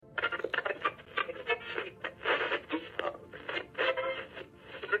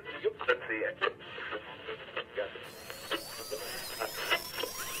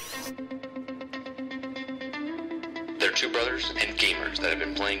trailers, and gamers that have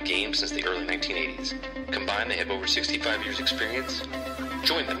been playing games since the early 1980s. Combined, they have over 65 years experience.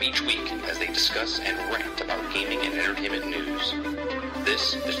 Join them each week as they discuss and rant about gaming and entertainment news.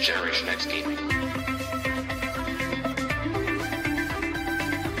 This is Generation X Gaming.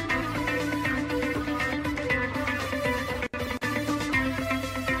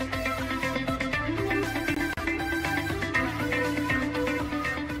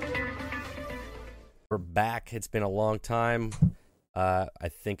 We're back. It's been a long time. I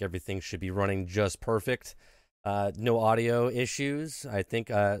think everything should be running just perfect. No audio issues. I think.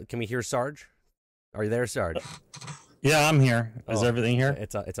 Can we hear Sarge? Are you there, Sarge? Yeah, I'm here. Is everything here?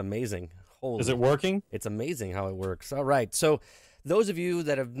 It's amazing. Holy, Is it working? It's amazing how it works. All right. So, those of you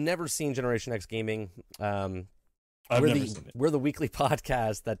that have never seen Generation X Gaming, I've never seen it. we're the weekly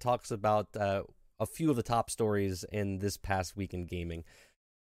podcast that talks about a few of the top stories in this past week in gaming.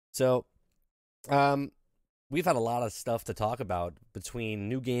 So, we've had a lot of stuff to talk about between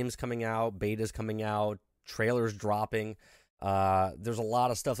new games coming out, betas coming out, trailers dropping. There's a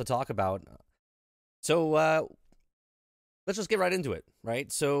lot of stuff to talk about. So let's just get right into it,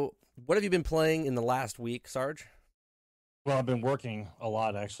 right? So what have you been playing in the last week, Sarge? Well, I've been working a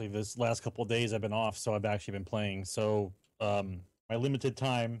lot, actually. This last couple of days I've been off, so I've actually been playing. So my limited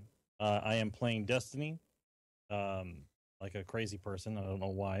time, I am playing Destiny. Like a crazy person. I don't know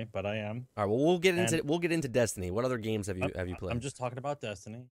why, but I am. All right. Well, we'll get into Destiny. What other games have you played? I'm just talking about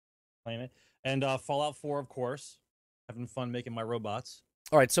Destiny, playing it, and Fallout 4, of course. Having fun making my robots.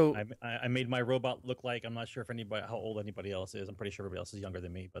 All right. So I made my robot look like, I'm not sure if how old anybody else is. I'm pretty sure everybody else is younger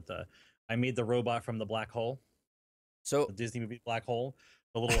than me, but I made the robot from the Black Hole. So the Disney movie Black Hole,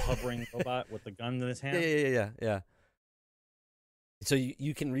 the little hovering robot with the gun in his hand. Yeah. So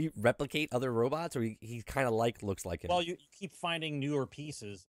you can replicate other robots, or he kind of looks like him? Well, you keep finding newer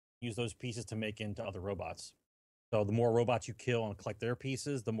pieces, use those pieces to make into other robots. So the more robots you kill and collect their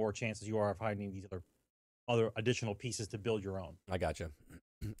pieces, the more chances you are of finding these other additional pieces to build your own. I gotcha.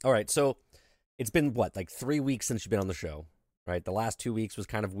 All right, so it's been, like 3 weeks since you've been on the show, right? The last 2 weeks was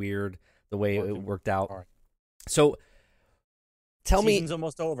kind of weird, the way it worked out. Right. So Season's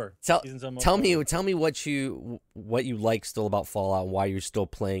almost over. Tell me what you like still about Fallout, and why you're still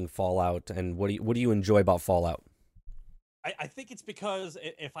playing Fallout, and what do you enjoy about Fallout? I think it's because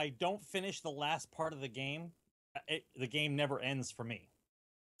if I don't finish the last part of the game, the game never ends for me.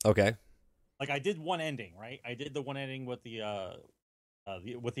 Okay. Like I did one ending, right? I did the one ending with the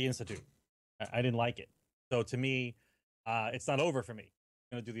Institute. I didn't like it, so to me, it's not over for me.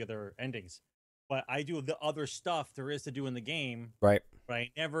 I'm gonna do the other endings. But I do the other stuff there is to do in the game. Right. But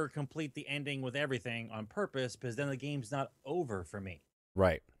I never complete the ending with everything on purpose, because then the game's not over for me.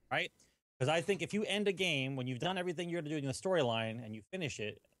 Right. Right? Because I think if you end a game when you've done everything you're doing in the storyline and you finish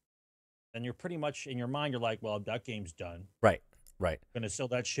it, then you're pretty much in your mind, you're like, well, that game's done. Right. I'm going to sell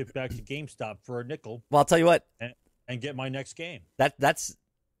that shit back to GameStop for a nickel. Well, I'll tell you what. And get my next game.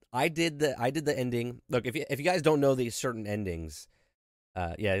 I did the ending. Look, if you guys don't know these certain endings,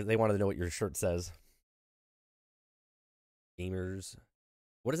 they wanted to know what your shirt says. Gamers.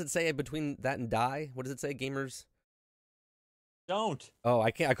 What does it say between that and die? What does it say? Gamers don't. Oh,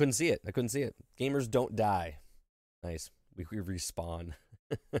 I couldn't see it. Gamers don't die. Nice. We respawn.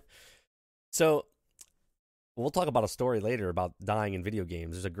 So we'll talk about a story later about dying in video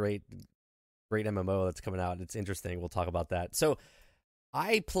games. There's a great MMO that's coming out. It's interesting. We'll talk about that. So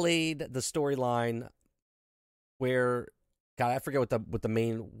I played the storyline where, God, I forget what the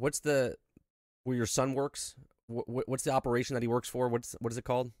main, where your son works? What's the operation that he works for? What is it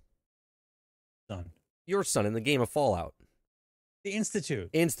called? Son. Your son in the game of Fallout. The Institute.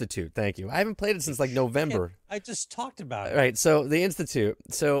 Institute, thank you. I haven't played it since like November. I just talked about it. Right, so the Institute.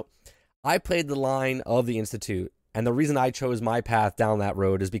 So I played the line of the Institute, and the reason I chose my path down that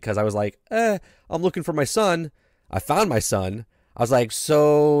road is because I was like, I'm looking for my son. I found my son. I was like,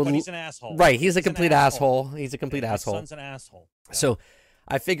 so... But he's an asshole. Right, he's a complete asshole. He's a complete asshole. My son's an asshole. Yeah. So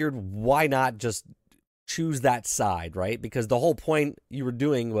I figured, why not just choose that side, right? Because the whole point you were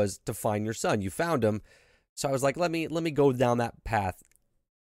doing was to find your son. You found him. So I was like, let me go down that path.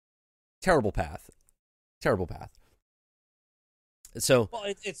 Terrible path. So... Well,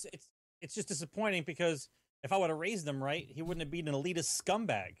 it's just disappointing, because if I would have raised him right, he wouldn't have been an elitist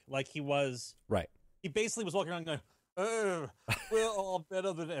scumbag like he was. Right. He basically was walking around going, oh, we're all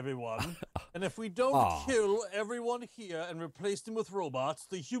better than everyone. And if we don't kill everyone here and replace them with robots,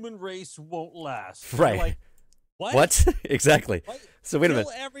 the human race won't last. Right. Like, what? Exactly. What? So wait a minute.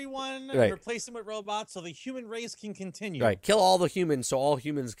 Kill everyone Right. and replace them with robots so the human race can continue. Right. Kill all the humans so all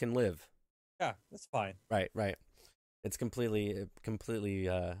humans can live. Yeah, that's fine. Right. It's completely.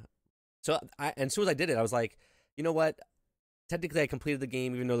 So as soon as I did it, I was like, you know what? technically I completed the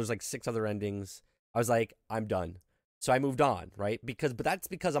game, even though there's like 6 other endings. I was like, I'm done. So I moved on, right? But that's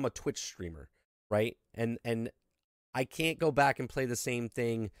because I'm a Twitch streamer, right? And I can't go back and play the same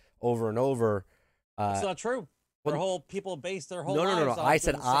thing over and over. That's not true. Their well, whole people base their whole no. lives on I doing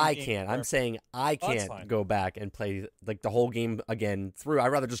said the same I game can't. I'm forever. saying I Oh, that's can't fine. go back and play like the whole game again through. I'd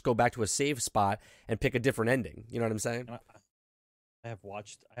rather just go back to a save spot and pick a different ending. You know what I'm saying? And I have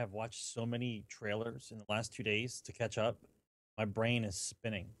watched so many trailers in the last 2 days to catch up. My brain is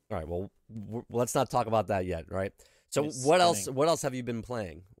spinning. All right. Well, let's not talk about that yet. Right. So It's what else? spinning. What else have you been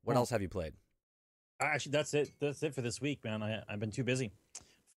playing? What else have you played? Actually, that's it. That's it for this week, man. I've been too busy.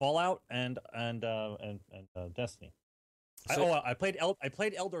 Fallout and Destiny. I played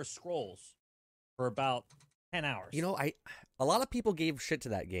Elder Scrolls for about 10 hours. You know, a lot of people gave shit to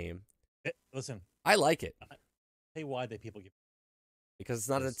that game. Listen, I like it tell you why people give because it's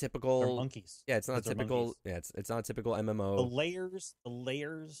not a They're typical. monkeys. Yeah, it's not a They're typical. monkeys. Yeah, it's not a typical The MMO. layers.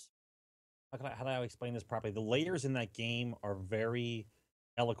 How do I explain this properly? The layers in that game are very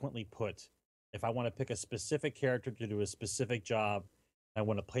eloquently put. If I want to pick a specific character to do a specific job, I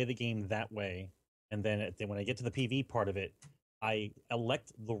want to play the game that way, and then when I get to the PV part of it, I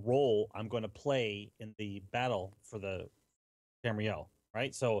elect the role I'm going to play in the battle for the Tamriel,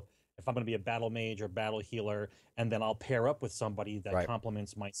 right? So if I'm going to be a battle mage or battle healer, and then I'll pair up with somebody that Right.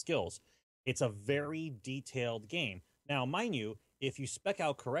 complements my skills. It's a very detailed game. Now, mind you, if you spec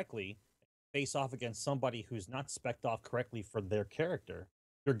out correctly, face off against somebody who's not spec'd off correctly for their character,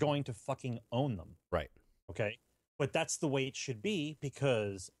 you're going to fucking own them. Right. Okay? But that's the way it should be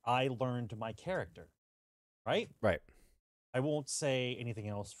because I learned my character. Right? Right. I won't say anything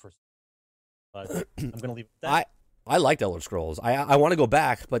else but I'm going to leave it at that. I liked Elder Scrolls. I want to go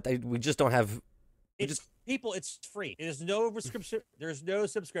back, but we just don't have. It's free. There's no subscription. There's no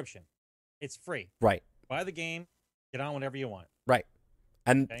subscription. It's free. Right. Buy the game, get on whenever you want. Right.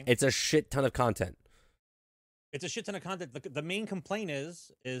 And Okay. it's a shit ton of content. It's a shit ton of content. The main complaint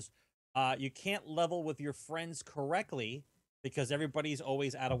is you can't level with your friends correctly because everybody's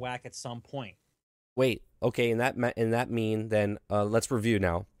always out of whack at some point. Wait. Okay. In that mean then let's review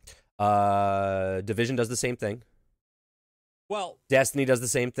now. Division does the same thing. Well, Destiny does the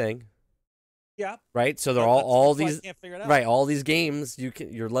same thing. yeah. Right. So they're but all that's why I these. can't figure it out. Right. All these games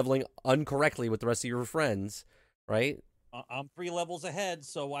you're leveling incorrectly with the rest of your friends. Right. I'm 3 levels ahead,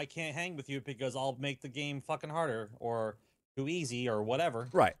 so I can't hang with you because I'll make the game fucking harder or too easy or whatever.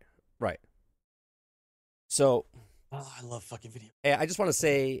 Right. Right. So Oh, I love fucking video. hey, I just want to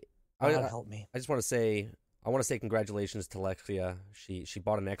say. God help me. I want to say congratulations to Lexia. She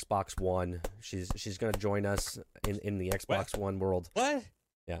bought an Xbox One. She's going to join us in the Xbox One world. What?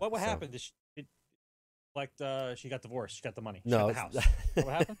 Yeah. What so- happened? She got divorced. She got the money. She No, got the house. it's-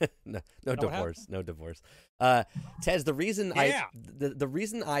 What happened? no what divorce. No divorce. Tez, the reason Yeah. the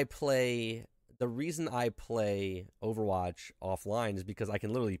reason I play Overwatch offline is because I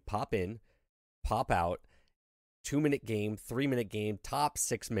can literally pop in, pop out, 2-minute game, 3-minute game, top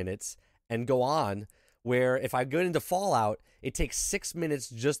 6 minutes, and go on. Where if I go into Fallout, it takes 6 minutes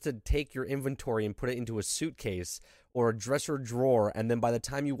just to take your inventory and put it into a suitcase or a dresser drawer, and then by the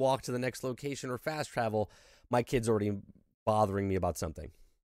time you walk to the next location or fast travel, my kid's already bothering me about something.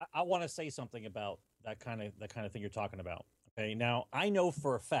 I want to say something about that kind of thing you're talking about. Okay, now I know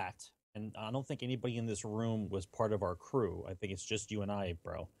for a fact, and I don't think anybody in this room was part of our crew. I think it's just you and I,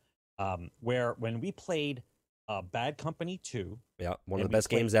 bro. Where when we played Bad Company 2, Yeah, one of and the we best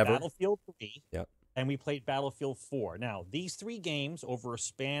played games ever. Battlefield 3, Yep. and we played Battlefield 4. Now these 3 games over a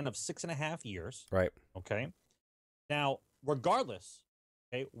span of 6.5 years. Right. Okay. Now, regardless,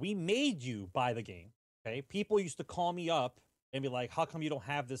 okay, we made you buy the game. Okay. People used to call me up and be like, how come you don't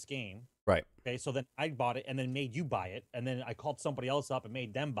have this game? Right. Okay. So then I bought it and then made you buy it. And then I called somebody else up and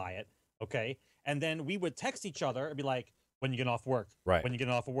made them buy it. Okay. And then we would text each other and be like, when you get off work? Right. When you get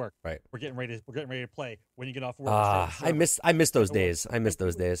off of work? Right. We're getting ready to play. When you get off of work? I miss those days. I miss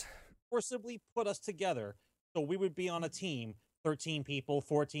those days. Forcibly put us together so we would be on a team, 13 people,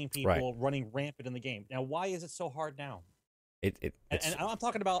 14 people Right. running rampant in the game. Now, why is it so hard now? It's And I'm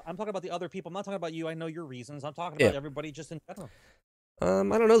talking about the other people. I'm not talking about you. I know your reasons. I'm talking about everybody just in general.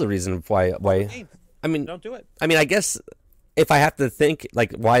 I don't know the reason why. Game. I mean, Don't do it. I guess if I have to think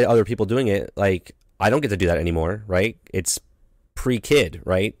like why other people doing it, like I don't get to do that anymore, right? It's pre-kid,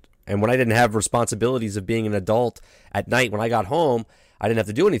 right? And when I didn't have responsibilities of being an adult at night, when I got home, I didn't have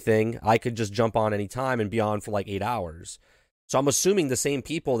to do anything. I could just jump on any time and be on for like 8 hours. So I'm assuming the same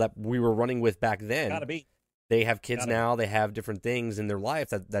people that we were running with back then, Gotta be. they have kids Gotta now. They have different things in their life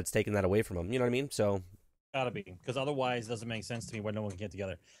that's taken that away from them. You know what I mean? So Gotta be. Because otherwise, it doesn't make sense to me when no one can get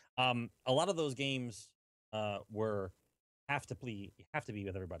together. A lot of those games were have to be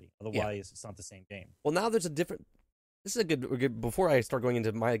with everybody. Otherwise, it's not the same game. Well, now there's a different. This is a good. Before I start going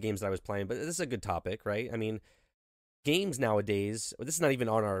into my games that I was playing, but this is a good topic, right? I mean, games nowadays. This is not even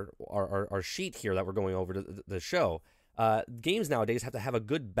on our sheet here that we're going over to the show. Games nowadays have to have a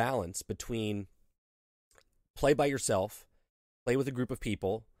good balance between play by yourself, play with a group of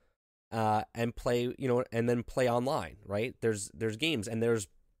people, and play, and then play online, right? There's games, and there's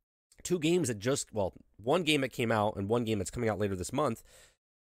two games that one game that came out and one game that's coming out later this month.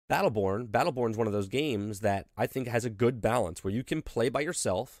 Battleborn's one of those games that I think has a good balance where you can play by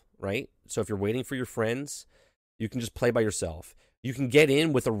yourself, right? So if you're waiting for your friends, you can just play by yourself. You can get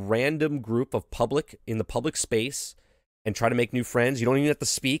in with a random group of in the public space and try to make new friends. You don't even have to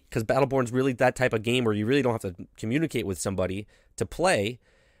speak, because Battleborn's really that type of game where you really don't have to communicate with somebody to play.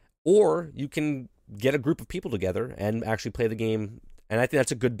 Or you can get a group of people together and actually play the game, and I think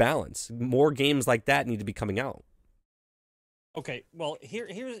that's a good balance. More games like that need to be coming out. Okay, well, here.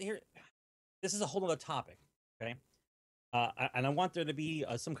 This is a whole other topic, okay? And I want there to be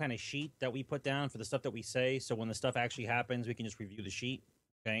some kind of sheet that we put down for the stuff that we say, so when the stuff actually happens, we can just review the sheet,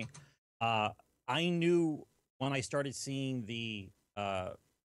 okay? I knew when I started seeing the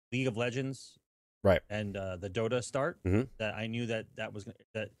League of Legends, right, and the Dota start, that I knew that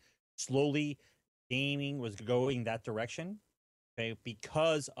slowly gaming was going that direction, okay,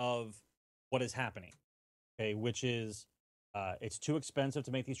 because of what is happening, okay, which is it's too expensive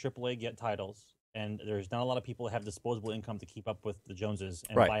to make these AAA titles, and there's not a lot of people that have disposable income to keep up with the Joneses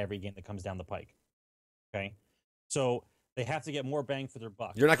and buy every game that comes down the pike, okay? So they have to get more bang for their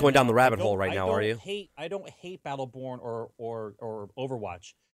buck. You're not going down the rabbit hole right now, are you? I don't hate Battleborn or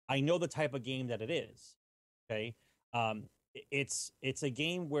Overwatch. I know the type of game that it is, okay? It's a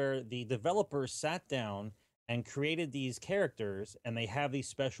game where the developers sat down and created these characters, and they have these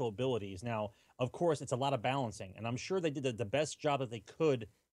special abilities. Now, of course, it's a lot of balancing, and I'm sure they did the best job that they could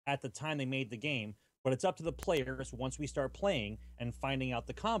at the time they made the game, but it's up to the players once we start playing and finding out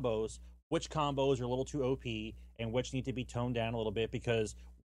the combos, which combos are a little too OP and which need to be toned down a little bit, because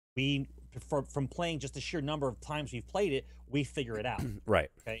from playing just the sheer number of times we've played it, we figure it out. Right.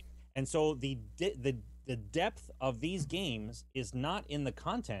 Okay. And so the depth of these games is not in the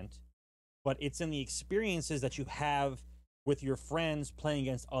content, but it's in the experiences that you have with your friends playing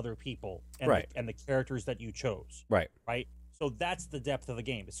against other people, and and the characters that you chose. Right. So that's the depth of the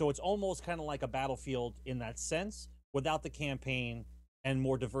game. So it's almost kind of like a Battlefield in that sense, without the campaign and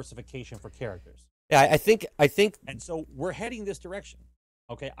more diversification for characters. Yeah, I think. And so we're heading this direction.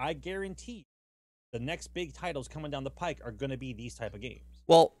 Okay, I guarantee the next big titles coming down the pike are going to be these type of games.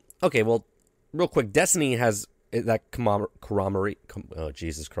 Well, okay, real quick, Destiny has that camaraderie. Oh,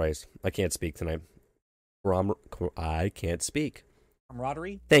 Jesus Christ. I can't speak tonight. I can't speak.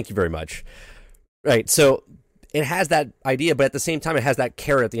 Camaraderie? Thank you very much. Right, so it has that idea, but at the same time, it has that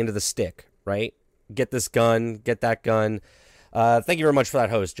carrot at the end of the stick, right? Get this gun, get that gun. Thank you very much for that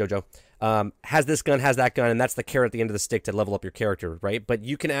host, Jojo. Has this gun, has that gun, and that's the carrot at the end of the stick to level up your character, right? But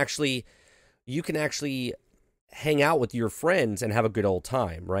you can actually hang out with your friends and have a good old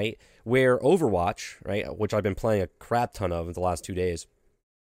time, right? Where Overwatch, right, which I've been playing a crap ton of in the last 2 days,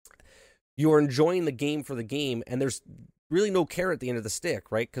 you're enjoying the game for the game, and there's really no carrot at the end of the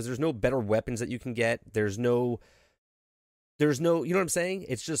stick, right? Because there's no better weapons that you can get. There's no, you know what I'm saying?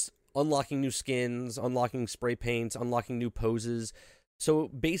 It's just unlocking new skins, unlocking spray paints, unlocking new poses. So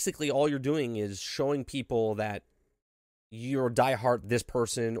basically all you're doing is showing people that you're diehard this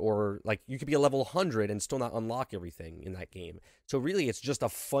person, or like you could be a level 100 and still not unlock everything in that game. So really it's just a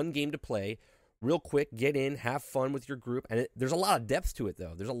fun game to play. Real quick, get in, have fun with your group. And there's a lot of depth to it,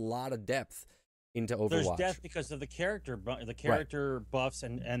 though. There's a lot of depth into Overwatch. There's depth because of the character buffs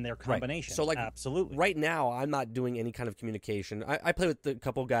and their combination. Right. So, like, absolutely. Right now, I'm not doing any kind of communication. I play with a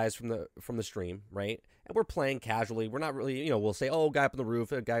couple guys from the stream, right? And we're playing casually. We're not really, we'll say, oh, guy up on the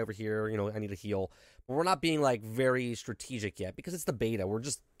roof, a guy over here, I need a heal. But we're not being, like, very strategic yet because it's the beta. We're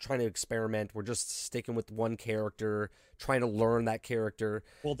just trying to experiment. We're just sticking with one character, trying to learn that character.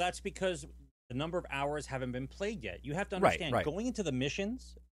 Well, that's because the number of hours haven't been played yet. You have to understand, going into the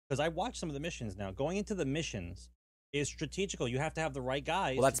missions, because I watched some of the missions now, going into the missions is strategical. You have to have the right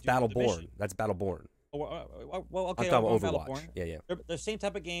guys. Well, that's Battleborn. That's Battleborn. Well, okay. I'm talking about Overwatch. Battleborn. Yeah. They're the same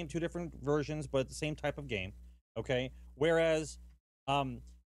type of game, two different versions, but the same type of game. Okay. Whereas the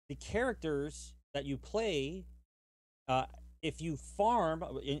characters that you play, if you farm,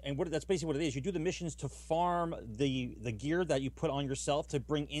 and that's basically what it is. You do the missions to farm the gear that you put on yourself to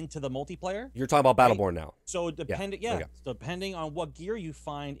bring into the multiplayer. You're talking about Battleborn now. So depending on what gear you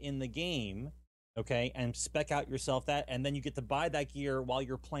find in the game, okay, and spec out yourself that, and then you get to buy that gear while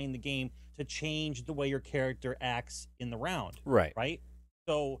you're playing the game to change the way your character acts in the round. Right. Right.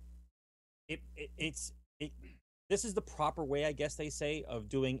 So it's this is the proper way, I guess they say, of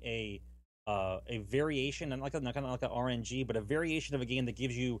doing a variation, and not kind of like an RNG, but a variation of a game that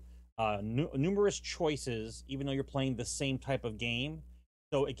gives you numerous choices, even though you're playing the same type of game.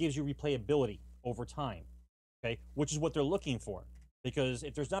 So it gives you replayability over time, okay, which is what they're looking for. Because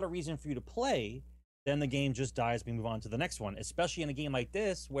if there's not a reason for you to play, then the game just dies. We move on to the next one, especially in a game like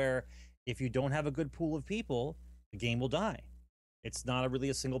this, where if you don't have a good pool of people, the game will die. It's not really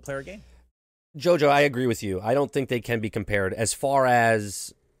a single player game. Jojo, I agree with you. I don't think they can be compared as far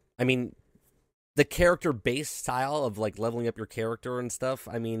as, I mean, the character-based style of like leveling up your character and stuff.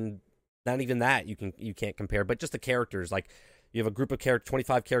 I mean, not even that you can't compare, but just the characters. Like you have a group of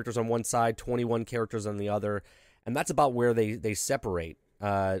 25 characters on one side, 21 characters on the other, and that's about where they separate.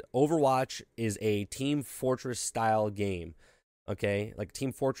 Overwatch is a Team Fortress style game, okay? Like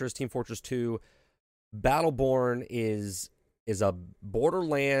Team Fortress 2. Battleborn is a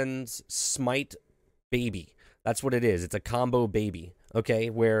Borderlands Smite baby. That's what it is. It's a combo baby,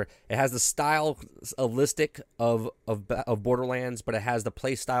 okay? Where it has the stylistic of Borderlands, but it has the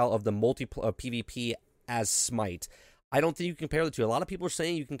play style of the PvP as Smite. I don't think you can compare the two. A lot of people are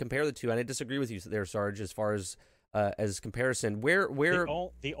saying you can compare the two, and I disagree with you there, Sarge, as far as comparison. Where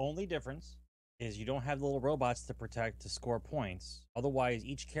the only difference is you don't have little robots to protect to score points. Otherwise,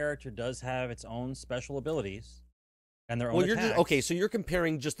 each character does have its own special abilities and their own attacks. Okay, so you're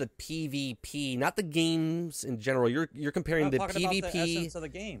comparing just the PvP, not the games in general. You're comparing the PvP. About the essence of the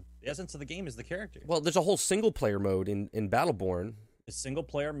game. The essence of the game is the character. Well, there's a whole single player mode in Battleborn. The single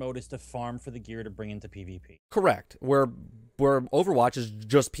player mode is to farm for the gear to bring into PvP. Correct. Where Overwatch is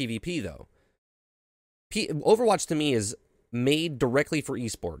just PvP though. Overwatch to me is made directly for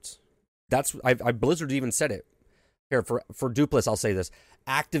esports. That's Blizzard even said it. Here for Dupless, I'll say this: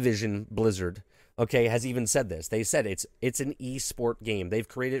 Activision Blizzard, okay, has even said this. They said it's an esport game. They've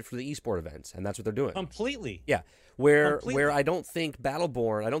created it for the esport events, and that's what they're doing. Completely. Yeah. Where I don't think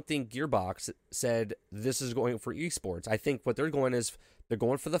Battleborn, I don't think Gearbox said this is going for esports. I think what they're going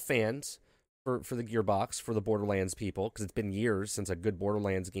for the fans, for the Gearbox, for the Borderlands people, because it's been years since a good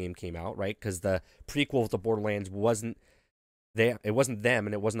Borderlands game came out, right? Because the prequel to Borderlands wasn't them,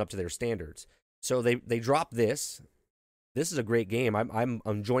 and it wasn't up to their standards. So they dropped this. This is a great game. I'm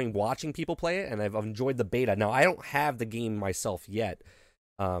enjoying watching people play it, and I've enjoyed the beta. Now I don't have the game myself yet,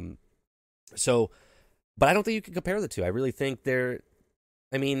 but I don't think you can compare the two. I really think different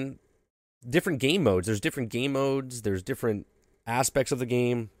game modes. There's different game modes. There's different aspects of the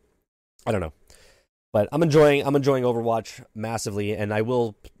game. I don't know, but I'm enjoying Overwatch massively, and I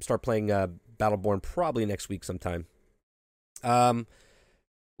will start playing Battleborn probably next week sometime.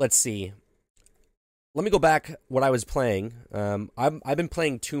 Let's see. Let me go back what I was playing. I've been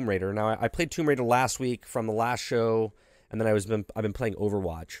playing Tomb Raider. Now I played Tomb Raider last week from the last show, and then I've been playing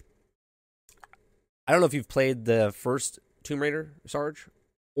Overwatch. I don't know if you've played the first Tomb Raider, Sarge,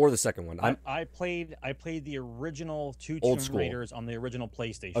 or the second one. I played the original Old Tomb Raiders on the original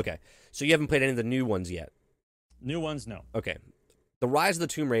PlayStation. Okay, so you haven't played any of the new ones yet. New ones, no. Okay, the Rise of the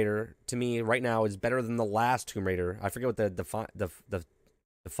Tomb Raider to me right now is better than the last Tomb Raider. I forget what the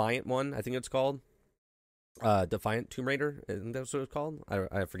Defiant one, I think it's called. Defiant Tomb Raider, isn't that what it's called?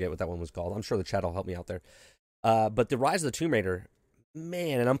 I forget what that one was called. I'm sure the chat will help me out there. But the Rise of the Tomb Raider,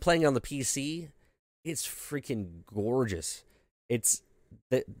 man, and I'm playing on the PC. It's freaking gorgeous. It's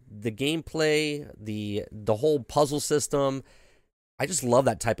the gameplay, the whole puzzle system. I just love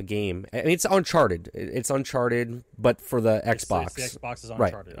that type of game. I mean, it's Uncharted. It's Uncharted, but for the Xbox. The Xbox is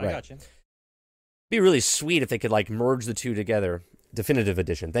Uncharted. Right. I got you. Be really sweet if they could like merge the two together. Definitive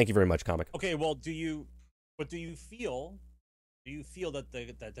edition. Thank you very much, Comic. Okay, well, do you feel that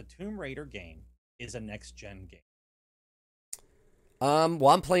the Tomb Raider game is a next gen game? Well,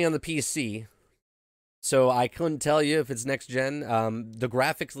 I'm playing on the PC, so I couldn't tell you if it's next gen. The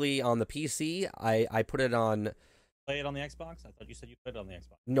graphically on the PC, I put it on. Play it on the Xbox? I thought you said you put it on the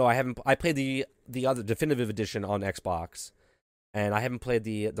Xbox. No, I haven't. I played the other definitive edition on Xbox, and I haven't played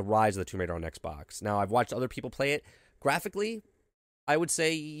the Rise of the Tomb Raider on Xbox. Now I've watched other people play it. Graphically, I would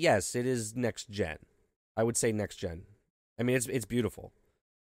say yes, it is next gen. I would say next gen. I mean, it's beautiful,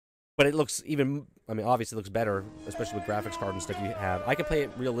 but it looks even. I mean, obviously, it looks better, especially with graphics card and stuff you have. I can play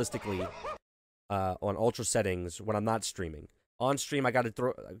it realistically on ultra settings when I'm not streaming. On stream, I got to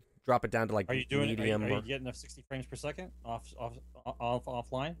drop it down to like medium. Are you getting enough 60 frames per second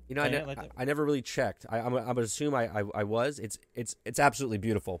offline? You know, I never really checked. I would assume I was. It's absolutely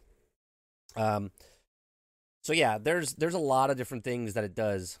beautiful. So yeah, there's a lot of different things that it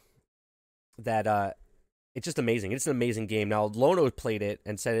does that it's just amazing. It's an amazing game. Now, Lono played it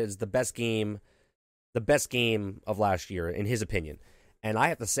and said it's the best game of last year, in his opinion. And I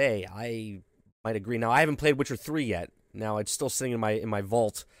have to say, I might agree. Now, I haven't played Witcher 3 yet. Now, it's still sitting in my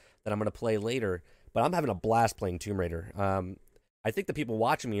vault that I'm going to play later. But I'm having a blast playing Tomb Raider. I think the people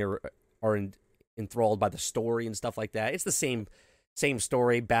watching me are enthralled by the story and stuff like that. It's the same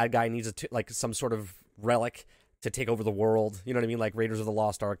story. Bad guy needs like some sort of relic to take over the world. You know what I mean? Like Raiders of the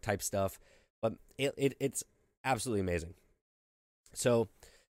Lost Ark type stuff. But it's absolutely amazing. So,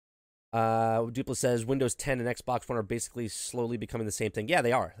 Dupla says Windows 10 and Xbox One are basically slowly becoming the same thing. Yeah,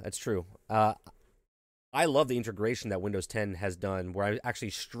 they are. That's true. I love the integration that Windows 10 has done, where I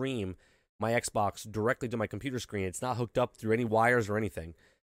actually stream my Xbox directly to my computer screen. It's not hooked up through any wires or anything,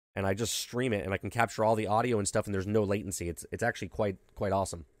 and I just stream it, and I can capture all the audio and stuff, and there's no latency. It's actually quite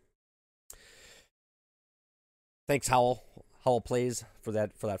awesome. Thanks, Howl Plays, for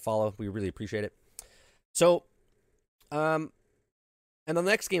that follow. We really appreciate it. So, and the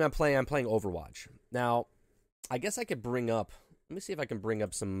next game I'm playing Overwatch. Now, I guess I could bring up. Let me see if I can bring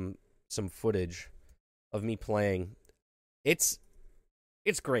up some footage of me playing. It's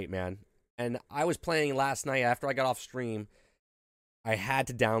great, man. And I was playing last night after I got off stream. I had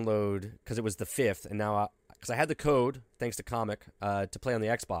to download because it was the 5th, and now because I had the code thanks to Comic to play on the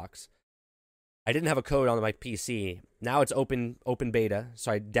Xbox. I didn't have a code on my PC. Now it's open beta,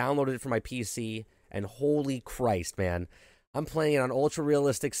 so I downloaded it for my PC, and holy Christ, man. I'm playing it on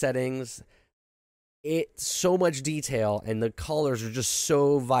ultra-realistic settings. It's so much detail, and the colors are just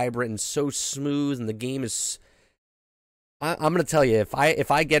so vibrant and so smooth, and the game is... I'm going to tell you, if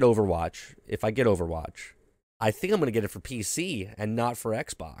I get Overwatch, I think I'm going to get it for PC and not for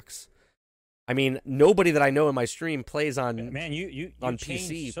Xbox. I mean, nobody that I know in my stream plays on Man, you on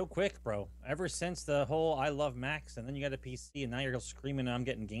changed PC so quick, bro. Ever since the whole I love Macs, and then you got a PC, and now you're screaming I'm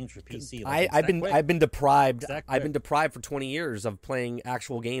getting games for PC. Like, I've been deprived. I've been deprived for 20 years of playing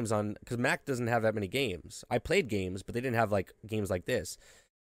actual games on, because Mac doesn't have that many games. I played games, but they didn't have like games like this.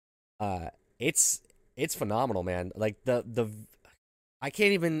 It's phenomenal, man. Like I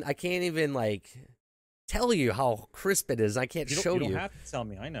can't even like tell you how crisp it is. I can't show you. You don't have to tell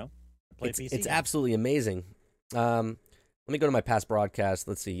me. I know. It's absolutely amazing. Let me go to my past broadcast.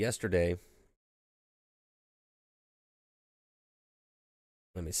 Let's see. Yesterday.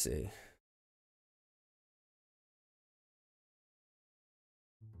 Let me see.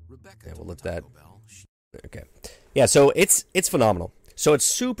 Yeah, we'll let that. Okay. Yeah, so it's phenomenal. So it's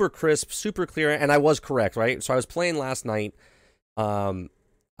super crisp, super clear, and I was correct, right? So I was playing last night. Yeah,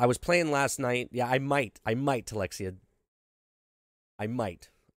 I might, Alexia. I might.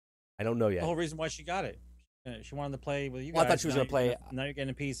 I don't know yet. The whole reason why she got it. She wanted to play with you guys. Well, I thought she was going to play. Now you're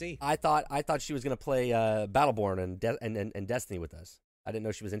getting a PC. I thought she was going to play Battleborn and Destiny with us. I didn't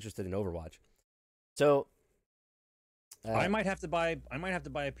know she was interested in Overwatch. So I might have to buy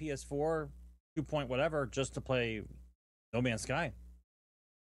a PS4 2 point whatever just to play No Man's Sky.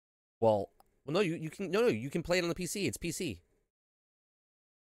 Well, no, you can play it on the PC. It's PC.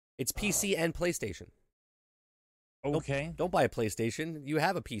 It's PC and PlayStation. Okay. Don't buy a PlayStation. You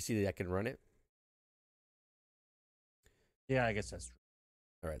have a PC that can run it. Yeah, I guess that's true.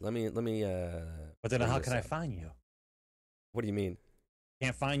 All right, let me. But then, how can I find you? What do you mean?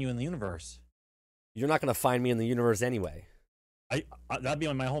 Can't find you in the universe. You're not going to find me in the universe anyway. That'd be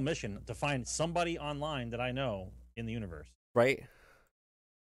on my whole mission, to find somebody online that I know in the universe. Right.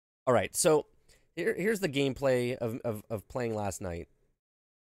 All right. So here's the gameplay of playing last night.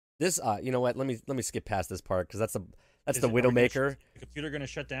 This, you know what? Let me skip past this part because that's the Widowmaker. The computer going to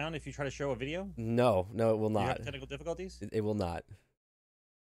shut down if you try to show a video? No, it will not. Do you have technical difficulties? It will not.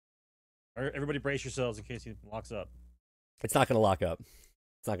 Everybody brace yourselves in case he locks up. It's not going to lock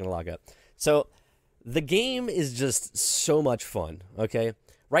up. So the game is just so much fun, okay?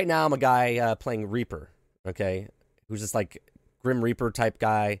 Right now I'm a guy playing Reaper, okay? Who's just like Grim Reaper type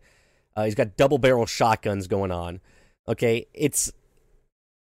guy. He's got double barrel shotguns going on. Okay, it's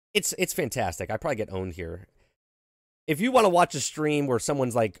fantastic. I probably get owned here. If you want to watch a stream where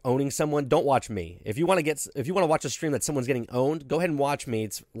someone's like owning someone, don't watch me. If you want to watch a stream that someone's getting owned, go ahead and watch me.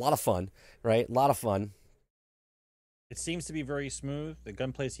 It's a lot of fun, right? A lot of fun. It seems to be very smooth. The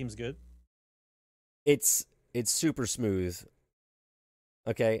gunplay seems good. It's super smooth.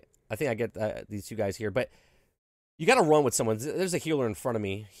 Okay, I think I get these two guys here, but you got to run with someone. There's a healer in front of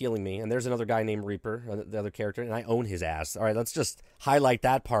me healing me, and there's another guy named Reaper, the other character, and I own his ass. All right, let's just highlight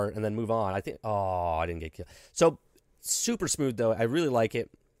that part and then move on. I didn't get killed. So super smooth though. I really like it.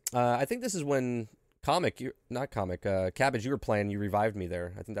 I think this is when Cabbage, you were playing. You revived me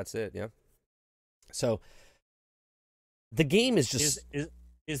there. I think that's it. Yeah. So the game is just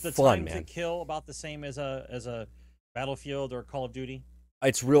Is the fun, time man. to kill about the same as a Battlefield or Call of Duty?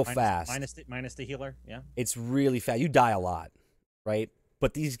 It's real fast. Minus the healer, yeah. It's really fast. You die a lot, right?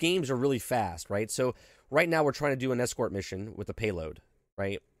 But these games are really fast, right? So right now we're trying to do an escort mission with a payload,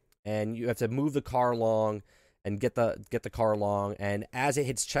 right? And you have to move the car along and get the car along. And as it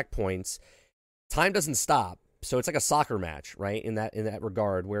hits checkpoints, time doesn't stop. So it's like a soccer match, right? In that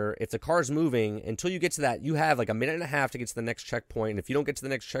regard, where if the car's moving until you get to that, you have like a minute and a half to get to the next checkpoint. And if you don't get to the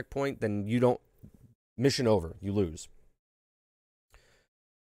next checkpoint, then you don't mission over. You lose.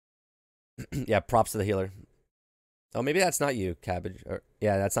 Yeah, props to the healer. Oh, maybe that's not you, Cabbage.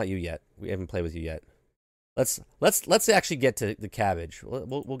 Yeah, that's not you yet. We haven't played with you yet. Let's actually get to the Cabbage.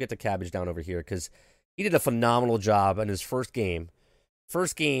 We'll get to Cabbage down over here because he did a phenomenal job in his first game.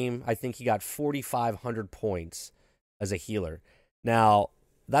 First game, I think he got 4,500 points as a healer. Now,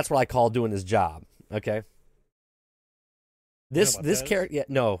 that's what I call doing his job. Okay. This character, yeah,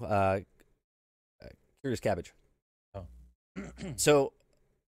 no, Curious Cabbage. Oh. So,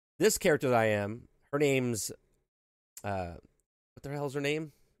 this character that I am, her name's, what the hell's her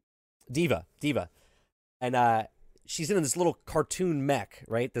name? Diva. And she's in this little cartoon mech,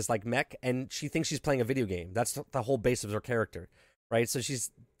 right? This like mech, and she thinks she's playing a video game. That's the whole base of her character, right? So she's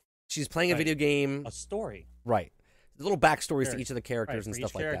playing a video game. A story. Right. Little backstories to each of the characters and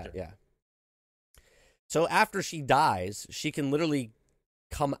stuff like that. Yeah. So after she dies, she can literally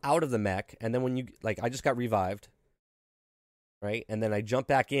come out of the mech, and then when you, like, I just got revived, right? And then I jump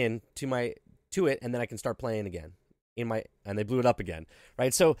back in to it, and then I can start playing again and they blew it up again,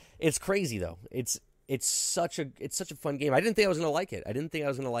 right? So it's crazy though. It's such a fun game. I didn't think I was gonna like it,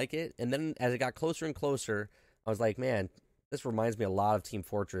 and then as it got closer and closer, I was like, man, this reminds me a lot of Team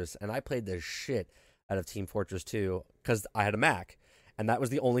Fortress, and I played the shit out of Team Fortress 2 because I had a Mac, and that was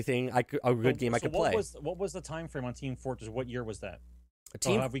the only thing a good game I could play. What was the time frame on Team Fortress? What year was that?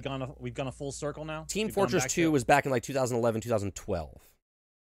 Have we've gone a full circle now? Team Fortress 2 was back in like 2011, 2012.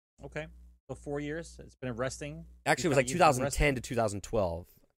 Okay, so 4 years. It's been resting. Actually, it was like 2010 to 2012,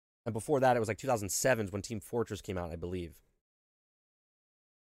 and before that, it was like 2007 when Team Fortress came out, I believe.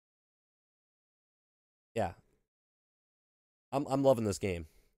 Yeah, I'm loving this game.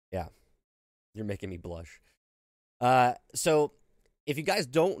 Yeah, you're making me blush. So if you guys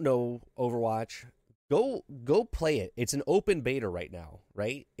don't know Overwatch, go play it. It's an open beta right now,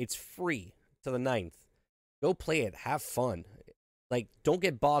 right? It's free to the 9th. Go play it. Have fun. Like, don't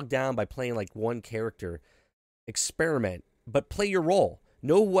get bogged down by playing like one character. Experiment, but play your role.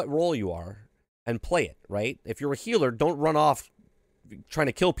 Know what role you are and play it, right? If you're a healer, don't run off trying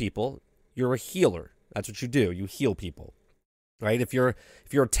to kill people. You're a healer. That's what you do. You heal people. Right? If you're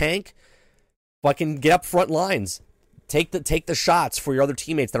a tank, fucking get up front lines. Take the shots for your other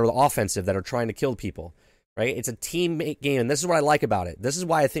teammates that are the offensive that are trying to kill people. Right? It's a teammate game, and this is what I like about it. This is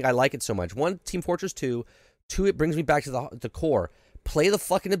why I think I like it so much. 1, Team Fortress 2. 2, it brings me back to the core. Play the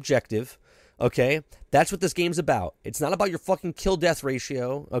fucking objective. Okay? That's what this game's about. It's not about your fucking kill-death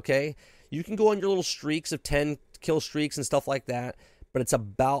ratio. Okay? You can go on your little streaks of 10 kill streaks and stuff like that, but it's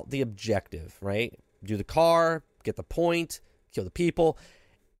about the objective, right? Do the car, get the point, kill the people.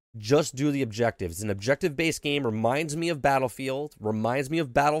 Just do the objective. It's an objective-based game. Reminds me of Battlefield. Reminds me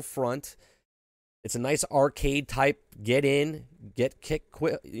of Battlefront. It's a nice arcade type. Get in, get kicked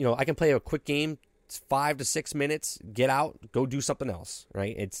quick. You know, I can play a quick game. It's 5 to 6 minutes. Get out, go do something else.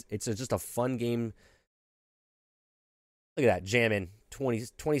 Right? It's just a fun game. Look at that, jamming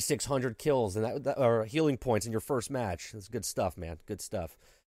 2,600 kills and that or healing points in your first match. That's good stuff, man. Good stuff.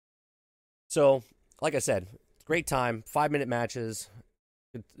 So, like I said, great time. 5-minute matches.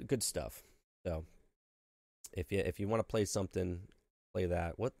 Good stuff. So, if you want to play something, play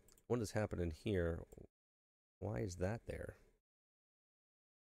that. What is happening here? Why is that there?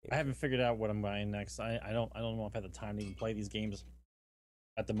 I haven't figured out what I'm buying next. I don't know if I have the time to even play these games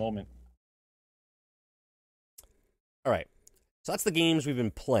at the moment. All right. So that's the games we've been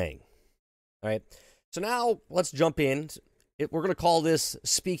playing. All right. So now let's jump in. We're going to call this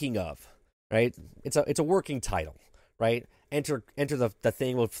Speaking Of. Right? It's a working title. Right? Enter the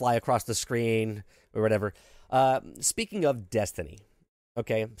thing will fly across the screen or whatever. Speaking of Destiny.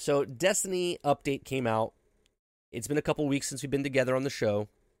 Okay. So Destiny update came out. It's been a couple weeks since we've been together on the show.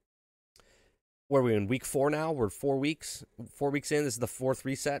 Where are we in week 4 now? We're 4 weeks. 4 weeks in. This is the 4th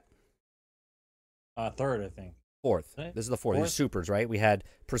reset. 3rd, I think. 4th. This is the 4th. These are supers, right? We had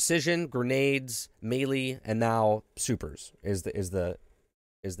precision, grenades, melee, and now supers is the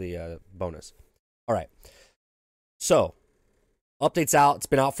bonus. All right. So, update's out. It's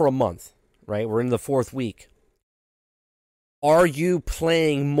been out for a month, right? We're in the 4th week. Are you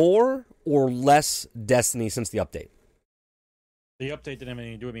playing more or less Destiny since the update? The update didn't have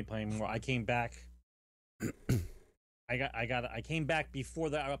anything to do with me playing more. I came back. I came back before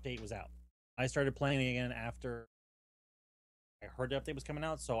the update was out. I started playing again after I heard the update was coming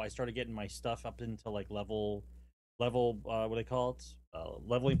out, so I started getting my stuff up into like level what do they call it?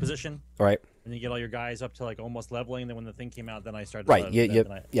 Leveling position. Right. And you get all your guys up to like almost leveling. Then when the thing came out, then I started. Right.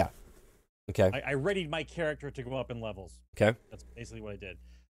 Yeah. Okay. I readied my character to go up in levels. Okay. That's basically what I did.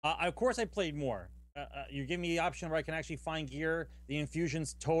 Of course, I played more. You give me the option where I can actually find gear, the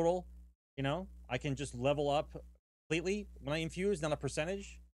infusions total. You know, I can just level up completely when I infuse, not a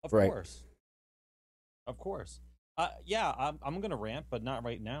percentage. Of Right. course. Of course. Yeah, I'm gonna rant, but not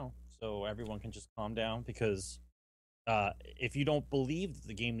right now. So everyone can just calm down because if you don't believe that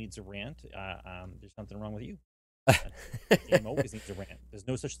the game needs a rant, there's something wrong with you. The game always needs a rant. There's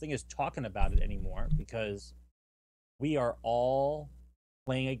no such thing as talking about it anymore because we are all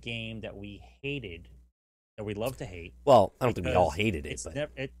playing a game that we hated, that we love to hate. Well, I don't think we all hated it, but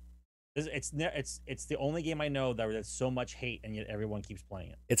it's the only game I know that there's so much hate and yet everyone keeps playing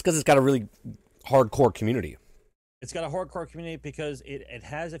it. it's because it's got a really hardcore community. It's got a hardcore community because it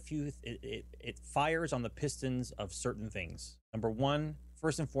has a few. It fires on the pistons of certain things. Number one,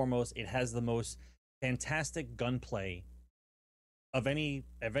 first and foremost, it has the most fantastic gunplay of any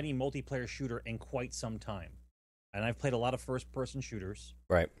multiplayer shooter in quite some time. And I've played a lot of first-person shooters,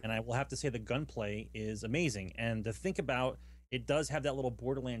 Right. and I will have to say the gunplay is amazing. And to think about, it does have that little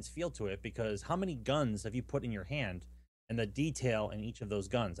Borderlands feel to it because how many guns have you put in your hand and the detail in each of those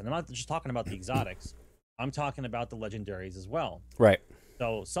guns? And I'm not just talking about the exotics. I'm talking about the legendaries as well. Right.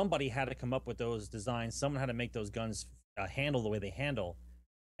 So somebody had to come up with those designs. Someone had to make those guns handle the way they handle.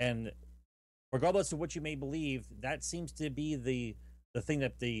 And regardless of what you may believe, that seems to be the thing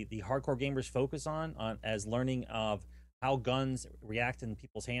that the hardcore gamers focus on as learning of how guns react in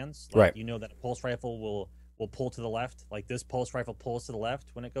people's hands. Like, Right. You know that a pulse rifle will pull to the left. Like this pulse rifle pulls to the left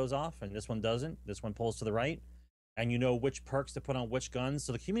when it goes off, and this one doesn't. This one pulls to the right. And you know which perks to put on which guns.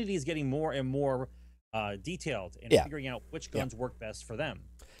 So the community is getting more and more detailed in figuring out which guns work best for them.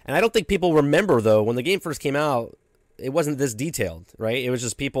 And I don't think people remember, though, when the game first came out, it wasn't this detailed, right? It was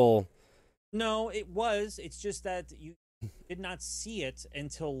just people... No, it was. It's just that you did not see it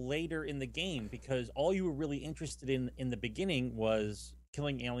until later in the game because all you were really interested in the beginning was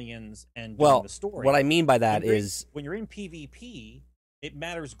killing aliens and doing the story. What I mean by that is... when you're in PvP, it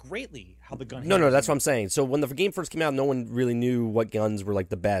matters greatly how the gun No, handles that's you. what I'm saying. So when the game first came out, no one really knew what guns were like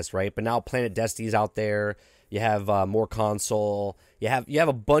the best, right? But now Planet Destiny's out there. You have more console. You have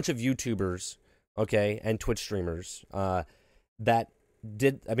a bunch of YouTubers, okay, and Twitch streamers that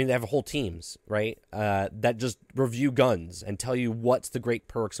did. I mean, they have whole teams, right? That just review guns and tell you what's the great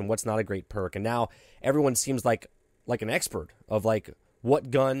perks and what's not a great perk. And now everyone seems like an expert of like what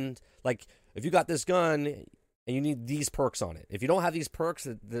gun. Like if you got this gun and you need these perks on it. If you don't have these perks,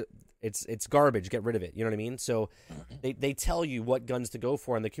 it's garbage. Get rid of it. You know what I mean? So they tell you what guns to go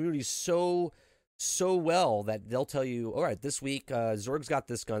for, and the community's so well that they'll tell you, all right, this week Zorg's got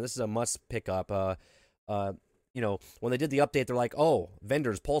this gun. This is a must pick up. You know, when they did the update, they're like, oh,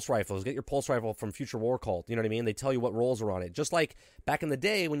 vendors, pulse rifles. Get your pulse rifle from Future War Cult. You know what I mean? They tell you what rolls are on it. Just like back in the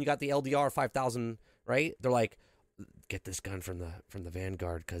day when you got the LDR 5000, right? They're like, get this gun from the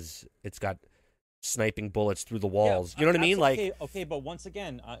Vanguard because it's got sniping bullets through the walls. You know what I mean? Like, okay, but once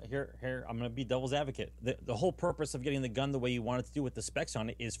again, here I'm going to be devil's advocate. The whole purpose of getting the gun the way you want it to do with the specs on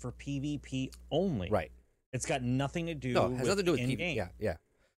it is for PvP only. Right. It's got nothing to do. No, it has nothing to do with in-game. PvP. Yeah.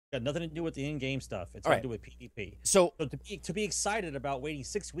 Got nothing to do with the in-game stuff. It's All got right. to do with PvP. So to be excited about waiting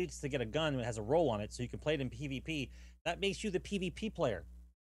 6 weeks to get a gun that has a roll on it so you can play it in PvP, that makes you the PvP player,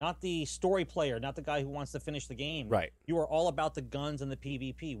 not the story player, not the guy who wants to finish the game. Right. You are all about the guns and the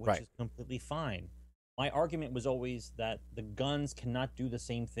PvP, which Right. is completely fine. My argument was always that the guns cannot do the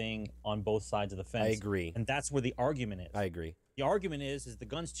same thing on both sides of the fence. I agree. And that's where the argument is. I agree. The argument is the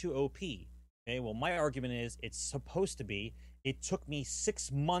gun's too OP. Okay, well, my argument is it's supposed to be. It took me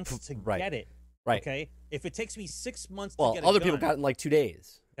 6 months to Right. get it. Right. Okay, if it takes me 6 months Well, to get a other gun, people got it in like 2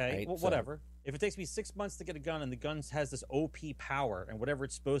 days. okay, right? well, So- whatever. If it takes me 6 months to get a gun and the gun has this OP power and whatever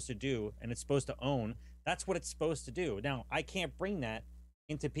it's supposed to do and it's supposed to own, that's what it's supposed to do. Now, I can't bring that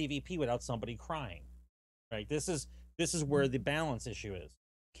into PvP without somebody crying. Right? This is where the balance issue is.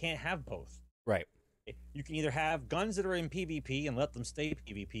 You can't have both. Right. You can either have guns that are in PvP and let them stay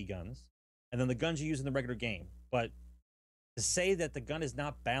PvP guns, and then the guns you use in the regular game. But to say that the gun is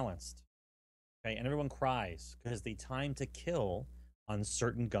not balanced, okay, and everyone cries because the time to kill on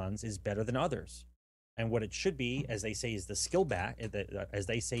certain guns is better than others. And what it should be, as they say, is the skill as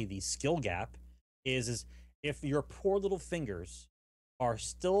they say, the skill gap is if your poor little fingers are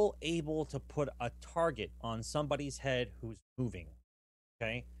still able to put a target on somebody's head who's moving.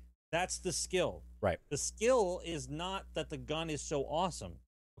 Okay? That's the skill. Right. The skill is not that the gun is so awesome.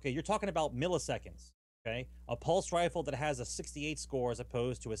 Okay, you're talking about milliseconds. Okay? A pulse rifle that has a 68 score as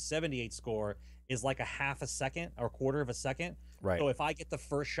opposed to a 78 score is like a half a second or a quarter of a second. Right. So if I get the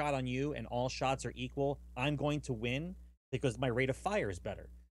first shot on you and all shots are equal, I'm going to win because my rate of fire is better.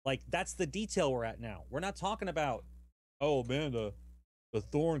 Like, that's the detail we're at now. We're not talking about, oh man, the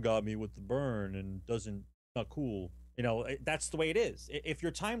thorn got me with the burn and not cool. You know, that's the way it is. If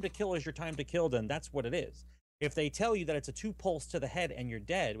your time to kill is your time to kill, then that's what it is. If they tell you that it's a 2 pulse to the head and you're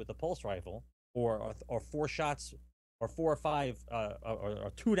dead with a pulse rifle, or 4 shots, or 4 or 5,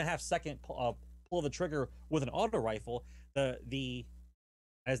 or 2.5 second pull the trigger with an auto rifle, the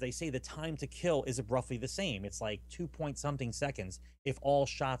as they say, the time to kill is roughly the same. It's like 2 point something seconds if all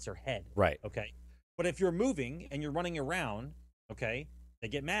shots are head. Right. Okay. But if you're moving and you're running around, okay, they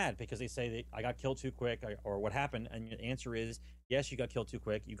get mad because they say that I got killed too quick or what happened. And the answer is, yes, you got killed too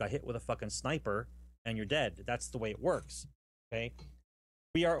quick. You got hit with a fucking sniper and you're dead. That's the way it works. Okay.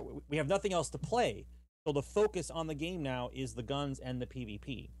 We have nothing else to play. So the focus on the game now is the guns and the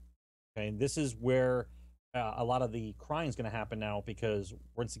PvP. Okay. And this is where a lot of the crying is going to happen now, because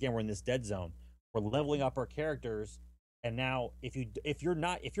once again, we're in this dead zone. We're leveling up our characters. And now if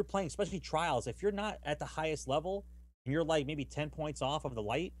you're playing, especially trials, if you're not at the highest level, and you're like maybe 10 points off of the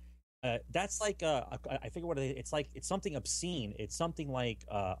light, that's like I forget what it is. It's like, it's something obscene. It's something like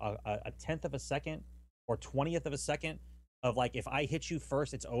a tenth of a second or 20th of a second of, like, if I hit you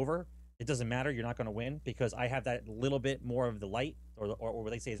first, it's over. It doesn't matter. You're not going to win because I have that little bit more of the light, or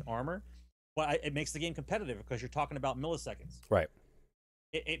what they say is armor. But it makes the game competitive because you're talking about milliseconds. Right.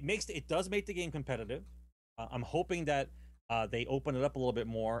 It does make the game competitive. I'm hoping that they open it up a little bit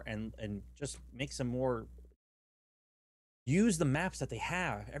more and just make some more. Use the maps that they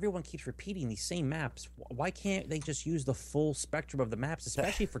have. Everyone keeps repeating these same maps. Why can't they just use the full spectrum of the maps,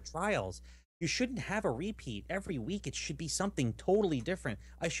 especially for trials? You shouldn't have a repeat every week. It should be something totally different.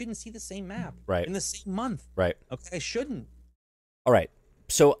 I shouldn't see the same map in the same month. Right. Okay, I shouldn't. All right.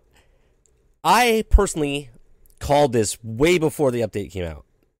 So I personally called this way before the update came out.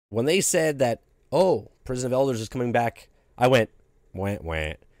 When they said that, oh, Prison of Elders is coming back, I went,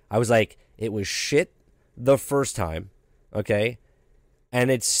 wah. I was like, it was shit the first time. Okay, and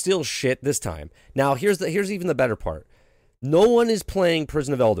it's still shit this time. Now, here's even the better part. No one is playing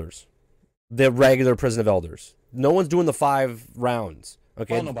Prison of Elders, the regular Prison of Elders. No one's doing the 5 rounds.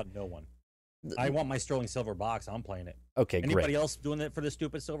 Okay, I don't know about no one. I want my Sterling Silver box. I'm playing it. Okay, Anybody great. else doing it for the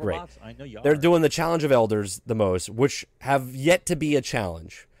stupid silver box? I know you are. They're doing the Challenge of Elders the most, which have yet to be a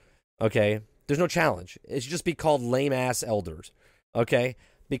challenge. Okay, there's no challenge. It should just be called lame ass Elders. Okay,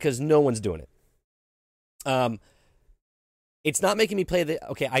 because no one's doing it. It's not making me play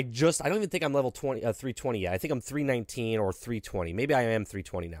the... Okay, I don't even think I'm level 320 yet. I think I'm 319 or 320. Maybe I am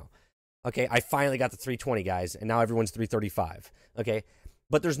 320 now. Okay, I finally got the 320, guys, and now everyone's 335. Okay,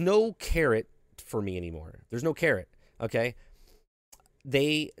 but there's no carrot for me anymore. There's no carrot, okay?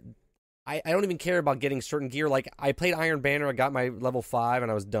 I don't even care about getting certain gear. Like, I played Iron Banner, I got my level 5,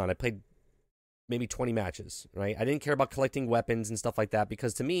 and I was done. I played maybe 20 matches, right? I didn't care about collecting weapons and stuff like that,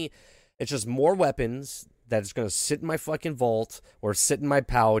 because to me, it's just more weapons that's going to sit in my fucking vault or sit in my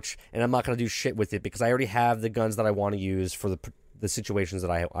pouch, and I'm not going to do shit with it because I already have the guns that I want to use for the situations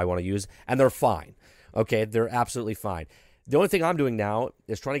that I want to use, and they're fine. Okay, they're absolutely fine. The only thing I'm doing now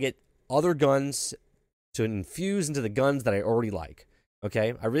is trying to get other guns to infuse into the guns that I already like.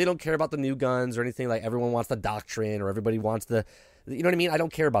 Okay, I really don't care about the new guns or anything. Like, everyone wants the Doctrine or everybody wants the, you know what I mean? I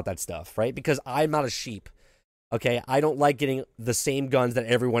don't care about that stuff, right? Because I'm not a sheep. Okay, I don't like getting the same guns that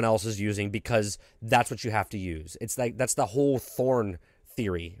everyone else is using because that's what you have to use. It's like, that's the whole Thorn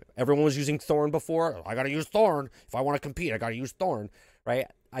theory. Everyone was using Thorn before. I got to use Thorn. If I want to compete, I got to use Thorn, right?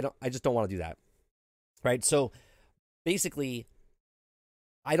 I just don't want to do that. Right? So basically,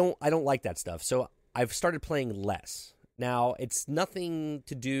 I don't like that stuff. So I've started playing less. Now, it's nothing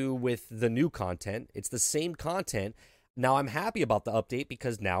to do with the new content. It's the same content. Now, I'm happy about the update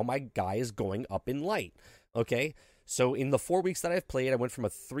because now my guy is going up in light. Okay, so in the 4 weeks that I've played, I went from a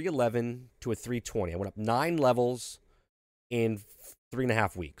 311 to a 320. I went up 9 levels in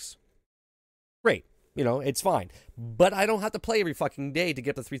 3.5 weeks. Great, you know, it's fine. But I don't have to play every fucking day to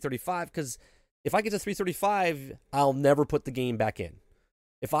get to 335, because if I get to 335, I'll never put the game back in.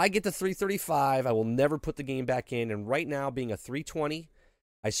 If I get to 335, I will never put the game back in. And right now, being a 320,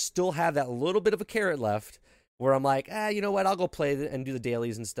 I still have that little bit of a carrot left, where I'm like, you know what, I'll go play and do the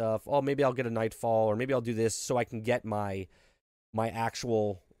dailies and stuff. Oh, maybe I'll get a Nightfall, or maybe I'll do this so I can get my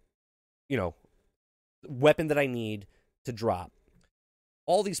actual, you know, weapon that I need to drop.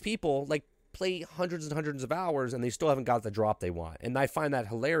 all these people like play hundreds and hundreds of hours and they still haven't got the drop they want. And I find that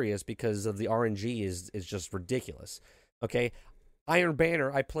hilarious because of the RNG is just ridiculous. Okay. Iron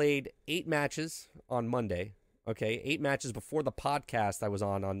Banner, I played 8 matches on Monday. Okay. 8 matches before the podcast I was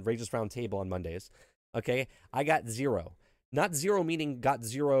on Rage's Roundtable on Mondays. Okay. I got 0. Not 0 meaning got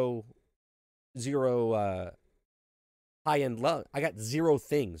zero high-end luck. I got 0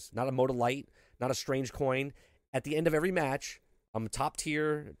 things. Not a Moda Light, not a strange coin. At the end of every match, I'm top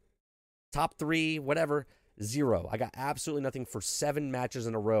tier, top 3, whatever, 0. I got absolutely nothing for 7 matches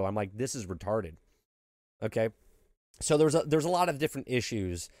in a row. I'm like, this is retarded. Okay? So there's a lot of different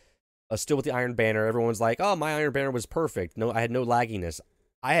issues still with the Iron Banner. Everyone's like, oh, my Iron Banner was perfect. No, I had no lagginess.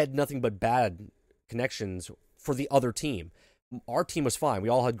 I had nothing but bad connections for the other team. Our team was fine. We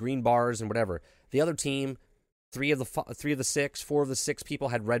all had green bars and whatever. The other team, 4 of the 6 people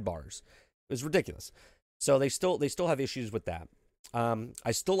had red bars. It was ridiculous. So they still have issues with that.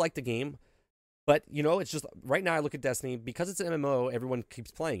 I still like the game, but it's just right now I look at Destiny because it's an MMO. Everyone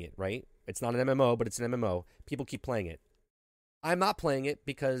keeps playing it, right? It's not an MMO, but it's an MMO. People keep playing it. I'm not playing it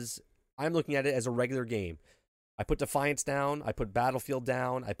because I'm looking at it as a regular game. I put Defiance down. I put Battlefield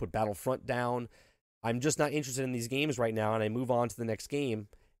down. I put Battlefront down. I'm just not interested in these games right now, and I move on to the next game.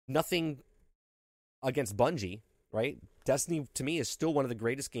 Nothing against Bungie, right? Destiny, to me, is still one of the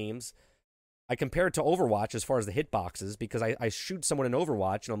greatest games. I compare it to Overwatch as far as the hitboxes because I shoot someone in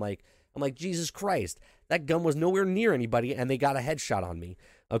Overwatch, and I'm like, Jesus Christ, that gun was nowhere near anybody, and they got a headshot on me,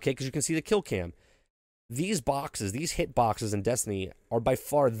 okay? Because you can see the kill cam. These hitboxes in Destiny are by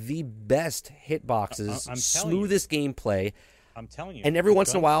far the best hitboxes, smoothest gameplay. I'm telling you. And every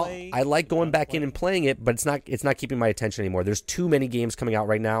once in a while, I like going back in and playing it, but it's not keeping my attention anymore. There's too many games coming out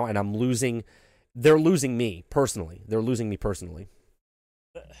right now, and they're losing me personally.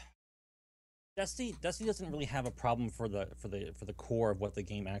 Destiny doesn't really have a problem for the core of what the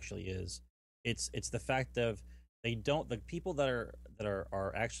game actually is. It's the fact of the people that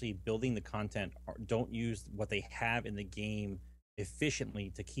are actually building the content don't use what they have in the game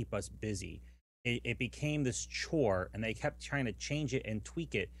efficiently to keep us busy. It became this chore, and they kept trying to change it and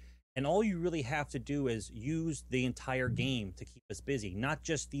tweak it. And all you really have to do is use the entire game to keep us busy, not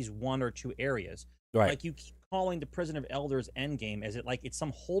just these 1 or 2 areas. Right. Like you keep calling the Prison of Elders endgame as it's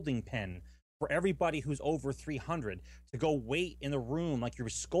some holding pen for everybody who's over 300 to go wait in the room like you're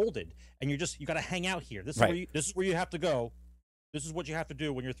scolded, and you got to hang out here. This is where you have to go. This is what you have to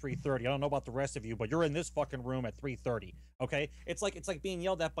do when you're 3:30. I don't know about the rest of you, but you're in this fucking room at 3:30. Okay, it's like being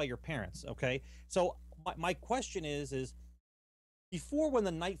yelled at by your parents. Okay, so my question is before, when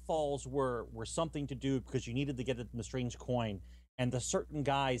the Nightfalls were something to do because you needed to get the strange coin, and the certain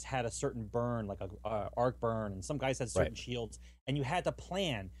guys had a certain burn, like a arc burn, and some guys had certain shields, and you had to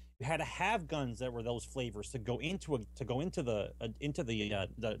plan. You had to have guns that were those flavors to go into the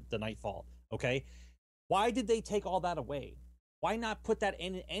Nightfall. Okay, why did they take all that away? Why not put that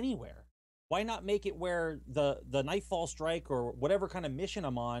in anywhere? Why not make it where the Nightfall strike or whatever kind of mission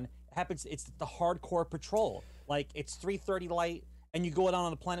I'm on happens? It's the hardcore patrol. Like it's 3:30 light, and you go down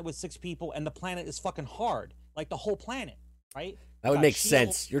on a planet with 6 people, and the planet is fucking hard, like the whole planet, right? That would make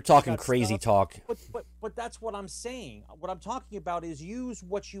sense. You're talking crazy talk. But that's what I'm saying. What I'm talking about is use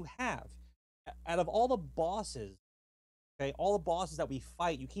what you have. Out of all the bosses, okay, all the bosses that we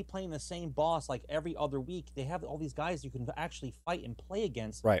fight, you keep playing the same boss like every other week. They have all these guys you can actually fight and play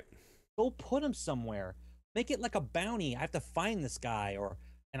against. Right. Go put them somewhere. Make it like a bounty. I have to find this guy,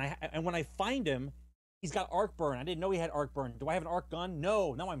 and when I find him, he's got arc burn. I didn't know he had arc burn. Do I have an arc gun?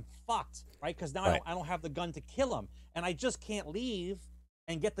 No. Now I'm fucked, right? Because now I don't have the gun to kill him, and I just can't leave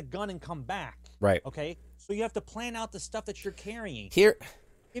and get the gun and come back. Right. Okay. So you have to plan out the stuff that you're carrying.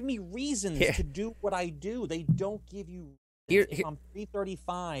 Give me reasons to do what I do. They don't give you. If I'm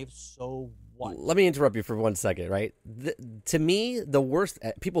 335, so what? Let me interrupt you for 1 second, right? To me, the worst,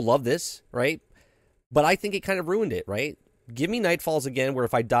 people love this, right? But I think it kind of ruined it, right? Give me Nightfalls again, where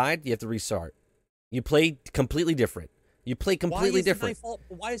if I died, you have to restart. You play completely different.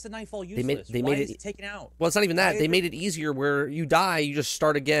 Why is the Nightfall useless? They made it taken out. Well, it's not even that. They made it easier where you die, you just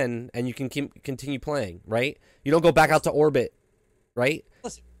start again, and you can continue playing, right? You don't go back out to orbit, right?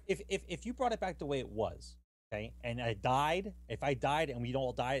 Listen, if you brought it back the way it was, okay, and if I died and we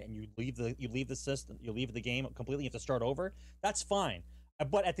all died, and you leave the system, you leave the game completely, you have to start over, that's fine.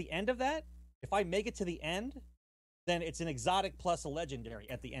 But at the end of that, if I make it to the end, then it's an exotic plus a legendary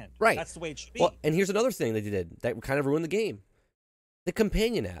at the end. Right. That's the way it should be. Well, and here's another thing they did that kind of ruined the game. The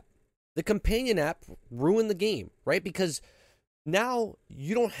companion app. The companion app ruined the game, right? Because now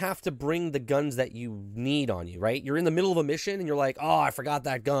you don't have to bring the guns that you need on you, right? You're in the middle of a mission and you're like, oh, I forgot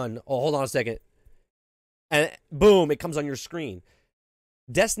that gun. Oh, hold on a second. And boom, it comes on your screen.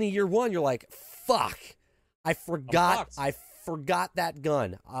 Destiny Year 1, you're like, fuck, I forgot that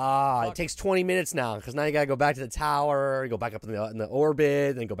gun. It takes 20 minutes now because now you gotta go back to the tower, you go back up in the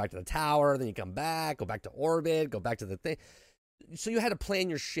orbit, then go back to the tower, then you come back, go back to orbit, go back to the thing. So you had to plan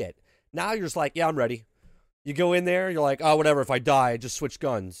your shit. Now you're just like, yeah, I'm ready. You go in there, you're like, oh, whatever, if I die, I just switch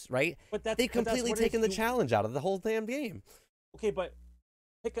guns, right? They've completely taken the challenge out of the whole damn game. Okay, but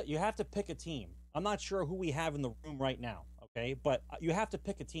you have to pick a team. I'm not sure who we have in the room right now, okay? But you have to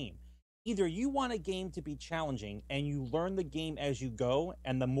pick a team. Either you want a game to be challenging and you learn the game as you go,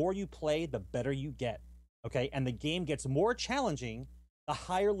 and the more you play, the better you get, okay? And the game gets more challenging the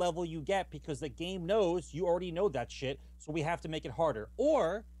higher level you get because the game knows you already know that shit, so we have to make it harder.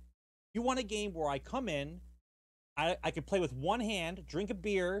 Or you want a game where I come in, I can play with one hand, drink a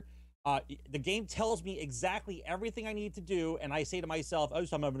beer. The game tells me exactly everything I need to do, and I say to myself, "Oh,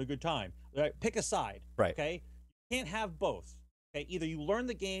 so I'm having a good time." Right? Pick a side. Right. Okay. You can't have both. Okay. Either you learn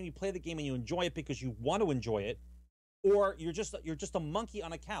the game, you play the game, and you enjoy it because you want to enjoy it, or you're just a monkey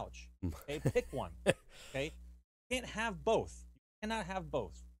on a couch. Okay. Pick one. Okay. You can't have both. You cannot have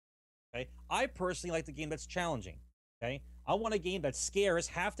both. Okay. I personally like the game that's challenging. Okay. I want a game that scares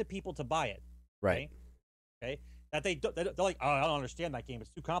half the people to buy it. Right. Okay. That they're like, oh, I don't understand that game. It's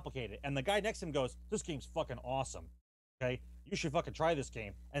too complicated. And the guy next to him goes, this game's fucking awesome. Okay, you should fucking try this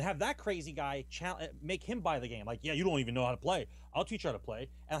game. And have that crazy guy make him buy the game. Like, yeah, you don't even know how to play. I'll teach you how to play.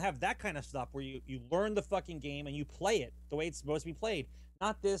 And have that kind of stuff where you learn the fucking game and you play it the way it's supposed to be played.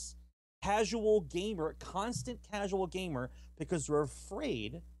 Not this casual gamer, constant casual gamer, because they're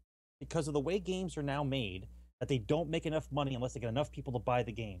afraid, because of the way games are now made, that they don't make enough money unless they get enough people to buy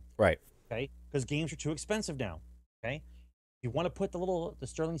the game. Right. Okay, because games are too expensive now. Okay, if you want to put the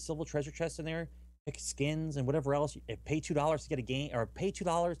sterling silver treasure chest in there, pick skins and whatever else. Pay $2 to get a game, or pay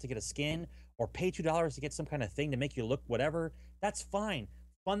 $2 to get a skin, or pay $2 to get some kind of thing to make you look whatever. That's fine.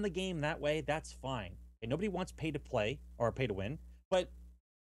 Fund the game that way. That's fine. Okay, nobody wants pay to play or pay to win, but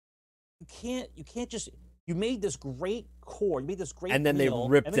you can't just. You made this great core. You made this great, and then meal,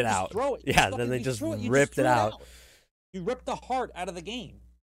 they ripped and then it out. Throw it. Yeah, then they just ripped it out. You ripped the heart out of the game.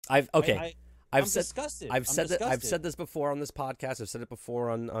 I'm disgusted. I've said this before on this podcast. I've said it before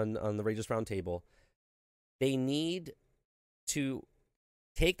on the Rageous Roundtable. They need to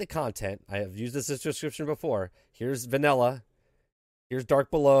take the content. I have used this as a description before. Here's Vanilla. Here's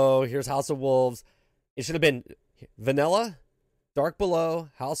Dark Below. Here's House of Wolves. It should have been Vanilla, Dark Below,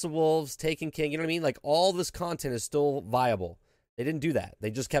 House of Wolves, Taken King. You know what I mean? Like, all this content is still viable. They didn't do that.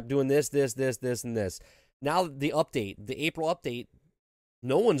 They just kept doing this, and this. Now the update, the April update.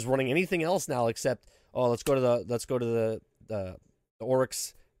 No one's running anything else now except, let's go to the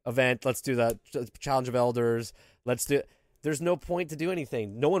Oryx event. Let's do the Challenge of Elders. There's no point to do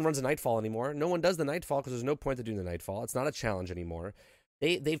anything. No one runs a Nightfall anymore. No one does the Nightfall because there's no point to doing the Nightfall. It's not a challenge anymore.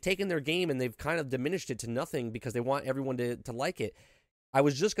 They've taken their game and they've kind of diminished it to nothing because they want everyone to like it. I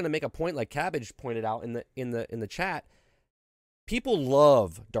was just going to make a point, like Cabbage pointed out in the chat. People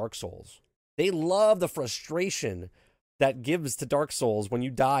love Dark Souls. They love the frustration that gives to Dark Souls when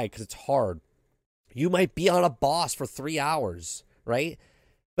you die because it's hard. You might be on a boss for 3 hours, right?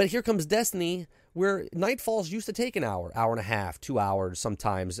 But here comes Destiny, where Nightfalls used to take an hour, hour and a half, 2 hours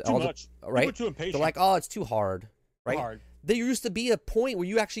sometimes. Too much. Right? People are too impatient. They're like, oh, it's too hard, right? Too hard. There used to be a point where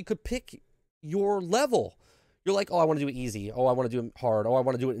you actually could pick your level. You're like, oh, I want to do it easy. Oh, I want to do it hard. Oh, I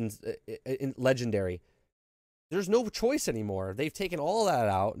want to do it in Legendary. There's no choice anymore. They've taken all that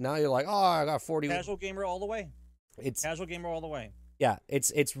out. Now you're like, oh, I got 40. Casual gamer all the way. Casual gamer all the way. Yeah,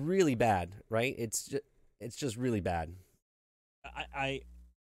 it's really bad, right? It's just really bad.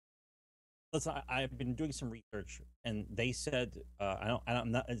 Listen, I've been doing some research, and they said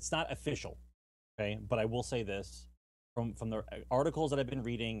it's not official, okay? But I will say this from the articles that I've been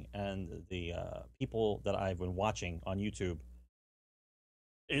reading and the people that I've been watching on YouTube.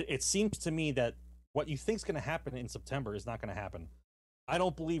 It seems to me that what you think is going to happen in September is not going to happen. I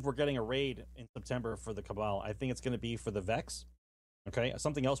don't believe we're getting a raid in September for the Cabal. I think it's going to be for the Vex. Okay,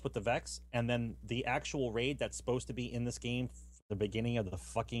 something else with the Vex, and then the actual raid that's supposed to be in this game, the beginning of the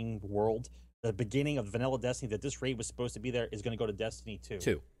fucking world, the beginning of Vanilla Destiny, that this raid was supposed to be there, is going to go to Destiny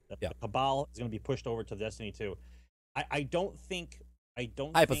 2. The Cabal is going to be pushed over to Destiny 2. I don't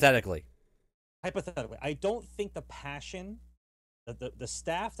hypothetically, I don't think the passion, the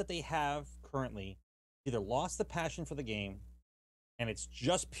staff that they have currently either lost the passion for the game, and it's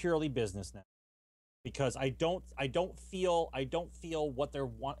just purely business now. Because I don't feel what they're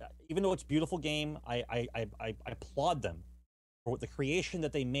want. Even though it's a beautiful game, I applaud them for the creation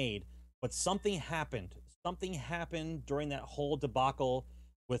that they made. But something happened. Something happened during that whole debacle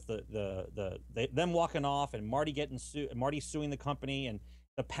with them walking off and Marty suing the company, and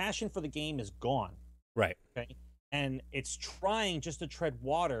The passion for the game is gone. Right. Okay. And it's trying just to tread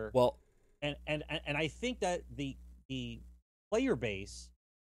water. Well, and I think that the player base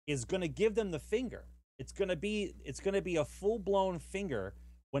is going to give them the finger. It's going to be a full-blown finger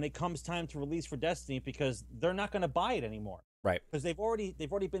when it comes time to release for Destiny, because they're not going to buy it anymore. right. Because they've already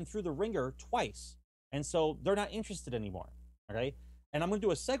been through the ringer twice. And so they're not interested anymore. Okay? And I'm going to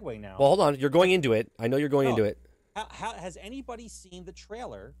do a segue now. Well, hold on. You're going into it. I know you're going into it. How has anybody seen the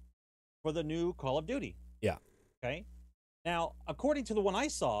trailer for the new Call of Duty? Yeah. Okay. Now, according to the one I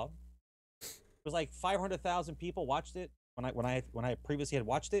saw, it was like 500,000 people watched it when I previously had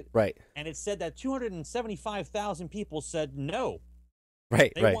watched it. Right. And it said that 275,000 people said no.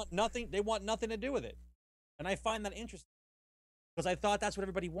 Right. They want nothing. They want nothing to do with it. And I find that interesting, because I thought that's what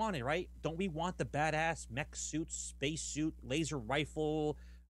everybody wanted, right? Don't we want the badass mech suit, space suit, laser rifle,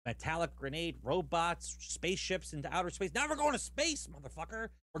 metallic grenade, robots, spaceships into outer space? Now we're going to space, motherfucker.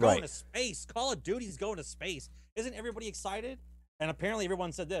 We're going to space. Call of Duty's going to space. Isn't everybody excited? And apparently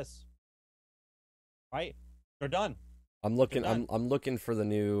everyone said this. Right? They're done. I'm looking. I'm looking for the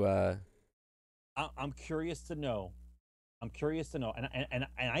new. I'm curious to know. And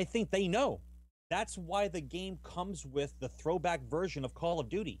I think they know. That's why the game comes with the throwback version of Call of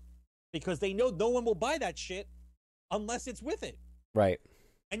Duty, because they know no one will buy that shit unless it's with it. Right.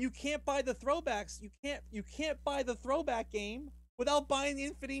 And you can't buy the throwbacks. You can't buy the throwback game without buying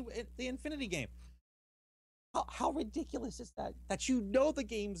the Infinity game. How ridiculous is that? That you know the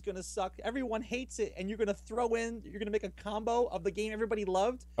game's gonna suck, everyone hates it, and you're gonna make a combo of the game everybody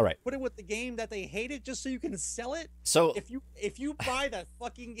loved. All right. Put it with the game that they hated just so you can sell it. So if you buy that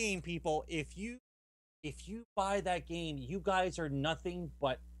fucking game, people, if you buy that game, you guys are nothing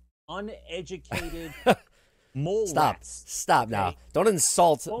but uneducated mole rats. Stop okay? now. Don't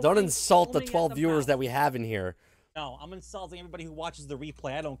insult the Foaming 12 at the viewers mouth. that we have in here. No, I'm insulting everybody who watches the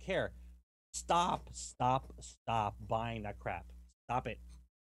replay. I don't care. Stop buying that crap. Stop it.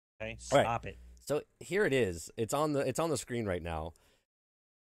 Okay? Stop it. So here it is. It's on the screen right now.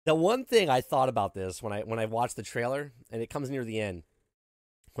 The one thing I thought about this when I watched the trailer, and it comes near the end,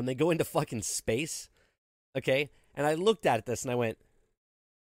 when they go into fucking space, okay? And I looked at this and I went,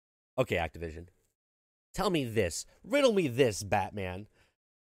 okay, Activision, tell me this. Riddle me this, Batman.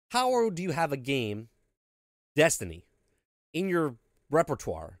 How do you have a game, Destiny, in your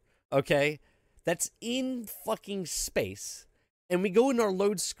repertoire, okay, that's in fucking space, and we go in our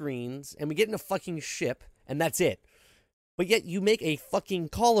load screens, and we get in a fucking ship, and that's it. But yet you make a fucking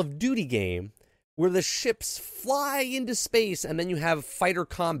Call of Duty game where the ships fly into space, and then you have fighter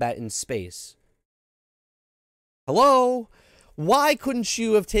combat in space. Hello? Why couldn't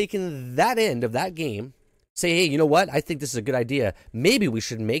you have taken that end of that game, say, hey, you know what? I think this is a good idea. Maybe we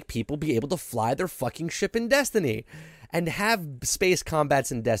should make people be able to fly their fucking ship in Destiny and have space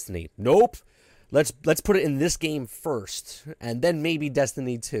combats in Destiny. Nope. Let's put it in this game first, and then maybe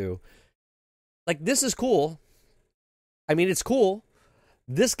Destiny 2. Like, this is cool. I mean, it's cool.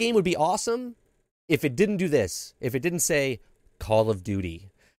 This game would be awesome if it didn't do this. If it didn't say Call of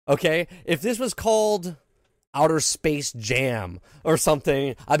Duty. Okay? If this was called Outer Space Jam or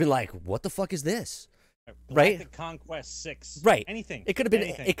something, I'd be like, what the fuck is this? Right? Galactic Conquest 6. Right. Anything. It could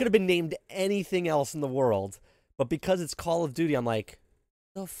have been named anything else in the world, but because it's Call of Duty, I'm like,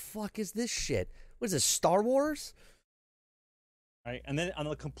 the fuck is this shit? What is this, Star Wars? Right. And then on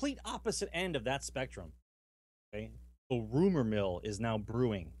the complete opposite end of that spectrum, okay, the rumor mill is now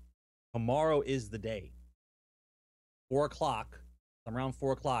brewing. Tomorrow is the day. 4 o'clock, around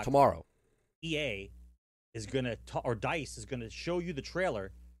 4 o'clock. Tomorrow. EA is going to, or DICE is going to show you the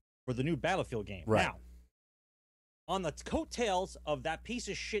trailer for the new Battlefield game. Right. Now, on the coattails of that piece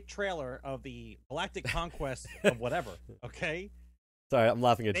of shit trailer of the Galactic Conquest of whatever, okay? Sorry, I'm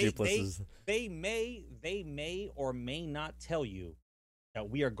laughing at Duplessis. They may or may not tell you that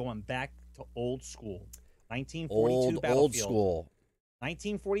we are going back to old school. 1942 Battlefield. Old school.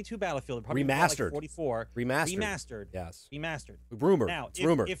 1942 Battlefield. Probably Remastered. Like 44. Remastered. Yes. Remastered. Rumor. Now, it's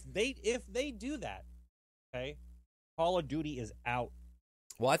rumor. if they do that, okay, Call of Duty is out.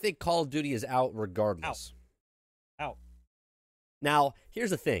 Well, I think Call of Duty is out regardless. Out. Now,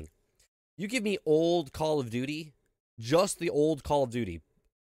 here's the thing. You give me old Call of Duty, just the old Call of Duty,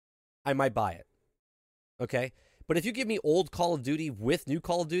 I might buy it. Okay? But if you give me old Call of Duty with new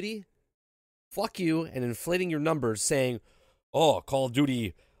Call of Duty, fuck you and inflating your numbers saying, oh, Call of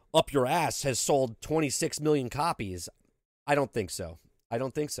Duty up your ass has sold 26 million copies. I don't think so.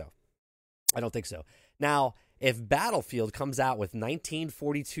 Now, if Battlefield comes out with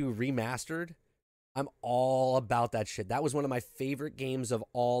 1942 remastered, I'm all about that shit. That was one of my favorite games of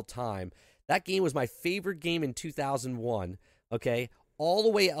all time. That game was my favorite game in 2001, okay? all the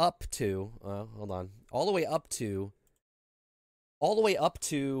way up to all the way up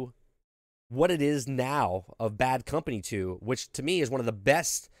to what it is now of Bad Company 2, which to me is one of the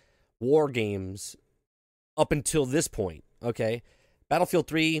best war games up until this point. Okay, Battlefield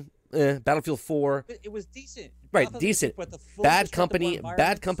 3, Battlefield 4, It was decent, right? Battlefield Decent. with the full Bad destructible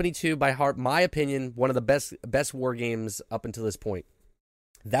Company 2 by heart, my opinion, one of the best war games up until this point.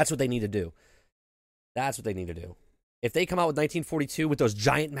 That's what they need to do. That's what they need to do. If they come out with 1942 with those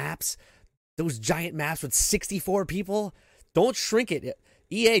giant maps with 64 people, don't shrink it.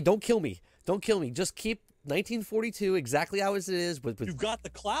 EA, don't kill me. Don't kill me. Just keep 1942 exactly how it is. With You've got the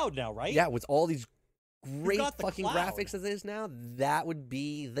cloud now, right? yeah, with all these great got the fucking cloud. graphics as it is now, that would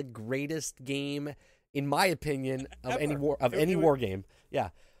be the greatest game, in my opinion, of any Ever. war game. Yeah,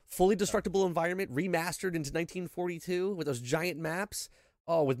 fully destructible environment, remastered into 1942 with those giant maps.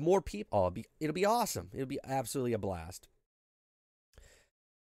 Oh, with more people. Oh, it'll be awesome. It'll be absolutely a blast.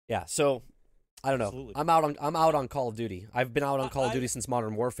 Yeah, so I don't know. Absolutely. I'm out on Call of Duty. I've been out on Call of Duty since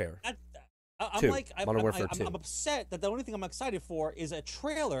Modern Warfare. I'm 2. like, Modern Warfare 2. I'm upset that the only thing I'm excited for is a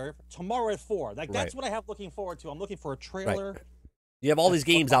trailer tomorrow at 4. Like that's Right. what I have looking forward to. I'm looking for a trailer. You have all these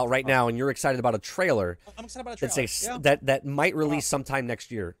games out right now, and you're excited about a trailer I'm excited about a that trailer. say Yeah. that might release sometime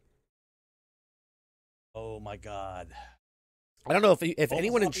next year. Oh my god. I don't know if Omaha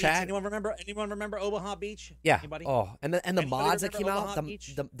anyone in Beach, chat. Anyone remember Omaha Beach? Yeah. Anybody? Oh, and the Anybody mods that remember came out, Omaha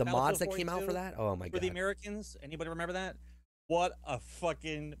Beach? the mods that Battlefield came out for 42? that. Oh my For the god. Americans? Anybody remember that? What a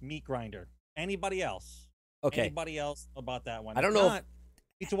fucking meat grinder. Anybody else? Okay. Anybody else about that one? I don't If know if- not,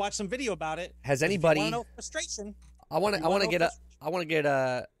 need to watch some video about it. Has 'Cause if you anybody? wanna know frustration? I want you to wanna know get a frustration- I want to get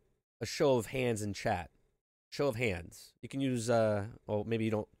a show of hands in chat. Show of hands. You can use well, maybe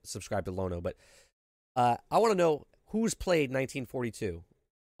you don't subscribe to Lono, but I want to know who's played 1942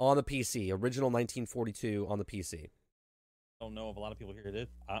 on the PC, original 1942 on the PC. I don't know if a lot of people here did.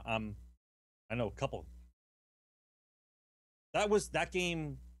 I know a couple. That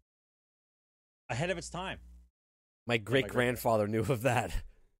game ahead of its time. My great grandfather knew of that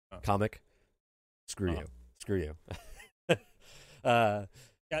Oh. comic. Screw Oh. you. Screw you.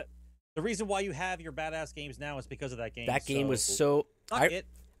 The reason why you have your badass games now is because of that game. That game was so. Suck it.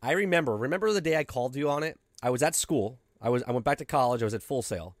 I remember the day I called you on it. I was at school. I went back to college. I was at Full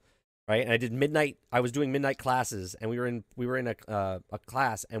Sail, right? And I did midnight. I was doing midnight classes, and we were in a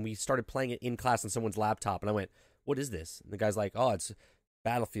class, and we started playing it in class on someone's laptop. And I went, "What is this?" And the guy's like, "Oh, it's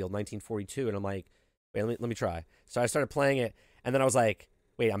Battlefield 1942." And I'm like, "Wait, let me try." So I started playing it, and then I was like,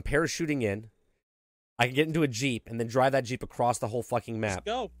 "Wait, I'm parachuting in. I can get into a Jeep and then drive that Jeep across the whole fucking map, Just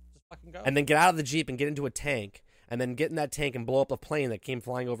go. Just fucking go. and then get out of the Jeep and get into a tank." And then get in that tank and blow up a plane that came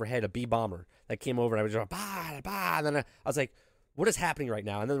flying overhead, a B bomber that came over, and I was just bah, bah, and then I was like, "What is happening right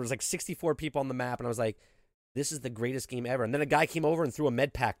now?" And then there was like 64 people on the map, and I was like, "This is the greatest game ever." And then a guy came over and threw a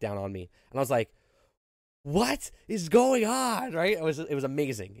med pack down on me, and I was like, "What is going on?" Right? It was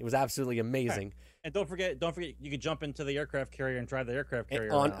amazing. It was absolutely amazing. Right. And don't forget, you could jump into the aircraft carrier and drive the aircraft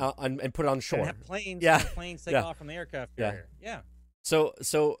carrier And around. and put it on shore. And have planes, Yeah. have planes take Yeah. off from the aircraft Yeah. carrier. Yeah.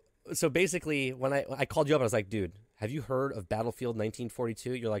 So basically, when I called you up, I was like, "Dude, have you heard of Battlefield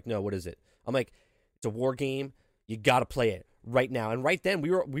 1942?" You're like, "No, what is it?" I'm like, "It's a war game. You got to play it right now." And right then,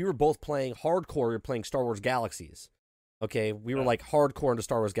 we were both playing hardcore. We were playing Star Wars Galaxies. Okay, we were like hardcore into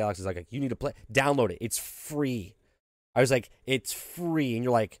Star Wars Galaxies. Like, you need to play, download it. It's free. I was like, "It's free," and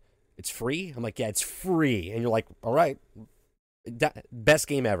you're like, "It's free?" I'm like, "Yeah, it's free." And you're like, "All right, best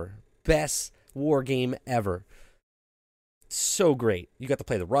game ever, best war game ever." So great. You got to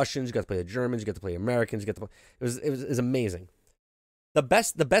play the Russians, you got to play the Germans, you got to play the Americans, you got to play, it was amazing. The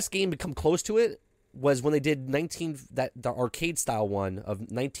best game to come close to it was when they did the arcade style one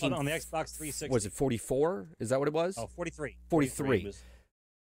of 19 on the Xbox 360. Was it 44? Is that what it was? Oh, 43. 43. was-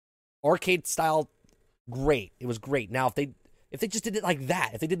 Arcade style, great. It was great. Now if they just did it like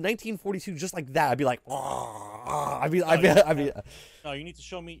that, if they did 1942 just like that, I'd be like, oh, I'd be No, you need to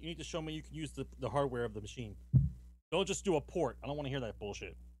show me. You need to show me you can use the hardware of the machine. Don't just do a port. I don't want to hear that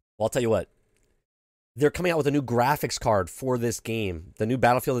bullshit. Well, I'll tell you what. They're coming out with a new graphics card for this game. The new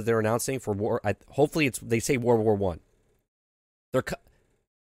Battlefield that they're announcing for war. Hopefully, they say World War One.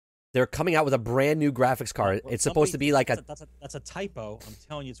 They're coming out with a brand new graphics card. It's supposed to be like that's a typo. I'm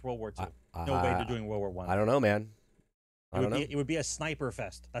telling you, it's World War II. No way they're doing World War One. I don't know, man. I don't know. It would be a sniper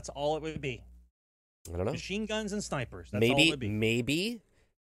fest. That's all it would be. I don't know. Machine guns and snipers. That's all it would be. Maybe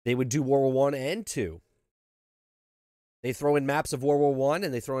they would do World War One and Two. They throw in maps of World War One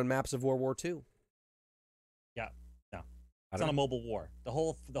and they throw in maps of World War Two. Yeah, no, it's not a mobile war. The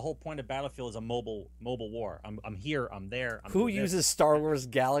whole point of Battlefield is a mobile war. I'm here. I'm there. Who uses Star Wars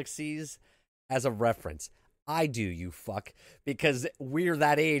Galaxies as a reference? I do, you fuck, because we're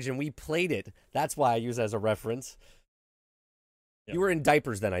that age and we played it. That's why I use it as a reference. Yep. You were in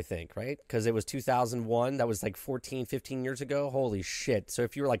diapers then, I think, right? Because it was 2001. That was like 14, 15 years ago. Holy shit. So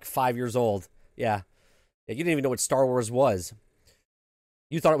if you were like 5 years old, yeah, you didn't even know what Star Wars was.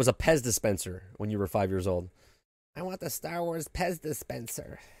 You thought it was a Pez dispenser when you were 5 years old. I want the Star Wars Pez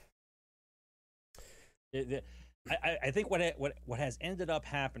dispenser. I think what has ended up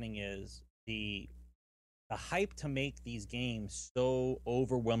happening is the hype to make these games so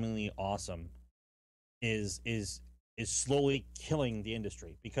overwhelmingly awesome is slowly killing the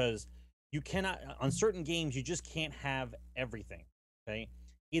industry, because you cannot, on certain games, you just can't have everything. Okay,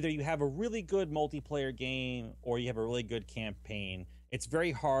 either you have a really good multiplayer game or you have a really good campaign. It's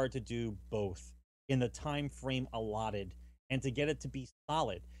very hard to do both in the time frame allotted and to get it to be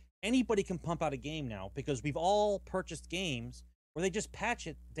solid. Anybody can pump out a game now because we've all purchased games where they just patch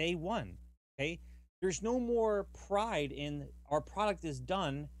it day one. Okay, there's no more pride in our product is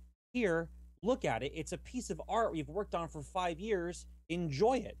done. Here, look at it. It's a piece of art we've worked on for 5 years.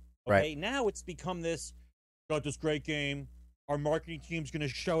 Enjoy it. Okay, Right. Now it's become this, got this great game. Our marketing team's going to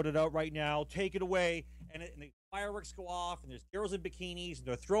shout it out right now. Take it away. And the fireworks go off, and there's girls in bikinis, and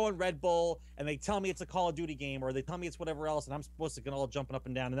they're throwing Red Bull, and they tell me it's a Call of Duty game, or they tell me it's whatever else, and I'm supposed to get all jumping up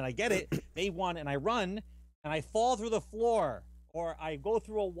and down. And then I get it. Day one, and I run, and I fall through the floor, or I go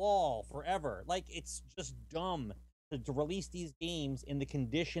through a wall forever. Like, it's just dumb to release these games in the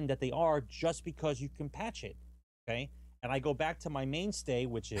condition that they are just because you can patch it. Okay? And I go back to my mainstay,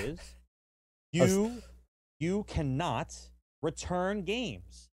 which is you cannot return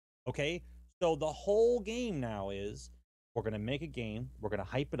games. Okay? So the whole game now is, we're going to make a game, we're going to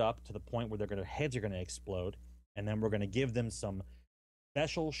hype it up to the point where their heads are going to explode, and then we're going to give them some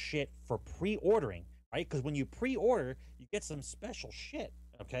special shit for pre-ordering, right? Because when you pre-order, you get some special shit,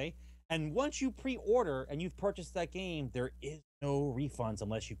 okay? And once you pre-order and you've purchased that game, there is no refunds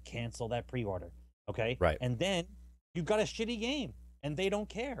unless you cancel that pre-order, okay? Right. And then you've got a shitty game, and they don't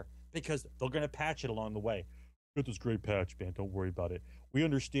care because they're going to patch it along the way. Got this great patch, man. Don't worry about it. We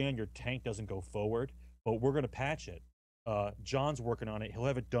understand your tank doesn't go forward, but we're going to patch it. John's working on it. He'll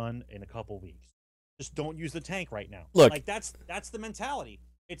have it done in a couple weeks. Just don't use the tank right now. Look, like that's the mentality.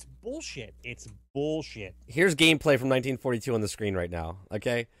 It's bullshit. It's bullshit. Here's gameplay from 1942 on the screen right now,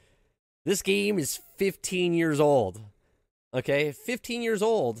 okay? This game is 15 years old, okay? 15 years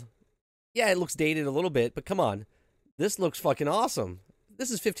old. Yeah, it looks dated a little bit, but come on. This looks fucking awesome. This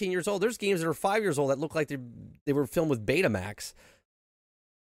is 15 years old. There's games that are 5 years old that look like they were filmed with Betamax.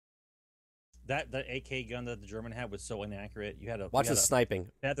 That AK gun that the German had was so inaccurate. You had to Watch the sniping.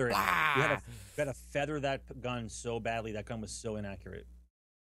 Feather it. Ah! You had to feather that gun so badly. That gun was so inaccurate.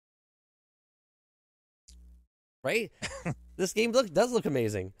 Right? This game does look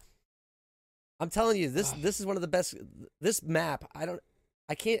amazing. I'm telling you, this is one of the best. This map, I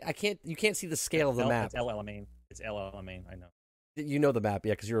can't. You can't see the scale of the map. It's El Alamein. It's El Alamein. I know. You know the map,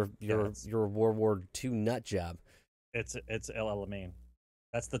 yeah, because you're a World War II nut job. It's El Alamein.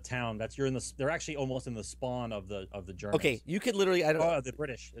 That's the town. They're actually almost in the spawn of the Germans. Okay, you could literally the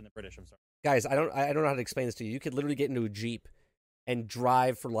British. I'm sorry. Guys, I don't know how to explain this to you. You could literally get into a Jeep and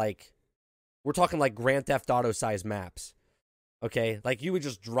drive for we're talking like Grand Theft Auto size maps. Okay? Like you would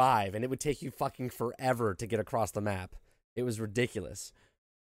just drive and it would take you fucking forever to get across the map. It was ridiculous.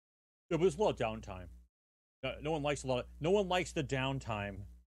 It was a lot of downtime. No one likes the downtime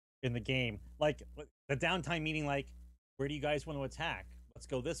in the game. Like the downtime meaning like, where do you guys want to attack? Let's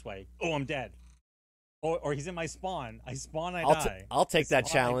go this way. Oh, I'm dead. Or he's in my spawn. I spawn, I die. I'll take that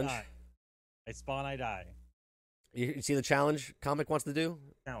challenge. I spawn, I die. You see the challenge Comic wants to do?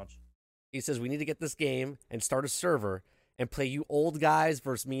 Challenge. He says we need to get this game and start a server and play you old guys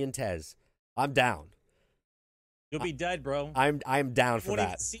versus me and Tez. I'm down. You'll be dead, bro. I'm down for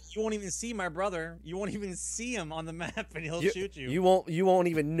that. You won't even see my brother. You won't even see him on the map, and he'll shoot you. You won't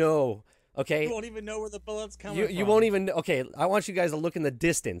even know. Okay. You won't even know where the bullet's coming from. You won't even. Okay. I want you guys to look in the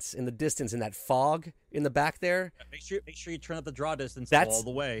distance, in that fog in the back there. Make sure you turn up the draw distance all the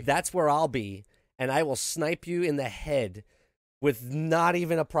way. That's where I'll be, and I will snipe you in the head with not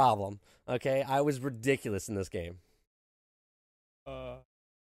even a problem. Okay. I was ridiculous in this game.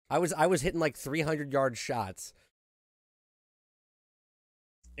 I was hitting like 300-yard shots.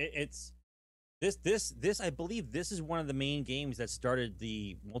 It's this. I believe this is one of the main games that started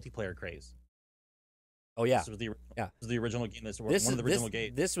the multiplayer craze. Oh yeah, This was the original game. One of the original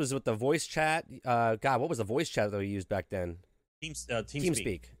games. This was with the voice chat. God, what was the voice chat that we used back then?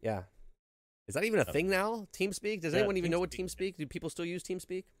 TeamSpeak. Yeah, is that even a thing now? TeamSpeak. Does anyone even know what TeamSpeak? Do people still use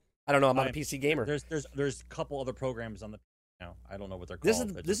TeamSpeak? I don't know. I'm not a PC gamer. There's a couple other programs on the now. I don't know what they're This called.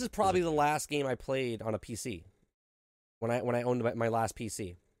 is but this is probably the last game I played on a PC. When I owned my last PC,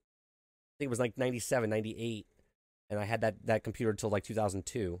 I think it was like 97, 98, and I had that computer until like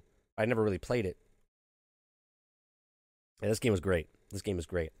 2002. I never really played it. Yeah, this game was great. This game is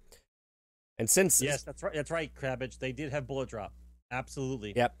great. And since yes, that's right. That's right, Crabbage. They did have bullet drop.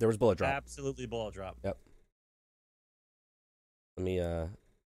 Absolutely. Yep, there was bullet drop. Absolutely bullet drop. Yep. Let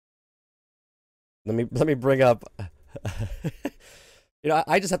me bring up.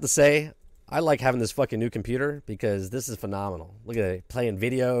 I just have to say, I like having this fucking new computer because this is phenomenal. Look at it, playing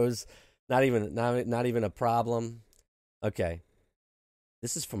videos, not even a problem. Okay,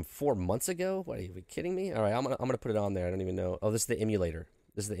 this is from 4 months ago. What, are you kidding me? All right, I'm gonna put it on there. I don't even know. Oh, this is the emulator.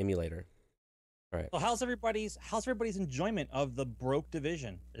 All right. So how's everybody's enjoyment of the Broke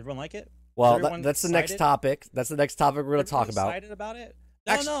Division? Everyone like it? Well, that's the next topic. That's the next topic we're gonna talk about. Excited about it?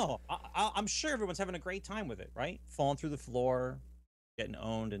 No. I'm sure everyone's having a great time with it, right? Falling through the floor, getting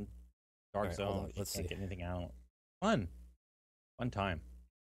owned in Dark Zone. Let's see. Get anything out. Fun time.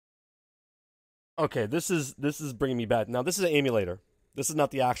 Okay, this is bringing me back. Now, this is an emulator. This is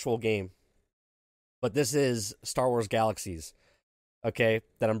not the actual game, but this is Star Wars Galaxies. Okay,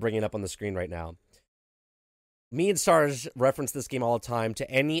 that I'm bringing up on the screen right now. Me and Sarge reference this game all the time to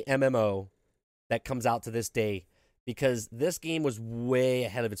any MMO that comes out to this day because this game was way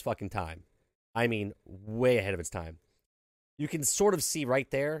ahead of its fucking time. I mean, way ahead of its time. You can sort of see right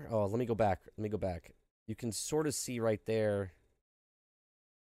there. Oh, let me go back. You can sort of see right there.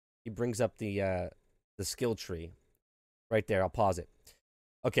 He brings up the skill tree right there. I'll pause it.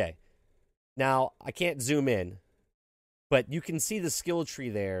 Okay. Now, I can't zoom in, but you can see the skill tree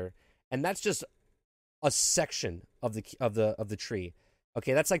there, and that's just a section of the tree.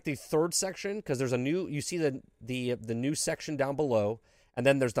 Okay, that's like the third section because there's you see the new section down below, and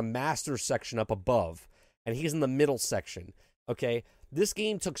then there's the master section up above, and he's in the middle section. Okay, this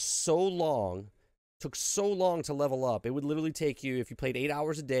game took so long to level up. It would literally take you, if you played 8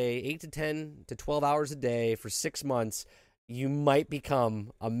 hours a day, 8 to 10 to 12 hours a day for 6 months, you might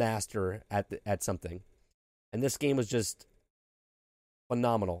become a master at something. And this game was just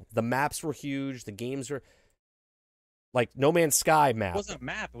phenomenal. The maps were huge. The games were like No Man's Sky map. It wasn't a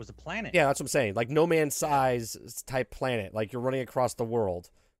map. It was a planet. Yeah, that's what I'm saying. Like No Man's Size type planet. Like you're running across the world.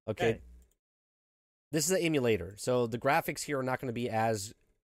 Okay. This is an emulator. So the graphics here are not going to be as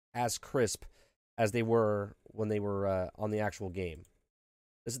crisp as they were when they were on the actual game.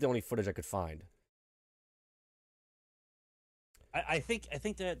 This is the only footage I could find. I think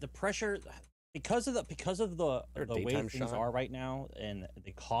that the pressure because of the way things are right now and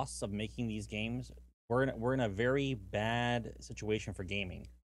the costs of making these games, we're in a very bad situation for gaming.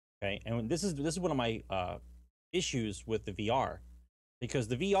 Okay, and this is one of my issues with the VR, because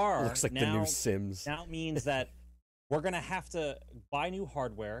the VR looks like the new Sims. Now means that we're gonna have to buy new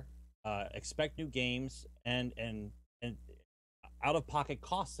hardware, expect new games, and out of pocket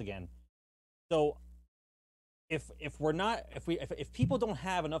costs again. So if people don't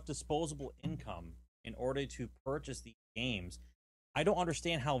have enough disposable income in order to purchase these games, I don't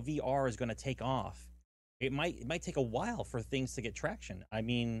understand how VR is going to take off. It might take a while for things to get traction. I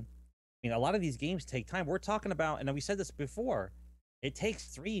mean, a lot of these games take time. We're talking about, and we said this before, it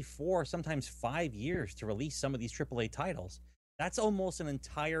takes 3, 4, sometimes 5 years to release some of these AAA titles. That's almost an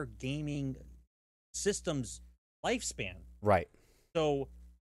entire gaming system's lifespan. Right. So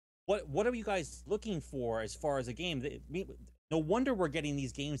what are you guys looking for as far as a game? No wonder we're getting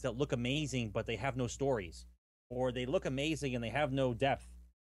these games that look amazing, but they have no stories, or they look amazing and they have no depth,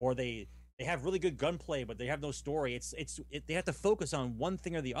 or they have really good gunplay, but they have no story. They have to focus on one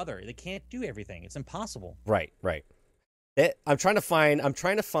thing or the other. They can't do everything. It's impossible. Right. I'm trying to find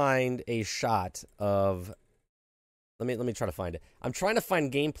a shot of. Let me try to find it. I'm trying to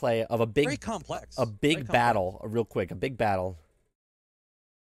find gameplay of a big, very complex, battle, real quick, a big battle.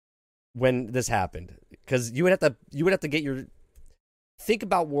 When this happened, because you would have to get your. Think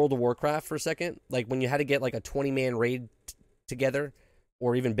about World of Warcraft for a second, like when you had to get like a 20-man raid together,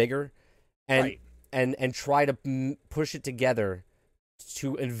 or even bigger, and try to push it together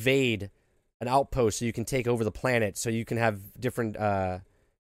to invade an outpost so you can take over the planet, so you can have different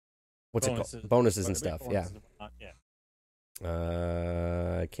bonuses and stuff. Yeah.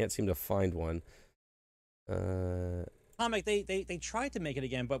 I can't seem to find one. Comic, they tried to make it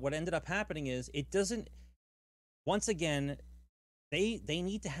again, but what ended up happening is it doesn't. Once again, they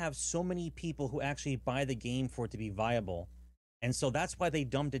need to have so many people who actually buy the game for it to be viable, and so that's why they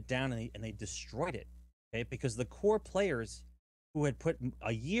dumbed it down and they destroyed it. Okay, because the core players who had put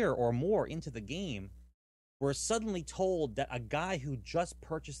a year or more into the game were suddenly told that a guy who just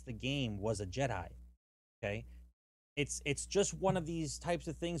purchased the game was a Jedi. Okay, it's just one of these types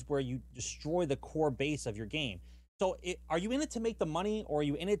of things where you destroy the core base of your game. So, are you in it to make the money, or are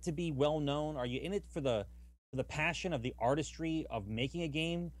you in it to be well known? Are you in it for the passion of the artistry of making a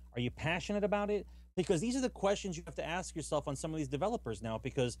game? Are you passionate about it? Because these are the questions you have to ask yourself on some of these developers now.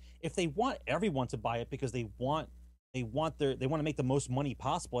 Because if they want everyone to buy it because they want to make the most money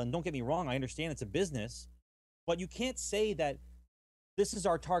possible, and don't get me wrong, I understand it's a business, but you can't say that this is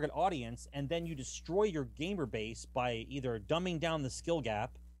our target audience and then you destroy your gamer base by either dumbing down the skill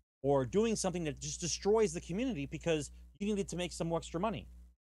gap or doing something that just destroys the community because you needed to make some more extra money.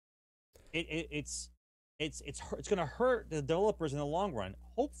 It's going to hurt the developers in the long run.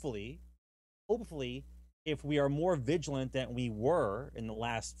 Hopefully, if we are more vigilant than we were in the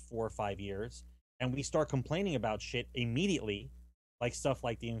last 4 or 5 years, and we start complaining about shit immediately, like stuff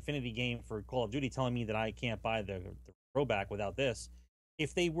like the Infinity game for Call of Duty telling me that I can't buy the throwback without this.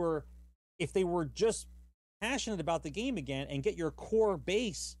 If they were just passionate about the game again and get your core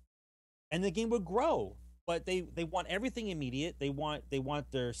base, and the game would grow. But they want everything immediate. They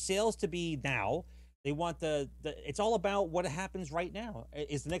want their sales to be now. They want the it's all about what happens right now.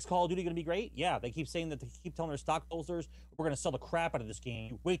 Is the next Call of Duty going to be great? Yeah, they keep saying that. They keep telling their stockholders, we're going to sell the crap out of this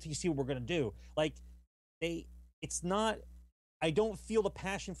game. Wait till you see what we're going to do. Like, it's not. I don't feel the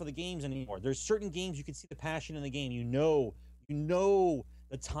passion for the games anymore. There's certain games you can see the passion in the game. You know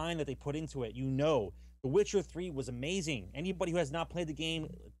the time that they put into it. The Witcher 3 was amazing. Anybody who has not played the game,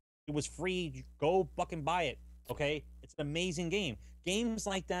 it was free. Go fucking buy it. Okay, it's an amazing game. Games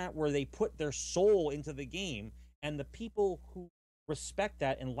like that where they put their soul into the game, and the people who respect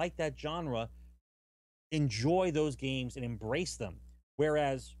that and like that genre enjoy those games and embrace them.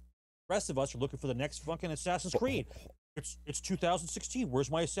 Whereas the rest of us are looking for the next fucking Assassin's Creed. It's 2016.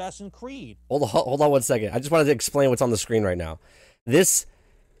 Where's my Assassin's Creed? Hold on 1 second. I just wanted to explain what's on the screen right now. These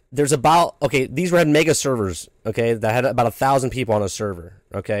had mega servers, okay, that had about 1,000 people on a server,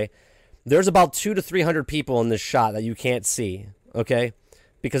 okay? There's about 200 to 300 people in this shot that you can't see, okay,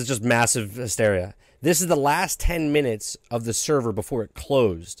 because it's just massive hysteria. This is the last 10 minutes of the server before it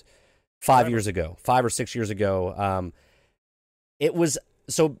closed 5 or 6 years ago. It was,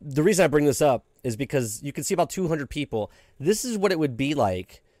 so the reason I bring this up is because you can see about 200 people. This is what it would be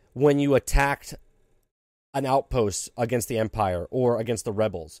like when you attacked an outpost against the Empire or against the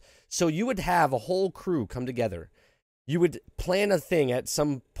rebels. So you would have a whole crew come together. You would plan a thing at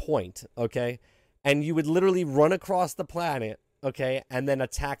some point, okay? And you would literally run across the planet, okay, and then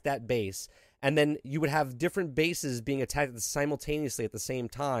attack that base. And then you would have different bases being attacked simultaneously at the same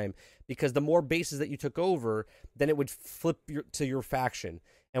time, because the more bases that you took over, then it would flip to your faction.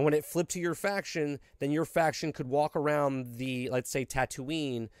 And when it flipped to your faction, then your faction could walk around the, let's say,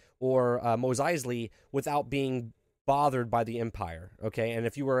 Tatooine or Mos Eisley without being bothered by the Empire, okay? And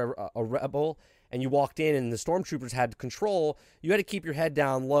if you were a rebel and you walked in and the stormtroopers had control, you had to keep your head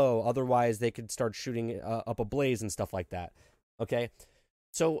down low, otherwise they could start shooting up a blaze and stuff like that, okay?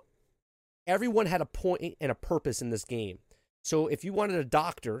 So everyone had a point and a purpose in this game. So if you wanted a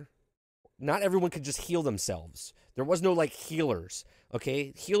doctor, not everyone could just heal themselves. There was no, like, healers,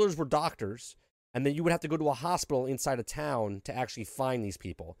 okay? Healers were doctors, and then you would have to go to a hospital inside a town to actually find these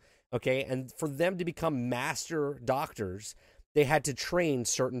people, okay? And for them to become master doctors, they had to train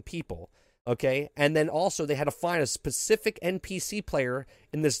certain people, okay? And then also they had to find a specific NPC player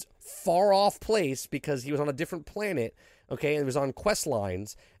in this far-off place because he was on a different planet, okay? And it was on quest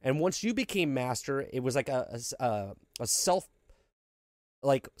lines. And once you became master, it was like a self,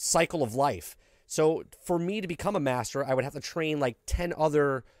 like, cycle of life. So for me to become a master, I would have to train like 10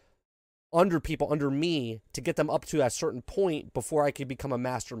 other people under me to get them up to a certain point before I could become a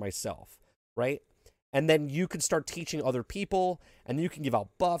master myself, right? And then you could start teaching other people, and you can give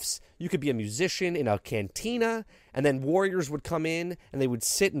out buffs. You could be a musician in a cantina, and then warriors would come in, and they would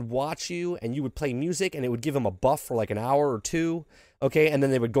sit and watch you, and you would play music, and it would give them a buff for like an hour or two, okay? And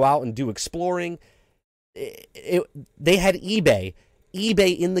then they would go out and do exploring. They had eBay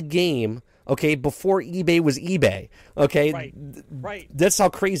in the game, okay, before eBay was eBay, okay? Right. That's how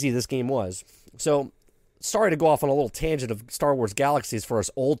crazy this game was. So, sorry to go off on a little tangent of Star Wars Galaxies for us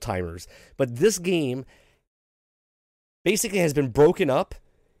old-timers, but this game basically has been broken up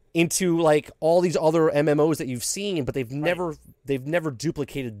into, like, all these other MMOs that you've seen, but they've never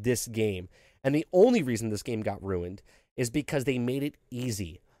duplicated this game. And the only reason this game got ruined is because they made it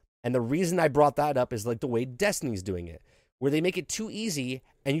easy. And the reason I brought that up is, like, the way Destiny's doing it, where they make it too easy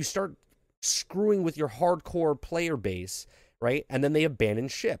and you start screwing with your hardcore player base, right? And then they abandon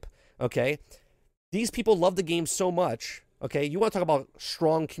ship, okay? These people love the game so much, okay? You want to talk about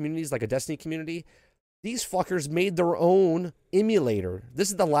strong communities like a Destiny community? These fuckers made their own emulator.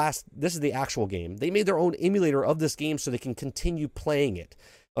 This is the actual game. They made their own emulator of this game so they can continue playing it.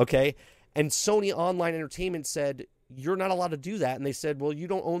 Okay? And Sony Online Entertainment said, you're not allowed to do that. And they said, well, you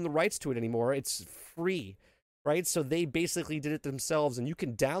don't own the rights to it anymore. It's free. Right? So they basically did it themselves, and you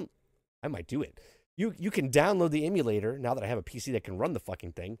can I might do it. You can download the emulator, now that I have a PC that can run the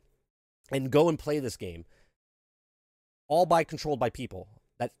fucking thing, and go and play this game. All controlled by people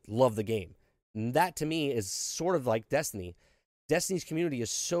that love the game. And that, to me, is sort of like Destiny. Destiny's community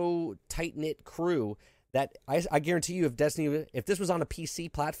is so tight-knit crew that I guarantee you, if this was on a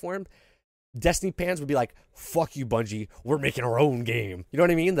PC platform, Destiny fans would be like, fuck you, Bungie, we're making our own game. You know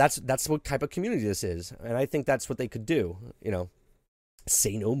what I mean? That's what type of community this is. And I think that's what they could do,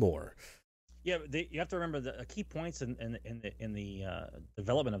 say no more. Yeah, you have to remember the key points in the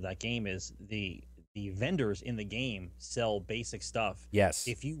development of that game is the vendors in the game sell basic stuff. Yes.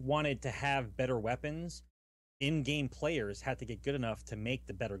 If you wanted to have better weapons, in-game players had to get good enough to make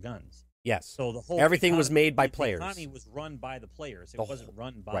the better guns. Yes. So everything was made by players. The economy was run by the players. It wasn't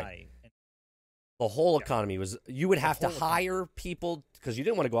run by. Right. The whole economy was. You would have to hire people because you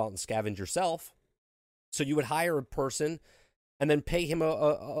didn't want to go out and scavenge yourself. So you would hire a person and then pay him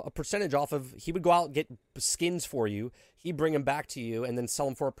a percentage off of. He would go out and get skins for you. He'd bring them back to you and then sell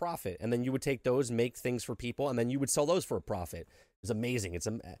them for a profit. And then you would take those, make things for people, and then you would sell those for a profit. It was amazing. It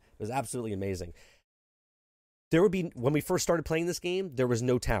was absolutely amazing. When we first started playing this game, there was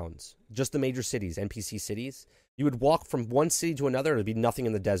no towns, just the major cities, NPC cities. You would walk from one city to another, and there'd be nothing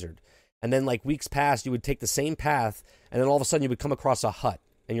in the desert. And then, like, weeks passed, you would take the same path, and then all of a sudden you would come across a hut.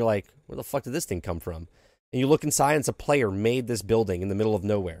 And you're like, where the fuck did this thing come from? And you look inside, and it's a player made this building in the middle of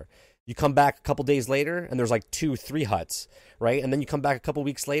nowhere. You come back a couple days later, and there's like 2-3 huts, right? And then you come back a couple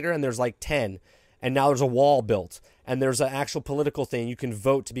weeks later, and there's like 10. And now there's a wall built, and there's an actual political thing. You can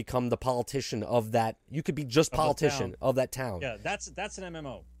vote to become the politician of that. You could be just politician of that town. Yeah, that's an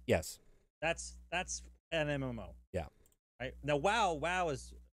MMO. Yes. That's an MMO. Yeah. Right? Now, WoW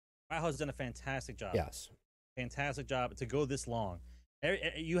has done a fantastic job. Yes. Fantastic job to go this long.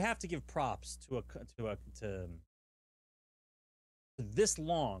 You have to give props to this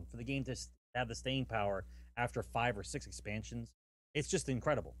long for the game to have the staying power after 5 or 6 expansions. It's just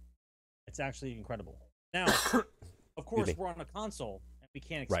incredible. It's actually incredible. Now, of course, we're on a console and we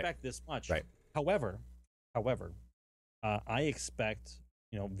can't expect this much. Right. However, I expect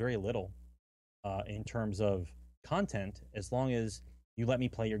very little in terms of content as long as you let me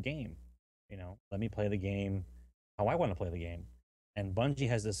play your game. Let me play the game how I want to play the game. And Bungie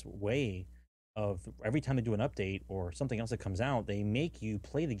has this way of every time they do an update or something else that comes out, they make you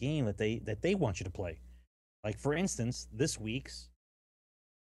play the game that they want you to play. Like, for instance, this week's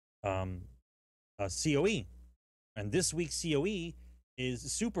COE. And this week's COE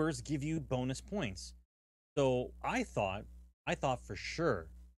is supers give you bonus points. So I thought for sure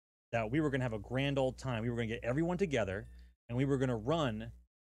that we were going to have a grand old time. We were going to get everyone together and we were going to run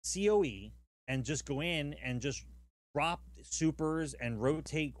COE and just go in and just drop supers and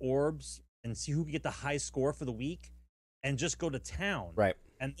rotate orbs and see who can get the high score for the week and just go to town. Right.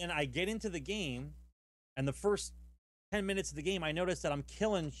 And then I get into the game, and the first 10 minutes of the game, I notice that I'm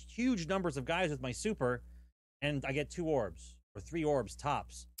killing huge numbers of guys with my super, and I get 2 orbs or 3 orbs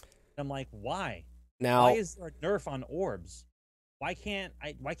tops. And I'm like, why? Now, why is there a nerf on orbs? Why can't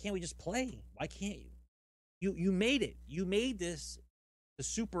we just play? Why can't you? You made it. You made this the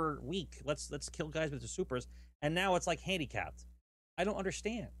super week. Let's kill guys with the supers, and now it's like handicapped. I don't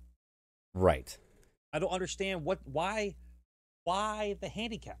understand. Right. I don't understand why the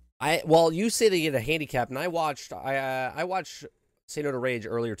handicap. Well, you say they get a handicap, and I watched Say No to Rage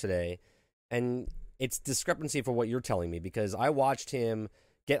earlier today, and it's discrepancy for what you're telling me because I watched him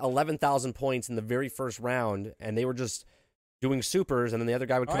get 11,000 points in the very first round, and they were just doing supers, and then the other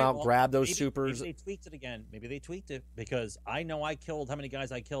guy would come out, grab those supers. Maybe they tweaked it again. Maybe they tweaked it because I know I killed how many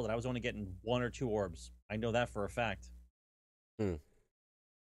guys I killed, and I was only getting 1 or 2 orbs. I know that for a fact.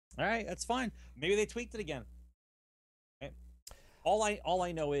 All right, that's fine. Maybe they tweaked it again. Okay. All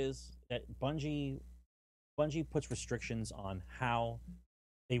I know is that Bungie puts restrictions on how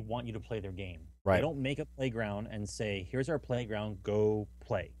they want you to play their game. Right. They don't make a playground and say, "Here's our playground, go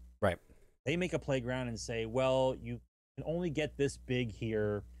play." Right. They make a playground and say, "Well, you can only get this big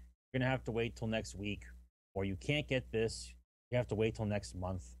here. You're gonna have to wait till next week, or you can't get this. You have to wait till next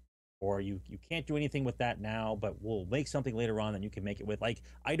month." Or you can't do anything with that now, but we'll make something later on that you can make it with. Like,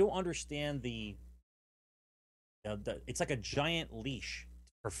 I don't understand the it's like a giant leash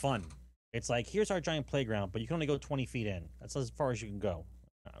for fun. It's like, here's our giant playground, but you can only go 20 feet in. That's as far as you can go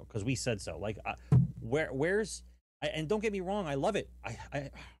because we said so. Like, and don't get me wrong, I love it.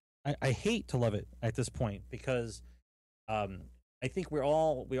 I hate to love it at this point because I think we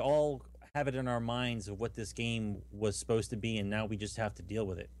all have it in our minds of what this game was supposed to be, and now we just have to deal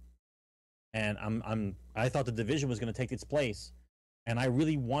with it. And I thought the Division was going to take its place, and I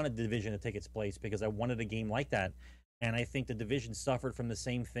really wanted the Division to take its place because I wanted a game like that. And I think the Division suffered from the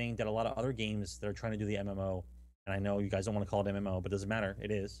same thing that a lot of other games that are trying to do the MMO. And I know you guys don't want to call it MMO, but it doesn't matter.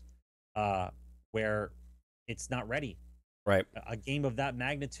 It is, where it's not ready. Right. A game of that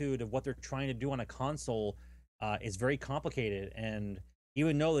magnitude of what they're trying to do on a console is very complicated. And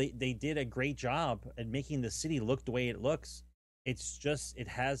even though they did a great job at making the city look the way it looks, it's just, it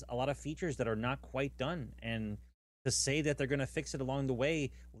has a lot of features that are not quite done. And to say that they're going to fix it along the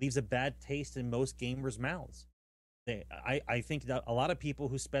way leaves a bad taste in most gamers' mouths. I think that a lot of people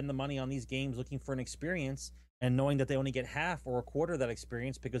who spend the money on these games looking for an experience and knowing that they only get half or a quarter of that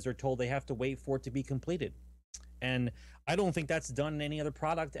experience because they're told they have to wait for it to be completed. And I don't think that's done in any other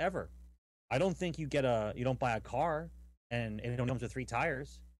product ever. I don't think you don't buy a car and it only comes with 3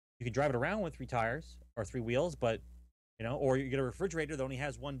 tires. You can drive it around with 3 tires or 3 wheels, but or you get a refrigerator that only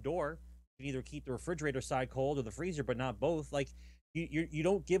has 1 door. You can either keep the refrigerator side cold or the freezer, but not both. Like you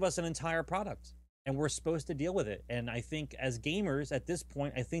don't give us an entire product, and we're supposed to deal with it. And I think as gamers at this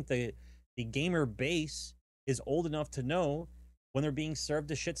point, I think the gamer base is old enough to know when they're being served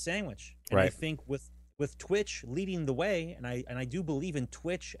a shit sandwich. And right. I think with Twitch leading the way, and I do believe in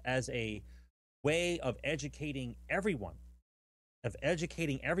Twitch as a way of educating everyone,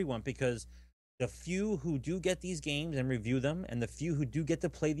 because the few who do get these games and review them, and the few who do get to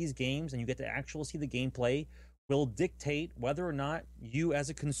play these games and you get to actually see the gameplay, will dictate whether or not you as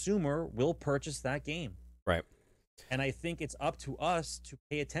a consumer will purchase that game. Right. And I think it's up to us to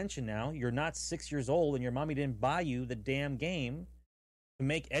pay attention now. You're not 6 years old and your mommy didn't buy you the damn game, to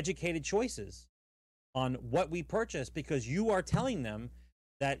make educated choices on what we purchase, because you are telling them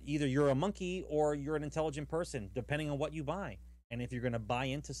that either you're a monkey or you're an intelligent person, depending on what you buy. And if you're going to buy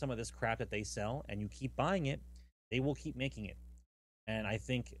into some of this crap that they sell and you keep buying it, they will keep making it. And I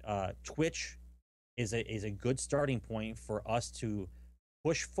think Twitch is a good starting point for us to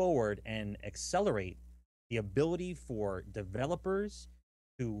push forward and accelerate the ability for developers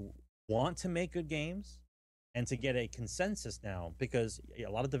to want to make good games and to get a consensus now, because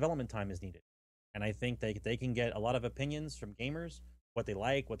a lot of development time is needed. And I think they can get a lot of opinions from gamers, what they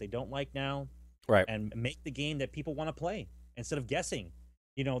like, what they don't like now, right, and make the game that people want to play instead of guessing.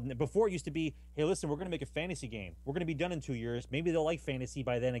 Before it used to be, hey, listen, we're going to make a fantasy game. We're going to be done in 2 years. Maybe they'll like fantasy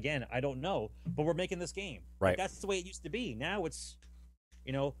by then again. I don't know. But we're making this game. Right. Like, that's the way it used to be. Now it's,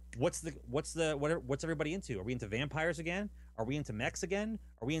 what's everybody into? Are we into vampires again? Are we into mechs again?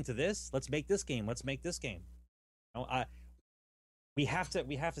 Are we into this? Let's make this game. Let's make this game. We have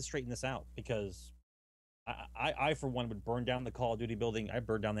to straighten this out, because I for one would burn down the Call of Duty building. I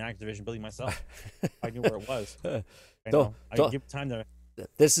burned down the Activision building myself. I knew where it was. I give time to.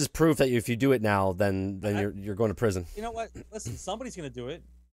 This is proof that if you do it now, then you're going to prison. You know what? Listen, somebody's going to do it.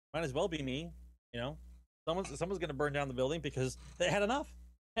 Might as well be me. Someone's going to burn down the building because they had enough.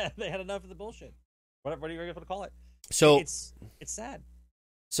 They had enough of the bullshit. What are you going to call it? So it's sad.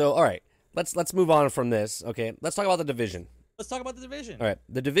 So all right, let's move on from this. Okay, let's talk about the Division. Let's talk about the Division. All right,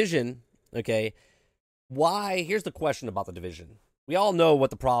 the Division. Okay, why? Here's the question about the Division. We all know what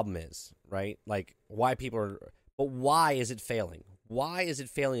the problem is, right? Like why people are, but why is it failing? Why is it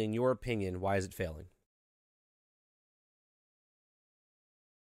failing in your opinion? Why is it failing?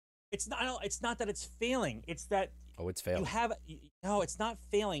 It's not that it's failing. It's that it's failing. It's not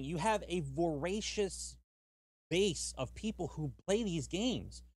failing. You have a voracious base of people who play these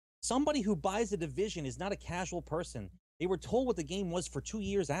games. Somebody who buys the Division is not a casual person. They were told what the game was for 2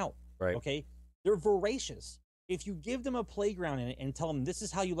 years out. Right. Okay. They're voracious. If you give them a playground and tell them this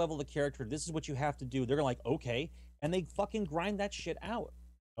is how you level the character, this is what you have to do, they're like, okay, and they fucking grind that shit out.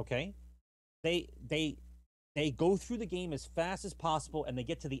 Okay. They go through the game as fast as possible, and they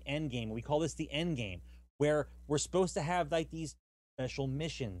get to the end game. We call this the end game, where we're supposed to have like these special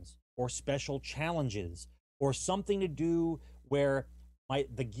missions or special challenges or something to do where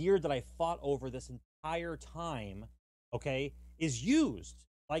the gear that I fought over this entire time, okay, is used.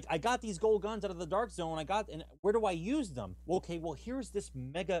 Like, I got these gold guns out of the Dark Zone, and where do I use them? Well, okay, here's this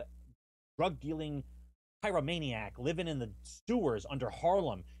mega drug-dealing pyromaniac living in the sewers under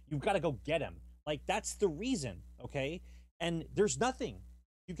Harlem. You've got to go get him. Like, that's the reason, okay? And there's nothing.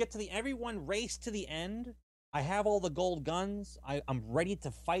 You get to everyone race to the end. I have all the gold guns. I'm ready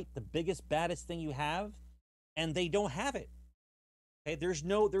to fight the biggest, baddest thing you have, and they don't have it. Okay, there's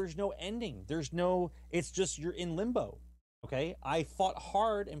no ending. It's just you're in limbo. Okay, I fought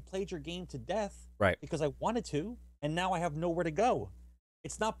hard and played your game to death, right? Because I wanted to, and now I have nowhere to go.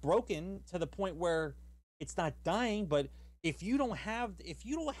 It's not broken to the point where it's not dying, but if you don't have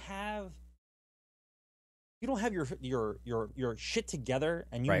your shit together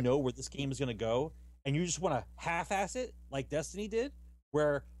and you Right. know where this game is going to go and you just want to half-ass it like Destiny did,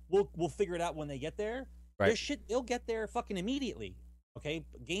 where we'll figure it out when they get there. Right. Their shit, they'll get there fucking immediately. Okay,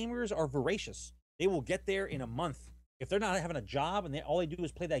 gamers are voracious. They will get there in a month. If they're not having a job and all they do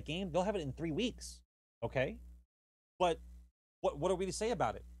is play that game, they'll have it in 3 weeks. Okay, but what are we to say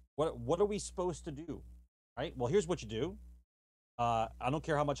about it? What are we supposed to do? Right. Well, here's what you do. I don't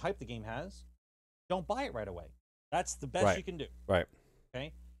care how much hype the game has. Don't buy it right away. That's the best Right. you can do. Right.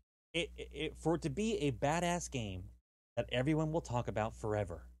 Okay. For it to be a badass game that everyone will talk about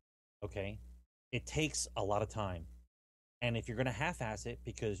forever. Okay. It takes a lot of time. And if you're going to half-ass it,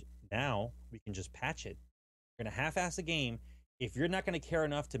 because now we can just patch it, you're going to half-ass a game. If you're not going to care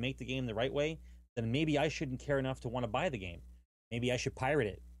enough to make the game the right way, then maybe I shouldn't care enough to want to buy the game. Maybe I should pirate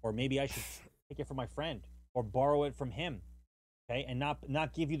it, or maybe I should take it from my friend, or borrow it from him, okay, and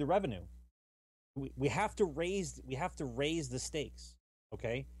not give you the revenue. We have to raise the stakes,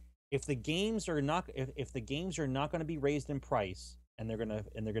 okay. If the games are not going to be raised in price, and they're gonna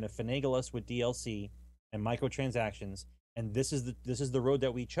finagle us with DLC and microtransactions, and this is the road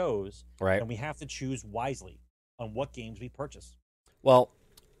that we chose, Right. then we have to choose wisely on what games we purchase. Well,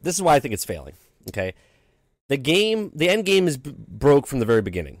 this is why I think it's failing. Okay, the end game is broke from the very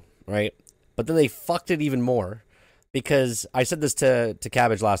beginning, right? But then they fucked it even more, because I said this to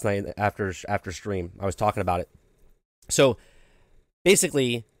Cabbage last night after stream. I was talking about it. So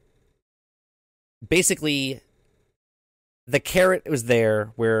basically, the carrot was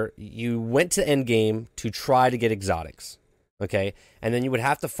there where you went to end game to try to get exotics, okay? And then you would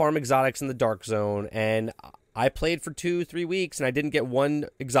have to farm exotics in the dark zone, and I played for 2-3 weeks and I didn't get one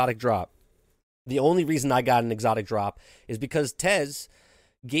exotic drop. The only reason I got an exotic drop is because Tez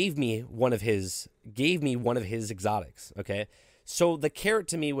gave me one of his exotics, okay? So the carrot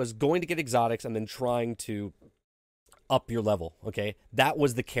to me was going to get exotics and then trying to up your level, okay? That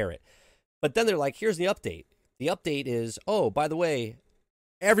was the carrot. But then they're like, here's the update. The update is, oh, by the way,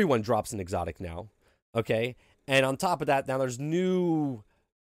 everyone drops an exotic now, okay? And on top of that, now there's a new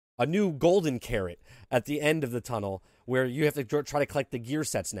golden carrot at the end of the tunnel where you have to try to collect the gear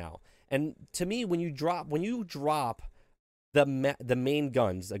sets now. And to me, when you drop the main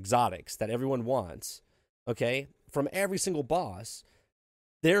guns, exotics that everyone wants, okay, from every single boss,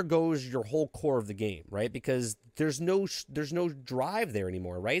 there goes your whole core of the game, right? Because there's no drive there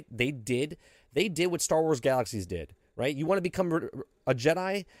anymore, right? They did what Star Wars Galaxies did, right? You want to become a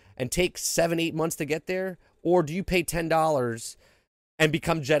Jedi and take 7-8 months to get there, or do you pay $10 and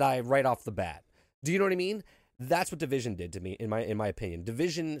become Jedi right off the bat? Do you know what I mean? That's what Division did to me, in my opinion.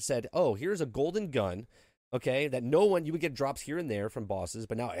 Division said, "Oh, here's a golden gun, okay, that no one, you would get drops here and there from bosses,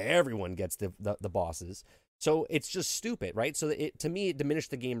 but now everyone gets the bosses." So it's just stupid, right? So to me, it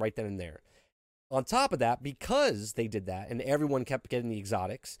diminished the game right then and there. On top of that, because they did that and everyone kept getting the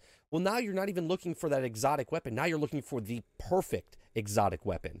exotics, well, now you're not even looking for that exotic weapon. Now you're looking for the perfect exotic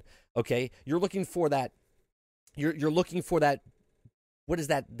weapon, okay? You're looking for that. You're looking for that. What is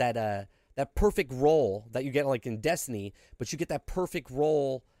that perfect roll that you get like in Destiny? But you get that perfect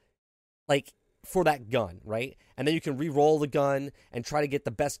roll, like for that gun, right? And then you can re-roll the gun and try to get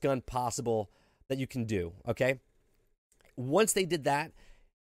the best gun possible that you can do, okay? Once they did that,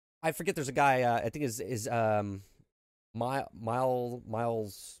 I forget, there's a guy, I think is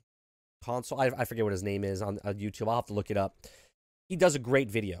Miles Console, I forget what his name is on YouTube. I'll have to look it up. He does a great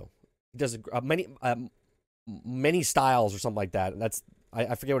video. He does many styles or something like that.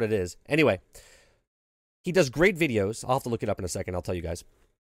 I forget what it is. Anyway, he does great videos. I'll have to look it up in a second. I'll tell you guys.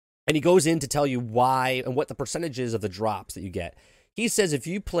 And he goes in to tell you why and what the percentages of the drops that you get. He says if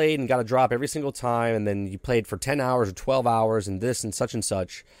you played and got a drop every single time, and then you played for 10 hours or 12 hours and this and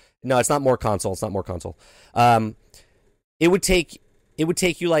such. No, it's not more console. It's not more console. It would take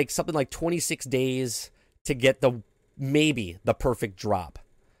you like something like 26 days to get maybe the perfect drop.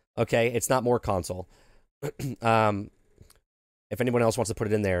 Okay, it's not more console. If anyone else wants to put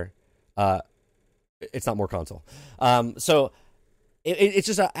it in there, it's not more console. So it's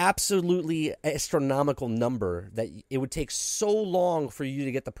just an absolutely astronomical number that it would take so long for you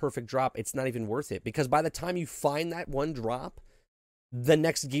to get the perfect drop. It's not even worth it, because by the time you find that one drop, the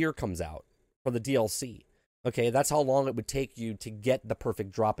next gear comes out for the DLC. Okay, that's how long it would take you to get the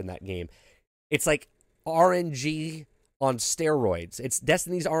perfect drop in that game. It's like RNG on steroids. It's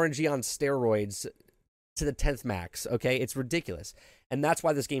Destiny's RNG on steroids to the 10th max, okay? It's ridiculous. And that's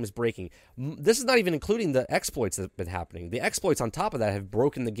why this game is breaking. This is not even including the exploits that have been happening. The exploits on top of that have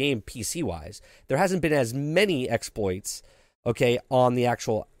broken the game PC-wise. There hasn't been as many exploits okay, on the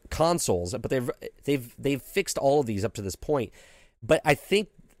actual consoles, but they've fixed all of these up to this point. But I think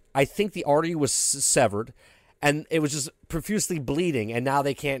the artery was severed, and it was just profusely bleeding, and now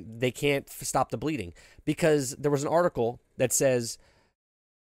they can't stop the bleeding because there was an article that says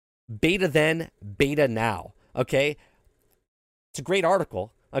beta then, beta now. Okay, it's a great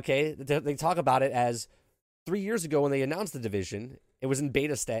article. Okay, they talk about it as 3 years ago when they announced the Division, it was in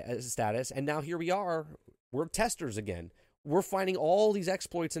beta status, and now here we are. We're testers again. We're finding all these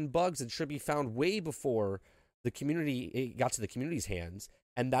exploits and bugs that should be found way before it got to the community's hands,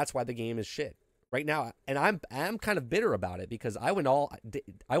 and that's why the game is shit right now. And I'm kind of bitter about it because I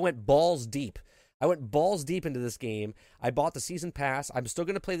went balls deep. I went balls deep into this game. I bought the season pass. I'm still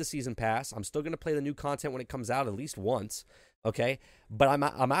going to play the season pass. I'm still going to play the new content when it comes out at least once. Okay, but I'm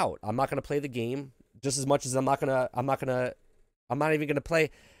out. I'm not going to play the game just as much as I'm not even going to play.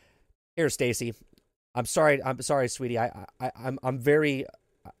 Here, Stacy. I'm sorry, sweetie. I'm very.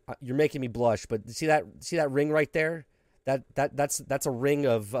 You're making me blush. But see that ring right there? That's a ring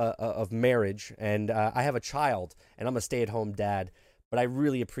of marriage, and I have a child, and I'm a stay-at-home dad. But I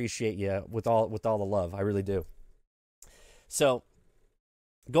really appreciate you with all the love. I really do. So,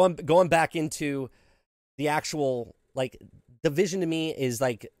 going back into the actual Division to me is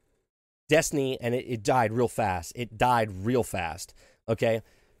like Destiny, and it died real fast. Okay,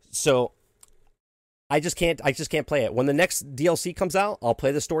 so I just can't play it. When the next DLC comes out, I'll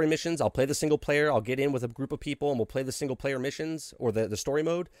play the story missions. I'll play the single player. I'll get in with a group of people, and we'll play the single player missions or the story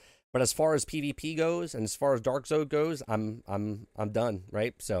mode. But as far as PvP goes, and as far as Dark Zone goes, I'm done.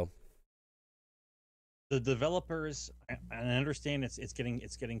 Right, so. The developers, and I understand it's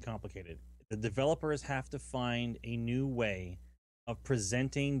getting complicated. The developers have to find a new way of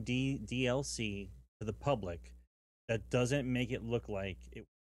presenting DLC to the public that doesn't make it look like it was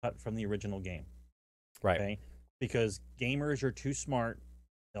cut from the original game. Right. Okay? Because gamers are too smart.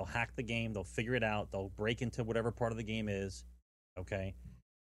 They'll hack the game. They'll figure it out. They'll break into whatever part of the game is. Okay?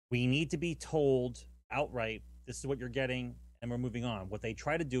 We need to be told outright, this is what you're getting, and we're moving on. What they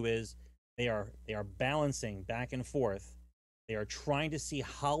try to do is they are balancing back and forth. They are trying to see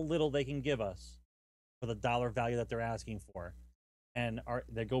how little they can give us for the dollar value that they're asking for, and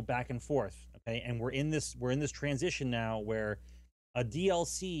they go back and forth. Okay, and we're in this transition now where a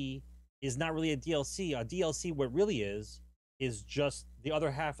DLC is not really a DLC. A DLC, what really is just the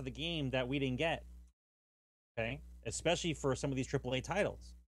other half of the game that we didn't get. Okay, especially for some of these AAA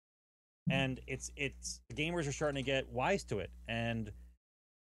titles, and it's the gamers are starting to get wise to it, and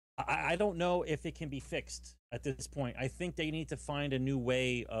I don't know if it can be fixed at this point. I think they need to find a new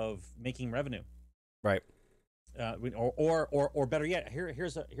way of making revenue. Right. Or better yet,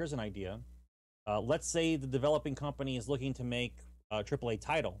 here's an idea. Let's say the developing company is looking to make a AAA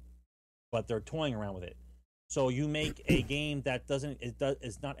title, but they're toying around with it. So you make a game that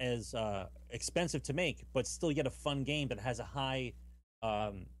is not as expensive to make, but still yet a fun game that has a high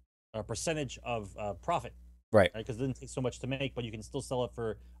percentage of profit. Right. Because it didn't take so much to make, but you can still sell it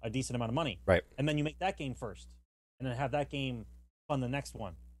for a decent amount of money. Right. And then you make that game first, and then have that game fund the next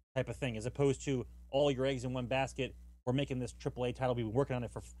one, type of thing, as opposed to all your eggs in one basket. We're making this AAA title. We've been working on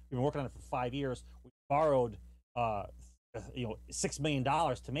it for 5 years. We borrowed, $6 million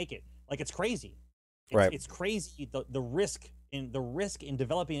to make it. Like, it's crazy. It's crazy. The risk in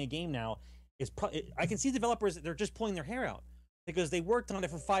developing a game now is. I can see developers, they're just pulling their hair out because they worked on it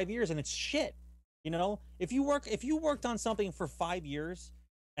for 5 years and it's shit. You know, if you worked on something for 5 years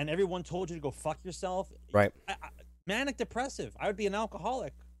and everyone told you to go fuck yourself, right? Manic depressive. I would be an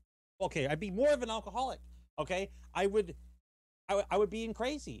alcoholic. Okay, I'd be more of an alcoholic. Okay, I would be in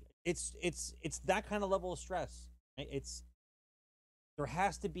crazy. It's that kind of level of stress. There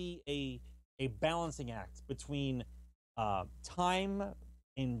has to be a balancing act between time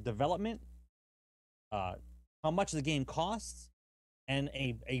in development, how much the game costs, and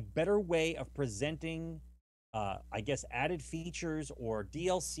a better way of presenting, I guess, added features or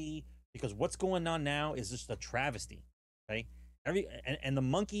DLC, because what's going on now is just a travesty, okay? And the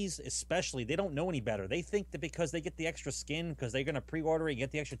monkeys especially, they don't know any better. They think that because they get the extra skin, because they're going to pre-order it,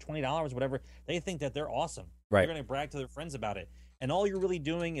 get the extra $20, whatever, they think that they're awesome. Right. They're going to brag to their friends about it. And all you're really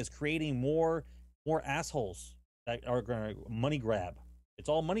doing is creating more assholes that are going to money grab. It's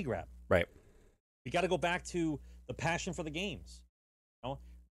all money grab. Right. We got to go back to the passion for the games.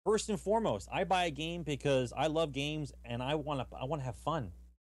 First and foremost, I buy a game because I love games and I want to have fun,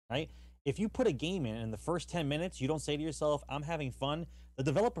 right? If you put a game in the first 10 minutes, you don't say to yourself, I'm having fun, the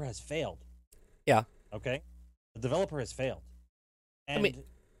developer has failed. Yeah. Okay? The developer has failed. And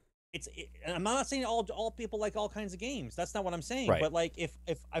and I'm not saying all people like all kinds of games. That's not what I'm saying. Right. But like if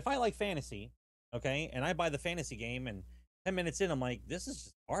I like fantasy, okay, and I buy the fantasy game and 10 minutes in, I'm like, this is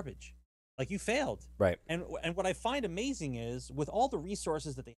just garbage. Like, you failed. Right. And what I find amazing is with all the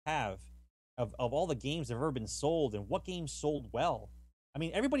resources that they have of all the games that have ever been sold and what games sold well. I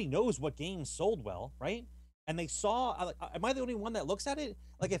mean, everybody knows what games sold well, right? And they saw. Am I the only one that looks at it?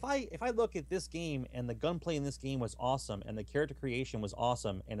 Like, if I look at this game and the gunplay in this game was awesome and the character creation was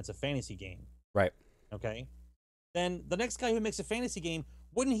awesome and it's a fantasy game, Right. okay, then the next guy who makes a fantasy game,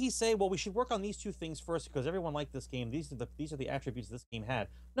 wouldn't he say, well, we should work on these two things first because everyone liked this game. These are the attributes this game had.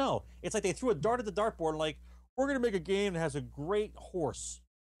 No, it's like they threw a dart at the dartboard and like, we're gonna make a game that has a great horse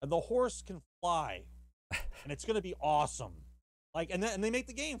and the horse can fly and it's gonna be awesome. Like, and they make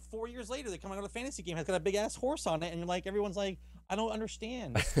the game 4 years later. They come out with a fantasy game, has got a big ass horse on it, and you're like, everyone's like, I don't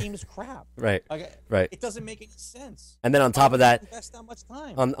understand. This game is crap. Right. Like, right. It doesn't make any sense. And then on top of that, invest that much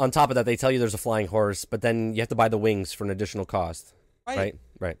time. On top of that, they tell you there's a flying horse, but then you have to buy the wings for an additional cost. Right.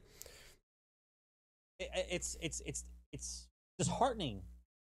 Right. It's disheartening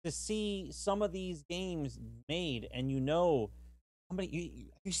to see some of these games made, and have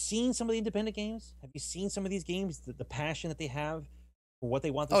you seen some of the independent games? Have you seen some of these games? The passion that they have for what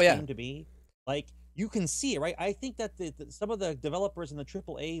they want this game to be. Like, you can see it, right? I think that some of the developers in the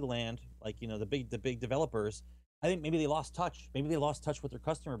AAA land, like, you know, the big developers, I think maybe they lost touch. Maybe they lost touch with their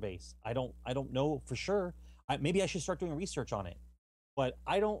customer base. I don't know for sure. Maybe I should start doing research on it. But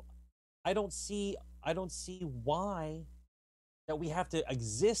I don't see why that we have to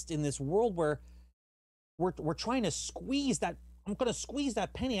exist in this world where we're trying to squeeze that. I'm going to squeeze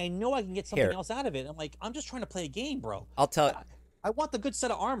that penny. I know I can get something else out of it. I'm like, I'm just trying to play a game, bro. I'll tell. I want the good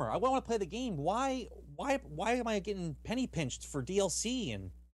set of armor. I want to play the game. Why am I getting penny pinched for DLC and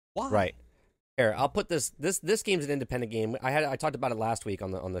why? Right. Here, I'll put this game's an independent game. I talked about it last week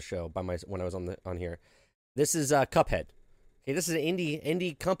on the show when I was on here. This is Cuphead. Okay, this is an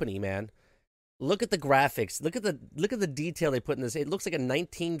indie company, man. Look at the graphics. Look at the detail they put in this. It looks like a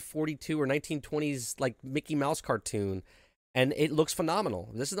 1942 or 1920s like Mickey Mouse cartoon, and it looks phenomenal.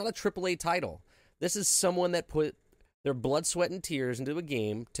 This is not a AAA title. This is someone that put their blood, sweat, and tears into a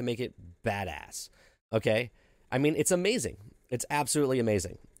game to make it badass. Okay? I mean, it's amazing. It's absolutely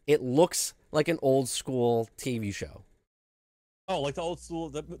amazing. It looks like an old school TV show. Oh, like the old school,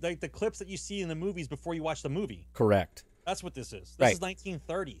 the clips that you see in the movies before you watch the movie. Correct. That's what this is. Right. This is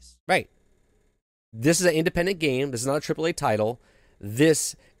 1930s. Right. This is an independent game. This is not a AAA title.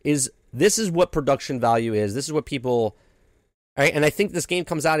 This is what production value is. This is what people... All right, and I think this game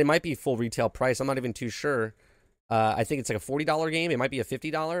comes out, it might be full retail price. I'm not even too sure. I think it's like a $40 game. It might be a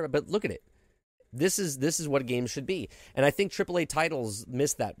 $50, but look at it. This is what a game should be. And I think AAA titles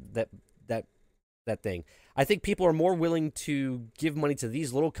miss that thing. I think people are more willing to give money to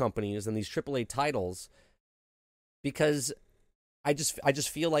these little companies than these AAA titles because I just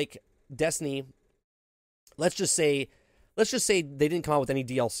feel like Destiny, let's just say they didn't come out with any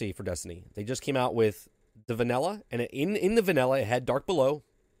DLC for Destiny. They just came out with the vanilla, and in the vanilla it had Dark Below.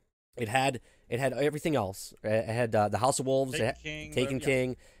 It had everything else. It had the House of Wolves, Taken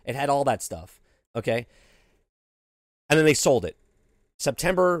King. It had all that stuff. Okay? And then they sold it.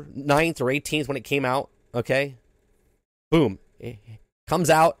 September 9th or 18th when it came out, okay? Boom. It comes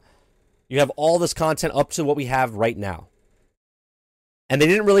out. You have all this content up to what we have right now. And they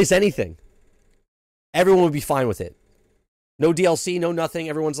didn't release anything. Everyone would be fine with it. No DLC, no nothing.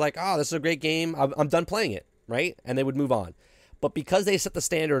 Everyone's like, oh, this is a great game. I'm done playing it, right? And they would move on. But because they set the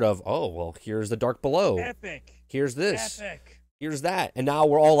standard of, oh, well, here's the Dark Below. Epic. Here's this. Epic. Here's that. And now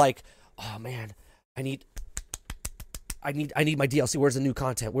we're all like, oh, man, I need my DLC. Where's the new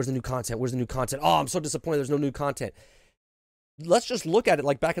content? Where's the new content? Where's the new content? Oh, I'm so disappointed there's no new content. Let's just look at it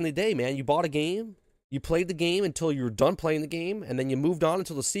like back in the day, man. You bought a game. You played the game until you were done playing the game, and then you moved on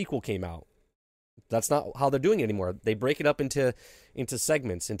until the sequel came out. That's not how they're doing it anymore. They break it up into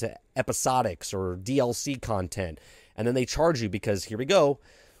segments, into episodics or DLC content. And then they charge you because, here we go,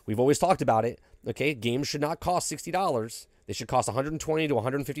 we've always talked about it, okay? Games should not cost $60. They should cost $120 to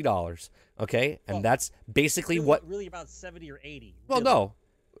 $150, okay? And that's basically really about 70 or 80. Well, really. no.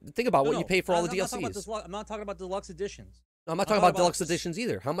 Think about what you pay for all the DLCs. I'm not talking about deluxe editions. I'm not talking about deluxe editions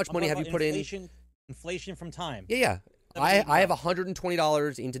either. How much money have you put in? Inflation from time. Yeah. I have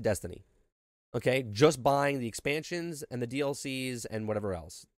 $120 into Destiny, okay? Just buying the expansions and the DLCs and whatever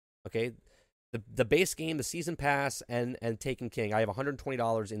else, okay? The base game, the season pass, and Taken King. I have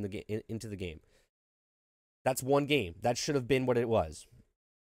 $120 into the game. That's one game. That should have been what it was.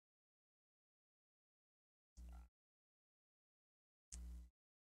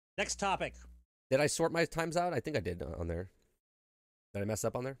 Next topic. Did I sort my times out? I think I did on there. Did I mess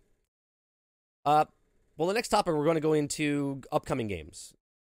up on there? Well, the next topic we're going to go into upcoming games.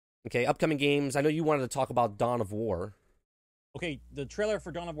 Okay, upcoming games. I know you wanted to talk about Dawn of War. Okay, the trailer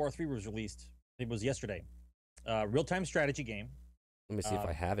for Dawn of War 3 was released. It was yesterday. Real-time strategy game Let me see if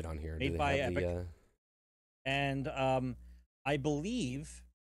I have it on here. Do made they by have Epic. the? And I believe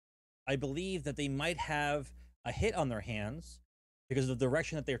that they might have a hit on their hands because of the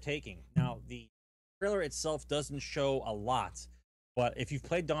direction that they're taking. Now, the trailer itself doesn't show a lot, but if you've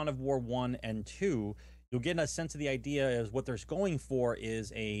played Dawn of War 1 and 2, you'll get a sense of the idea is what they're going for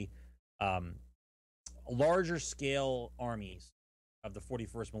is a larger scale armies of the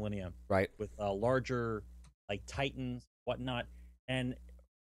 41st millennium Right. with larger like titans, whatnot. And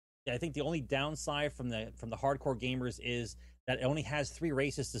I think the only downside from the hardcore gamers is that it only has 3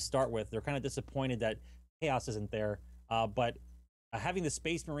 races to start with. They're kind of disappointed that Chaos isn't there. But having the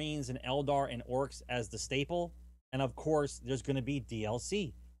Space Marines and Eldar and Orcs as the staple, and of course, there's going to be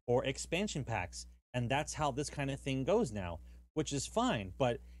DLC or expansion packs, and that's how this kind of thing goes now, which is fine.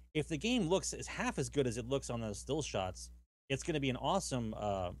 But if the game looks as half as good as it looks on those still shots, it's going to be an awesome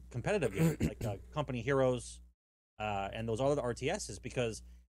competitive game like Company Heroes and those other RTSs because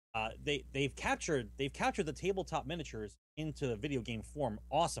they've captured the tabletop miniatures into the video game form.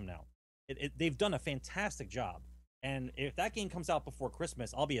 Awesome now. They've done a fantastic job. And if that game comes out before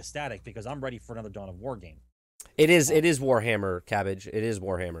Christmas, I'll be ecstatic because I'm ready for another Dawn of War game. It is Warhammer, Cabbage. It is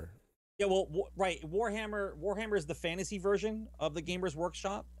Warhammer. Yeah, well, right. Warhammer is the fantasy version of the Gamers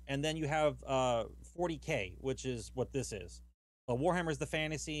Workshop, and then you have 40K, which is what this is. So Warhammer is the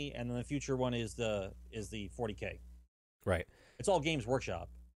fantasy, and then the future one is the 40K. Right. It's all Games Workshop.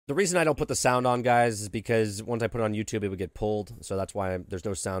 The reason I don't put the sound on, guys, is because once I put it on YouTube, it would get pulled. So that's why there's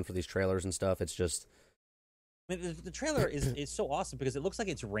no sound for these trailers and stuff. It's just... I mean, the trailer is so awesome because it looks like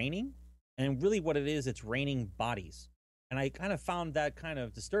it's raining, and really what it is, it's raining bodies. And I kind of found that kind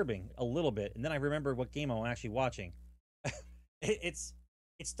of disturbing a little bit. And then I remembered what game I'm actually watching. It's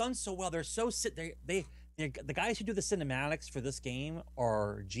done so well. They're so the guys who do the cinematics for this game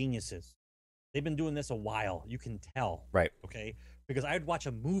are geniuses. They've been doing this a while. You can tell. Right. Okay. Because I'd watch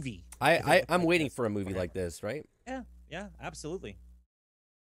a movie. I'm waiting for a movie like this, right? Yeah, absolutely.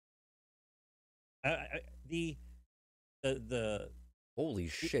 The holy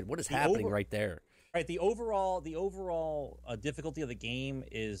shit! What is happening right there? Right, the overall difficulty of the game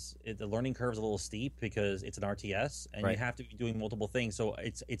is the learning curve is a little steep because it's an RTS and you have to be doing multiple things. So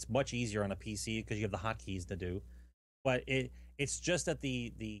it's much easier on a PC because you have the hotkeys to do. But it's just that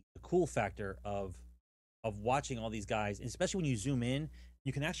the cool factor of watching all these guys, especially when you zoom in,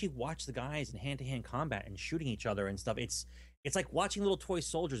 you can actually watch the guys in hand-to-hand combat and shooting each other and stuff. It's like watching little toy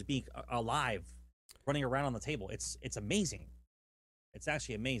soldiers being alive, running around on the table. It's amazing. It's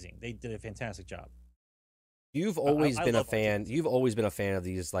actually amazing. They did a fantastic job. You've always been a fan. You've always been a fan of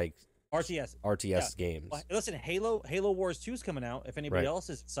these like RTS games. Well, listen, Halo Wars 2 is coming out. If anybody else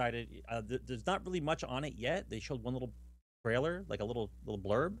is excited, there's not really much on it yet. They showed one little trailer, like a little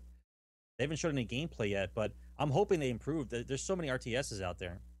blurb. They haven't showed any gameplay yet, but I'm hoping they improve. There's so many RTSs out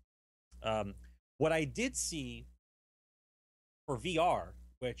there. What I did see for VR,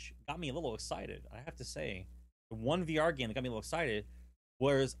 which got me a little excited, I have to say, the one VR game that got me a little excited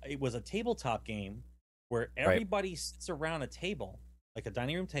was it was a tabletop game where everybody sits around a table, like a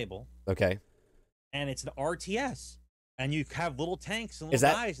dining room table. Okay. And it's an RTS. And you have little tanks and little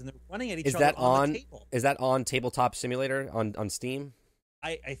guys, and they're running at each other that on the table. Is that on Tabletop Simulator on Steam?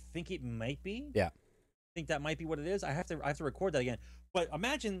 I think it might be. Yeah. I think that might be what it is. I have to record that again. But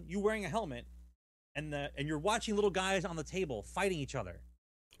imagine you wearing a helmet and you're watching little guys on the table fighting each other.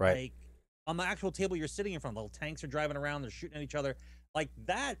 Right. Like on the actual table you're sitting in front, little tanks are driving around, they're shooting at each other. Like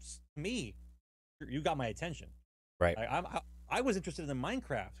that's me. You got my attention. Right. I was interested in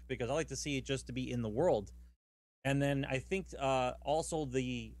Minecraft because I like to see it just to be in the world. And then I think also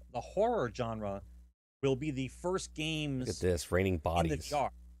the horror genre will be the first games. Look at this, raining bodies. In the VR.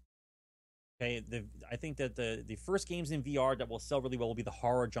 Okay, I think that the first games in VR that will sell really well will be the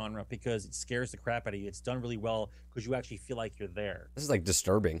horror genre because it scares the crap out of you. It's done really well because you actually feel like you're there. This is like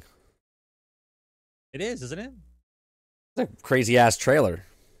disturbing. It is, isn't it? It's a crazy ass trailer.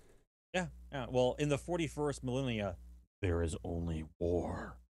 Yeah. Well, in the 41st millennia, there is only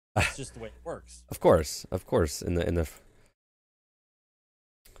war. That's just the way it works. Of course. In the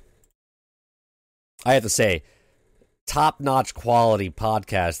I have to say, top-notch quality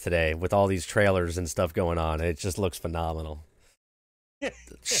podcast today with all these trailers and stuff going on. It just looks phenomenal.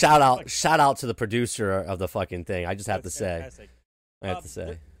 Shout out to the producer of the fucking thing. I just have to say. I have to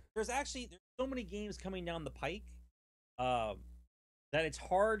say. There's so many games coming down the pike that it's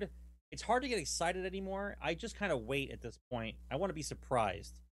hard to get excited anymore. I just kind of wait at this point. I want to be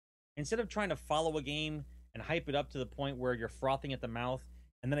surprised. Instead of trying to follow a game and hype it up to the point where you're frothing at the mouth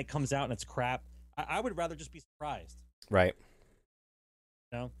and then it comes out and it's crap, I would rather just be surprised. Right.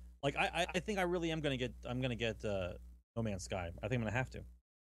 You know, like I think I really am gonna get. I'm gonna get No Man's Sky. I think I'm gonna have to.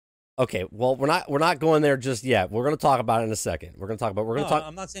 Okay, well, we're not going there just yet. We're going to talk about it in a second. We're going to talk about. We're going to talk.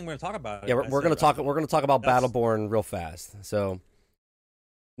 I'm not saying we're gonna talk about it. Yeah, we're going to talk. We're going to talk about Battleborn real fast. So,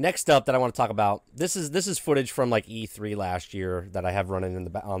 next up that I want to talk about, this is footage from like E3 last year that I have running in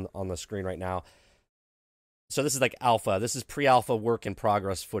the on the screen right now. So this is like alpha. This is pre-alpha work in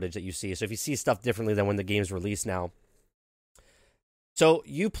progress footage that you see. So if you see stuff differently than when the game's released now. So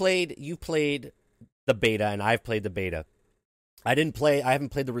you played the beta, and I've played the beta. I haven't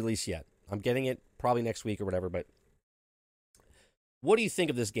played the release yet. I'm getting it probably next week or whatever, but what do you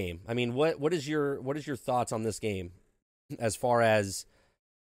think of this game? I mean, what is your thoughts on this game as far as,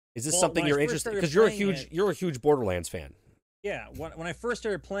 is this something you're interested, because you're a huge Borderlands fan. Yeah, when I first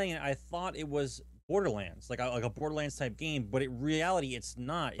started playing it, I thought it was Borderlands, like a Borderlands type game, but in reality it's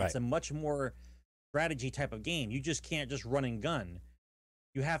not. It's a much more strategy type of game. You just can't just run and gun.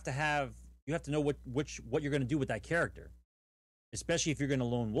 You have to know what you're going to do with that character. Especially if you're going to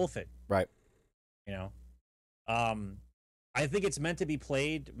lone wolf it. Right. You know? I think it's meant to be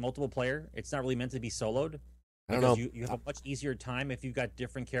played multiple player. It's not really meant to be soloed. I don't know. You have a much easier time if you've got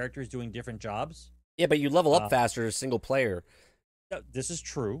different characters doing different jobs. Yeah, but you level up faster as single player. This is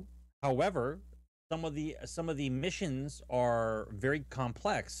true. However, some of the missions are very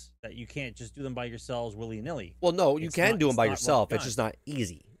complex that you can't just do them by yourselves willy-nilly. Well, no, you can do them by yourself. It's just not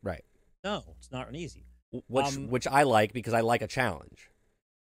easy. Right. No, it's not easy. Which I like, because I like a challenge.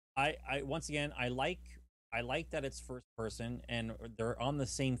 I once again, I like that it's first person, and they're on the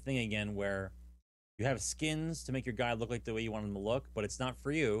same thing again, where you have skins to make your guy look like the way you want him to look, but it's not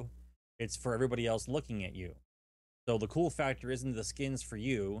for you. It's for everybody else looking at you. So the cool factor isn't the skins for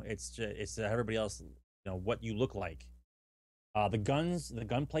you. It's everybody else, what you look like. The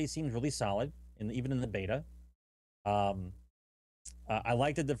gunplay seems really solid, even in the beta. I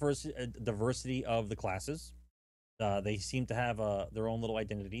like the diversity of the classes. They seem to have their own little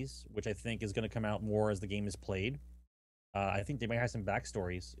identities, which I think is going to come out more as the game is played. I think they might have some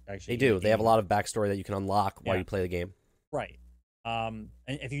backstories, actually. They do. They have a lot of backstory that you can unlock while you play the game. Right. And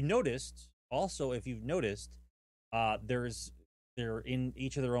if you've noticed, they're in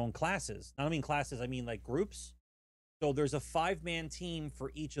each of their own classes. I don't mean classes, I mean like groups. So there's a 5-man team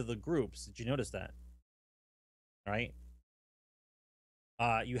for each of the groups. Did you notice that? All right.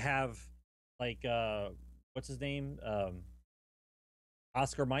 You have like what's his name?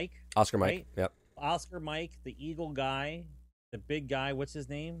 Oscar Mike. Oscar Mike. Right? Yep. Oscar Mike, the eagle guy, the big guy. What's his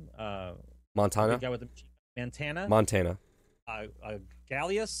name? Montana. The guy with the Montana.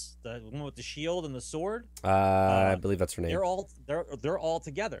 Gallius, the one with the shield and the sword. I believe that's her name. They're all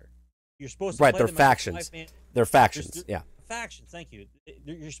together. You're supposed to play them they're factions. They're factions. Yeah. Factions. Thank you.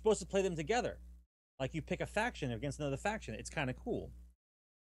 You're supposed to play them together. Like you pick a faction against another faction. It's kind of cool.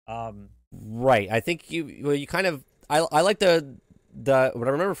 Right. I think you kind of. I like the what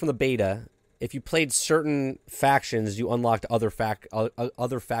I remember from the beta. If you played certain factions, you unlocked other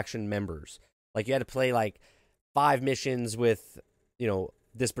faction members. Like you had to play like 5 missions with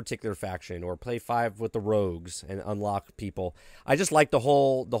this particular faction, or play 5 with the rogues and unlock people. I just like the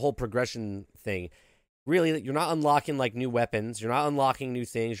whole progression thing. Really, you're not unlocking like new weapons. You're not unlocking new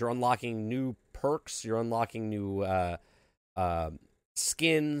things. You're unlocking new perks. You're unlocking new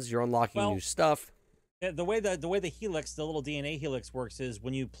skins. You're unlocking new stuff. The way the helix, the little DNA helix works is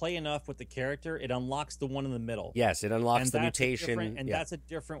when you play enough with the character, it unlocks the one in the middle. Yes, it unlocks the mutation. That's a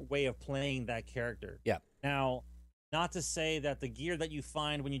different way of playing that character. Yeah. Now, not to say that the gear that you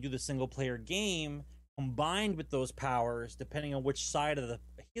find when you do the single player game, combined with those powers, depending on which side of the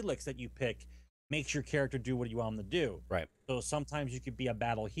helix that you pick, makes your character do what you want them to do. Right. So sometimes you could be a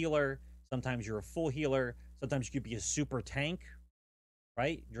battle healer. Sometimes you're a full healer. Sometimes you could be a super tank.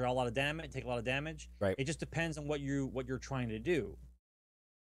 Right, draw a lot of damage, take a lot of damage. Right, it just depends on what you're trying to do.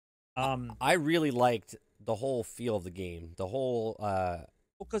 I really liked the whole feel of the game. The whole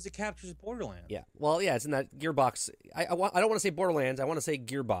because it captures Borderlands. Yeah, well, yeah, it's in that Gearbox. I don't want to say Borderlands. I want to say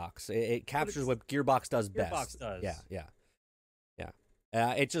Gearbox. It captures what Gearbox does best. Gearbox does. Yeah.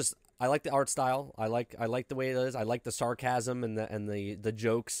 It just, I like the art style. I like the way it is. I like the sarcasm and the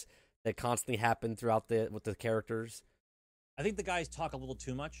jokes that constantly happen throughout with the characters. I think the guys talk a little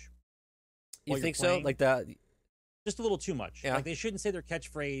too much. You think so? Like that? Just a little too much. Yeah. Like they shouldn't say their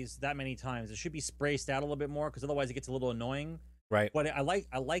catchphrase that many times. It should be spaced out a little bit more, because otherwise it gets a little annoying. Right. But I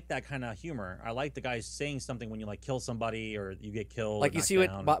like that kind of humor. I like the guys saying something when you like kill somebody or you get killed. Like you see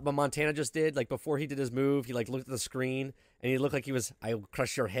what Montana just did. Like before he did his move, he like looked at the screen and he looked like he was, "I'll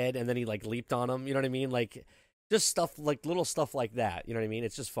crush your head," and then he like leaped on him. You know what I mean? Like just stuff, like little stuff like that. You know what I mean?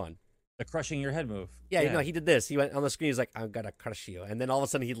 It's just fun. The crushing your head move. Yeah, no, he did this. He went on the screen. He's like, "I'm gonna crush you," and then all of a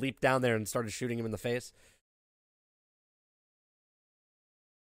sudden he leaped down there and started shooting him in the face.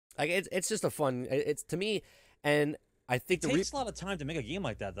 Like it's just a fun. It's to me, and I think it takes a lot of time to make a game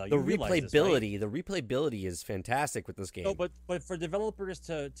like that, though. The replayability is fantastic with this game. No, but for developers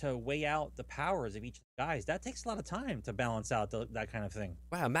to weigh out the powers of each of the guys, that takes a lot of time to balance out that kind of thing.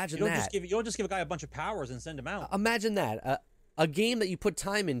 Wow, imagine that. You don't just give a guy a bunch of powers and send him out. Imagine that. A game that you put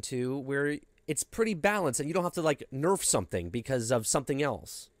time into where it's pretty balanced and you don't have to like nerf something because of something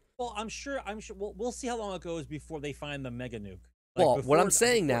else. Well, I'm sure. We'll see how long it goes before they find the mega nuke. What I'm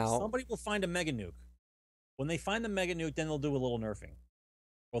saying now, somebody will find a mega nuke. When they find the mega nuke, then they'll do a little nerfing.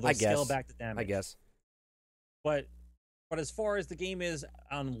 Or they'll scale back the damage. I guess. But as far as the game is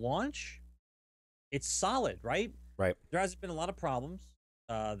on launch, it's solid, right? Right. There hasn't been a lot of problems.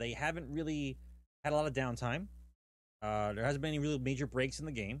 They haven't really had a lot of downtime. There hasn't been any real major breaks in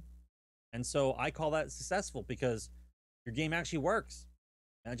the game. And so I call that successful because your game actually works.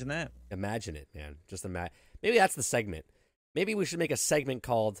 Imagine that. Imagine it, man. Just imagine. Maybe that's the segment. Maybe we should make a segment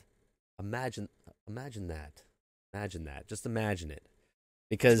called Imagine that. Imagine that. Just imagine it.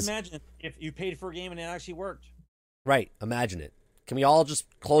 Because just imagine if you paid for a game and it actually worked. Right. Imagine it. Can we all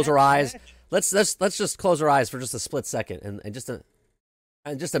just close our eyes? Let's just close our eyes for just a split second and just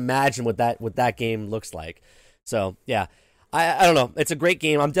imagine what that game looks like. So yeah, I don't know. It's a great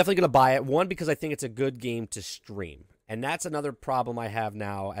game. I'm definitely gonna buy it. One, because I think it's a good game to stream, and that's another problem I have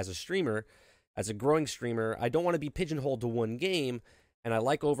now as a streamer, as a growing streamer. I don't want to be pigeonholed to one game, and I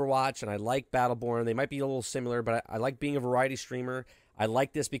like Overwatch and I like Battleborn. They might be a little similar, but I like being a variety streamer. I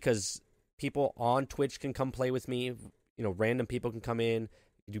like this because people on Twitch can come play with me. You know, random people can come in,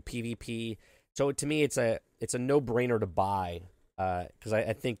 do PvP. So to me, it's a no-brainer to buy because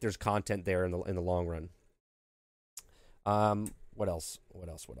I think there's content there in the long run. What else?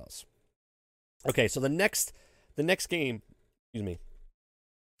 Okay, so the next game, excuse me.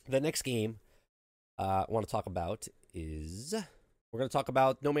 The next game I want to talk about is we're going to talk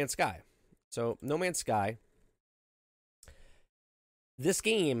about No Man's Sky. So No Man's Sky, this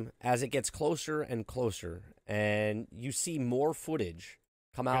game, as it gets closer and closer, and you see more footage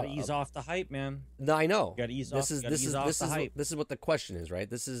come out. Gotta ease off the hype, man. No, I know. Gotta ease off the hype. This is what the question is, right?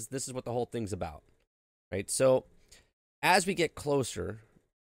 This is what the whole thing's about, right? So as we get closer,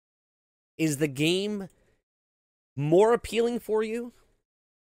 is the game more appealing for you?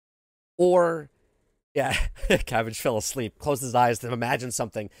 Or, yeah, Cabbage fell asleep, closed his eyes to imagine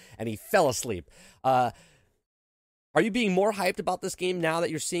something, and he fell asleep. Are you being more hyped about this game now that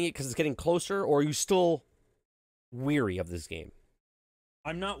you're seeing it because it's getting closer, or are you still weary of this game?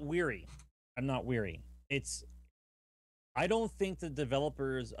 I'm not weary. I don't think the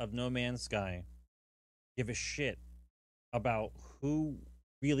developers of No Man's Sky give a shit about who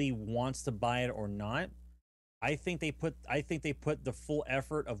really wants to buy it or not. I think they put the full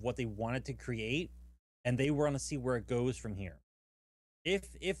effort of what they wanted to create, and they want to see where it goes from here.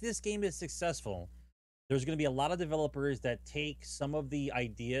 If this game is successful, there's going to be a lot of developers that take some of the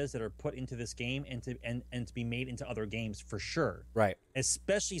ideas that are put into this game and to be made into other games for sure. Right.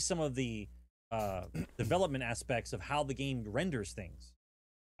 Especially some of the development aspects of how the game renders things.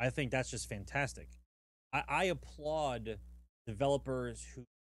 I think that's just fantastic. I applaud developers who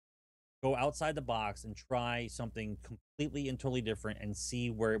go outside the box and try something completely and totally different and see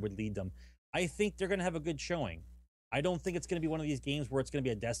where it would lead them. I think they're going to have a good showing. I don't think it's going to be one of these games where it's going to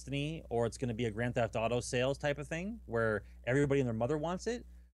be a Destiny or it's going to be a Grand Theft Auto sales type of thing where everybody and their mother wants it.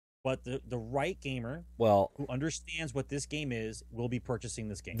 But the right gamer, who understands what this game is, will be purchasing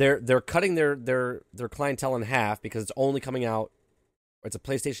this game. They're cutting their clientele in half because it's only coming out. It's a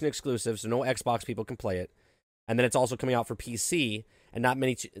PlayStation exclusive, so no Xbox people can play it, and then it's also coming out for PC. And not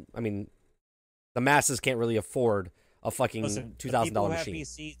many. I mean, the masses can't really afford a fucking $2,000 machine.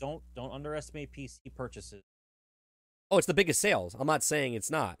 PC, don't underestimate PC purchases. Oh, it's the biggest sales. I'm not saying it's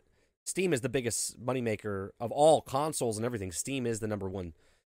not. Steam is the biggest moneymaker of all consoles and everything. Steam is the number one.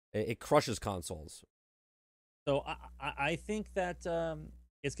 It crushes consoles. So I think that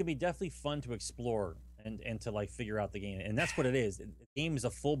it's gonna be definitely fun to explore and to like figure out the game, and that's what it is. The game is a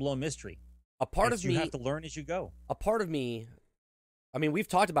full blown mystery. A part of me, you have to learn as you go. A part of me, I mean, we've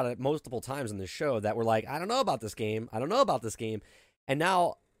talked about it multiple times in this show that we're like, I don't know about this game, and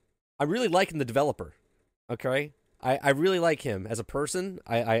now I'm really liking the developer. Okay, I really like him as a person.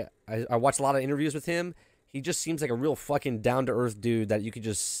 I watched a lot of interviews with him. He just seems like a real fucking down to earth dude that you could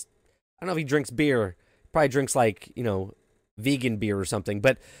just. I don't know if he drinks beer. Probably drinks like vegan beer or something.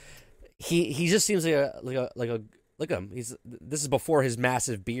 But he just seems like a look at him. This is before his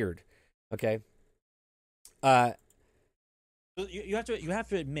massive beard. Okay. The So you have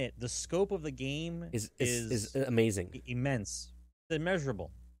to admit the scope of the game is amazing, immense, it's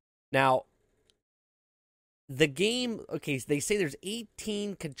immeasurable. Now, the game, okay, they say there's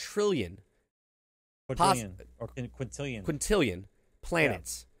 18 quadrillion, quintillion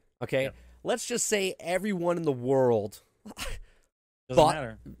planets. Yeah. Okay, let's just say everyone in the world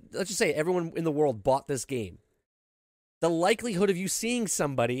matter. Let's just say everyone in the world bought this game. The likelihood of you seeing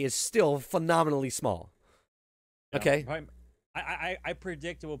somebody is still phenomenally small. Yeah, okay, I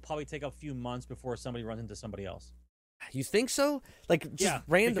predict it will probably take a few months before somebody runs into somebody else. You think so? Like, just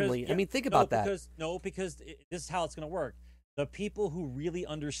randomly? I mean, think about that. Because this is how it's going to work. The people who really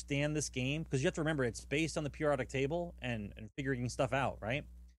understand this game, because you have to remember, it's based on the periodic table and figuring stuff out, right?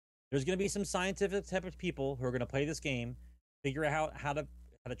 There's going to be some scientific type of people who are going to play this game, figure out how to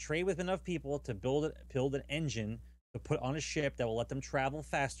trade with enough people to build an engine to put on a ship that will let them travel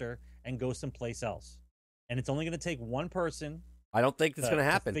faster and go someplace else. And it's only going to take one person. I don't think it's going to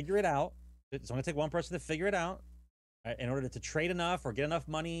happen. Figure it out. It's only going to take one person to figure it out. In order to trade enough or get enough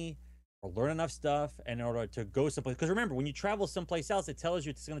money or learn enough stuff in order to go someplace. Because remember, when you travel someplace else, it tells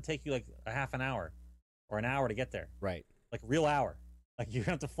you it's going to take you like a half an hour or an hour to get there. Right. Like a real hour. Like you're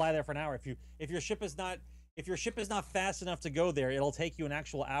going to have to fly there for an hour. If your ship is not fast enough to go there, it'll take you an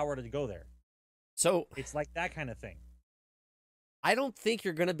actual hour to go there. So it's like that kind of thing. I don't think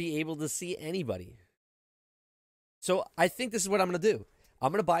you're going to be able to see anybody. So I think this is what I'm going to do.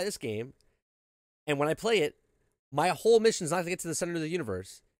 I'm going to buy this game, and when I play it, my whole mission is not to get to the center of the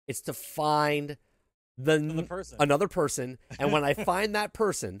universe. It's to find another person. And when I find that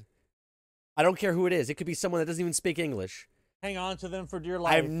person, I don't care who it is. It could be someone that doesn't even speak English. Hang on to them for dear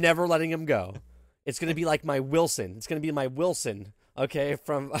life. I'm never letting him go. It's going to be like my Wilson. It's going to be my Wilson, okay,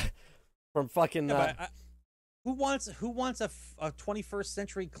 from fucking... who wants a 21st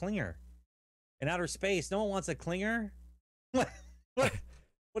century clinger in outer space? No one wants a clinger.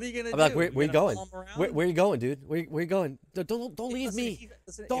 What are you gonna do? Like, where you going? Where you going, dude? Where you going? Don't leave me.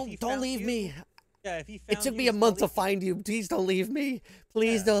 Don't leave me. Yeah, if he found it took me a month to find you. Please don't leave me.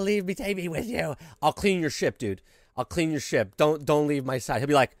 Please don't leave me. Take me with you. I'll clean your ship, dude. I'll clean your ship. Don't leave my side. He'll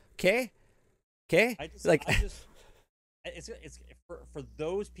be like, okay. It's for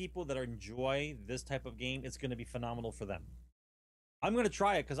those people that enjoy this type of game, it's going to be phenomenal for them. I'm going to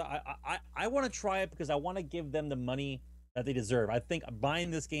try it because I want to try it because I want to give them the money that they deserve. I think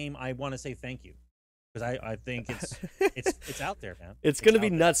buying this game, I want to say thank you because I think it's out there, man. It's going to be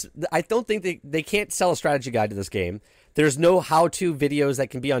nuts. I don't think they can't sell a strategy guide to this game. There's no how-to videos that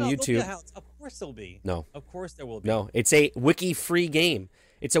can be on YouTube. Of course there'll be. No. Of course there will be. No, it's a wiki-free game.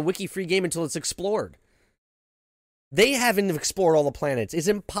 It's a wiki-free game until it's explored. They haven't explored all the planets. It's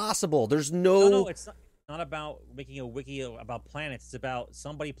impossible. There's no, it's not about making a wiki about planets. It's about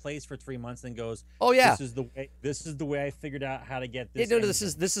somebody plays for 3 months and goes, "Oh yeah, this is the way I figured out how to get this." Yeah, no, this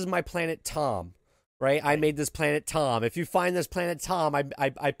is my planet Tom, right? I made this planet Tom. If you find this planet Tom,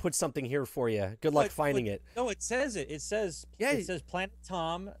 I put something here for you. Good luck finding it. No, it says it. It says planet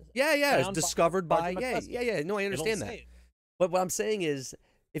Tom. Yeah. It's discovered by yeah. No, I understand that. But what I'm saying is,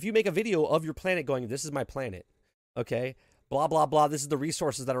 if you make a video of your planet going, "This is my planet," okay, blah blah blah. This is the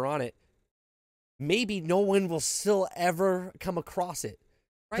resources that are on it. Maybe no one will still ever come across it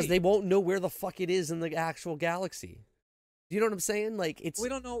because they won't know where the fuck it is in the actual galaxy. You know what I'm saying? Like it's we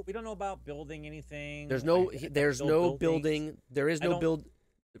don't know about building anything. There's no building. There is no build.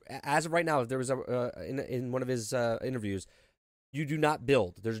 As of right now, there was in one of his interviews, you do not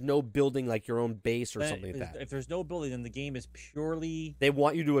build. There's no building like your own base or something like that. If there's no building, then the game is purely. They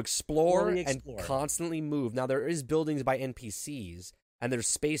want you to explore and constantly move. Now there is buildings by NPCs. And there's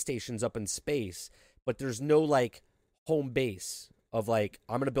space stations up in space, but there's no like home base of like,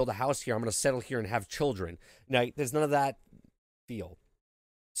 I'm going to build a house here, I'm going to settle here and have children. Now, there's none of that feel.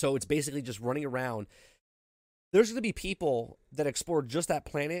 So it's basically just running around. There's going to be people that explore just that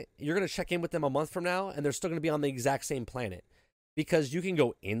planet. You're going to check in with them a month from now, and they're still going to be on the exact same planet. Because you can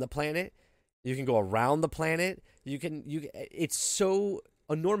go in the planet, you can go around the planet, it's so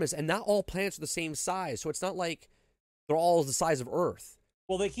enormous. And not all planets are the same size, so it's not like they're all the size of Earth.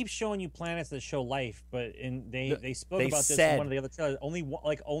 Well, they keep showing you planets that show life, but they spoke about this in one of the other trailers. Only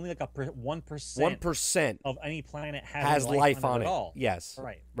like 1% of any planet has life on it. All. Yes,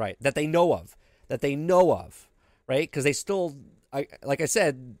 right. That they know of, right? Because they still, like I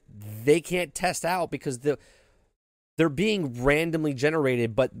said, they can't test out because they're being randomly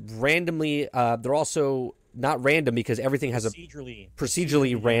generated, but randomly they're also not random because everything has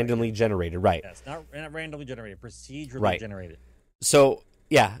procedurally randomly generated, right? Yes, not randomly generated, procedurally generated. So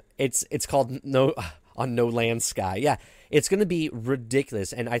yeah, it's called No Land Sky. Yeah, it's going to be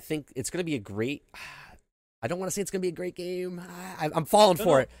ridiculous, and I think it's going to be a great. I don't want to say it's going to be a great game. I'm falling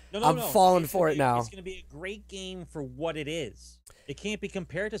for it. I'm falling for it now. It's going to be a great game for what it is. It can't be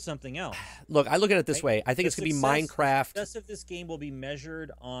compared to something else. Look, I look at it this way. I think it's going to be Minecraft. The success of this game will be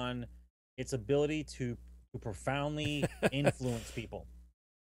measured on its ability to profoundly influence people.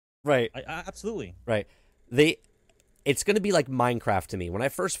 Right. Absolutely. Right. It's going to be like Minecraft to me. When I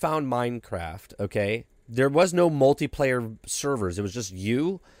first found Minecraft, okay, there was no multiplayer servers. It was just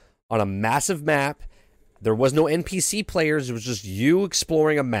you on a massive map. There was no NPC players. It was just you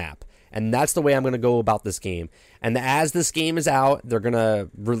exploring a map. And that's the way I'm going to go about this game. And as this game is out, they're going to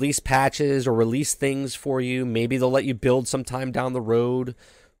release patches or release things for you. Maybe they'll let you build sometime down the road.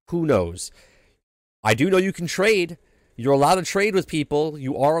 Who knows? I do know you can trade. You're allowed to trade with people.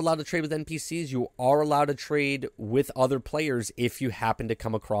 You are allowed to trade with NPCs. You are allowed to trade with other players if you happen to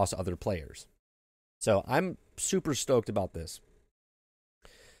come across other players. So I'm super stoked about this.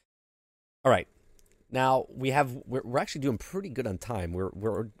 All right. Now, we're actually doing pretty good on time.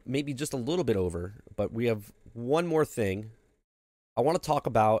 We're maybe just a little bit over, but we have one more thing. I want to talk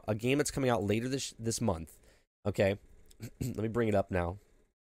about a game that's coming out later this month. Okay? Let me bring it up now.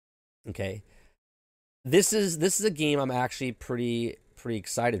 Okay? This is a game I'm actually pretty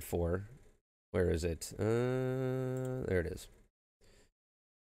excited for. Where is it? There it is.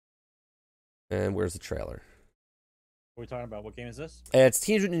 And where's the trailer? What are we talking about? What game is this? It's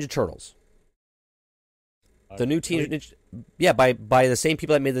Teenage Mutant Ninja Turtles. The new Teenage Ninja... Yeah, by the same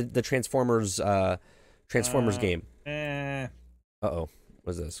people that made the Transformers game. Uh-oh.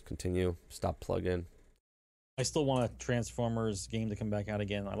 What is this? Continue. Stop plug-in. I still want a Transformers game to come back out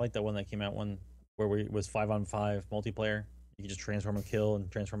again. I like that one that came out where it was 5-on-5 multiplayer. You could just transform and kill and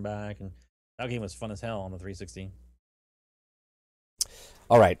transform back. And that game was fun as hell on the 360.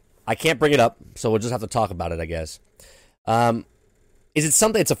 All right. I can't bring it up, so we'll just have to talk about it, I guess. Is it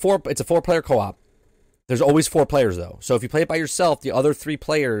something... It's a four-player co-op. There's always 4 players, though. So if you play it by yourself, the other 3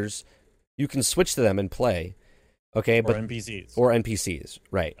 players, you can switch to them and play. Okay, or NPCs. Or NPCs,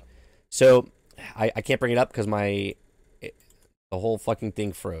 right. So I can't bring it up because the whole fucking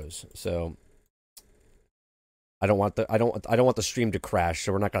thing froze. So I don't want the stream to crash,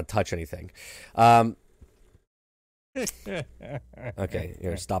 so we're not going to touch anything. Okay,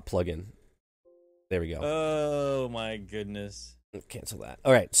 here, stop plug-in. There we go. Oh, my goodness. Cancel that.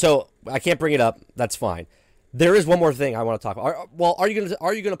 All right, so I can't bring it up. That's fine. There is one more thing I want to talk about. Are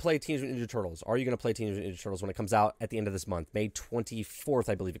you gonna play Teenage Mutant Ninja Turtles? Are you gonna play Teenage Mutant Ninja Turtles when it comes out at the end of this month, May 24th,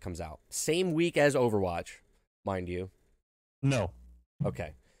 I believe it comes out. Same week as Overwatch, mind you. No.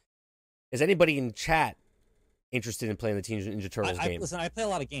 Okay. Is anybody in chat interested in playing the Teenage Mutant Ninja Turtles game? Listen, I play a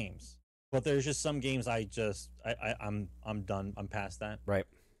lot of games, but there's just some games I'm done. I'm past that. Right.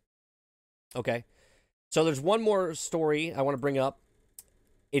 Okay. So there's one more story I want to bring up.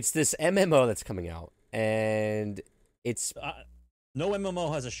 It's this MMO that's coming out, and it's no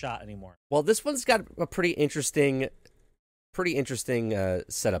MMO has a shot anymore. Well, this one's got a pretty interesting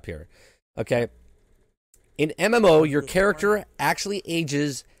setup here. Okay, in MMO, your character actually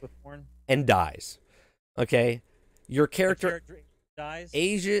ages and dies. Okay, your character dies,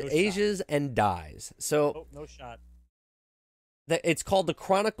 ages and dies. So no shot. It's called the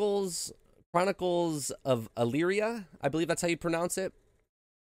Chronicles of Illyria. I believe that's how you pronounce it.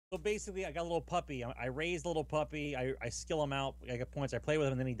 So basically, I got a little puppy. I raised a little puppy. I skill him out. I get points. I play with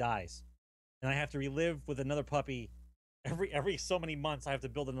him, and then he dies. And I have to relive with another puppy. Every so many months, I have to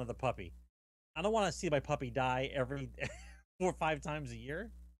build another puppy. I don't want to see my puppy die every 4 or 5 times a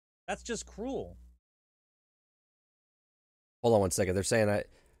year. That's just cruel. Hold on one second. They're saying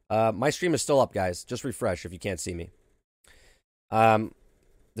my stream is still up, guys. Just refresh if you can't see me.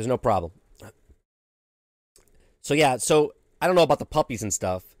 There's no problem. So yeah, I don't know about the puppies and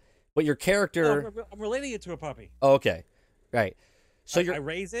stuff, but your character... No, I'm relating it to a puppy. Oh, okay. Right. So I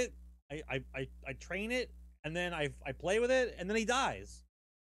raise it, I train it, and then I play with it, and then he dies.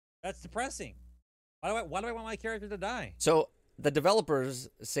 That's depressing. Why do I want my character to die? So the developers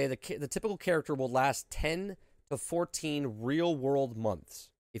say the typical character will last 10 to 14 real-world months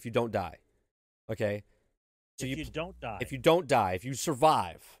if you don't die. Okay? So if you don't die. If you don't die, if you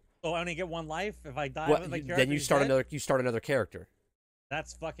survive... Oh, I only get 1 life if I die. Well, then you start another character.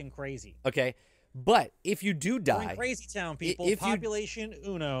 That's fucking crazy. Okay, but if you do die, we're in Crazy Town, people. Population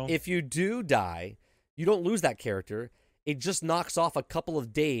uno. If you do die, you don't lose that character. It just knocks off a couple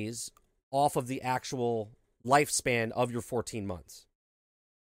of days off of the actual lifespan of your 14 months.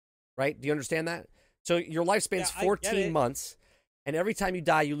 Right? Do you understand that? So your lifespan's 14 months, and every time you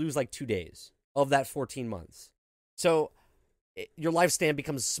die, you lose like 2 days of that 14 months. So your lifespan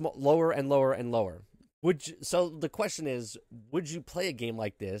becomes lower and lower and lower. So the question is, would you play a game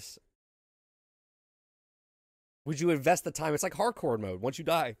like this would you invest the time? It's like hardcore mode. Once you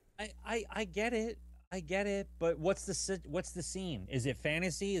die, I get it. I get it, but what's the scene? Is it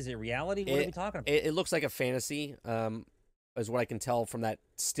fantasy? Is it reality? What are we talking about? It looks like a fantasy, is what I can tell from that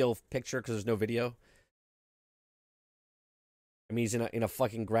still picture because there's no video. I mean, he's in a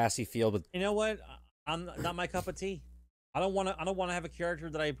fucking grassy field with. You know what? I'm not my cup of tea. I don't want to have a character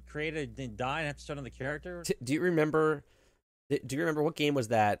that I created and die and have to start on the character. Do you remember? Do you remember what game was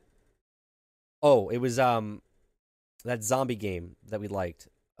that? Oh, it was that zombie game that we liked.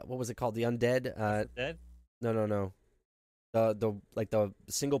 What was it called? The Undead? Dead? No. The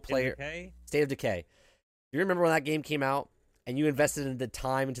single player State of Decay. Do you remember when that game came out and you invested in the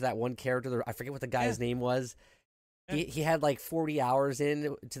time into that one character? I forget what the guy's name was. Yeah. He had like 40 hours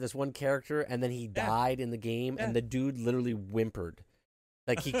into this one character and then he died in the game and the dude literally whimpered.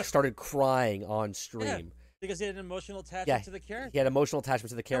 Like he started crying on stream. Yeah, because he had an emotional attachment to the character. He had emotional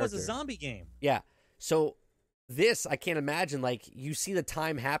attachment to the character. That was a zombie game. Yeah. So this, I can't imagine, like, you see the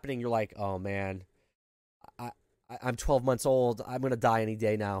time happening, you're like, oh, man, I'm 12 months old. I'm going to die any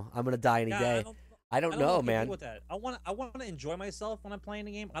day now. I'm going to die any day. I don't know, man. With that. I want to enjoy myself when I'm playing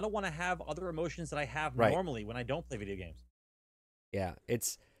the game. I don't want to have other emotions that I have normally when I don't play video games. Yeah,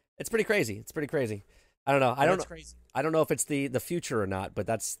 it's pretty crazy. It's pretty crazy. I don't know. I don't know if it's the future or not, but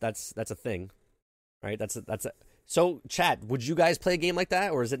that's a thing, right? That's a. So, chat, would you guys play a game like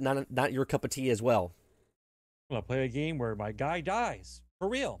that, or is it not your cup of tea as well? I'll play a game where my guy dies for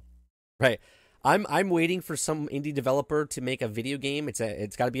real. Right. I'm waiting for some indie developer to make a video game. It's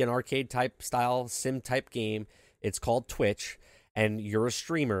got to be an arcade type style sim type game. It's called Twitch, and you're a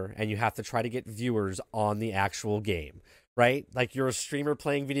streamer, and you have to try to get viewers on the actual game. Right? Like you're a streamer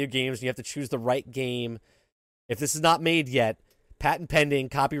playing video games, and you have to choose the right game. If this is not made yet, patent pending,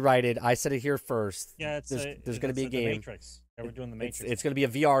 copyrighted. I said it here first. Yeah, there's going to be a game. The Matrix. Yeah, we're doing the Matrix. It's going to be a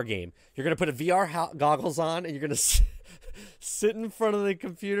VR game. You're going to put a VR goggles on, and you're going to sit in front of the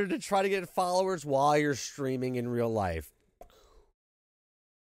computer to try to get followers while you're streaming in real life.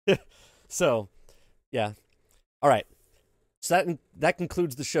 So, yeah. All right. So that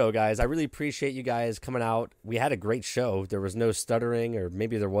concludes the show, guys. I really appreciate you guys coming out. We had a great show. There was no stuttering, or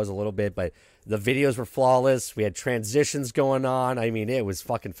maybe there was a little bit, but the videos were flawless. We had transitions going on. I mean, it was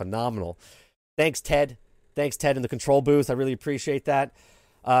fucking phenomenal. Thanks, Ted. Thanks, Ted, in the control booth. I really appreciate that.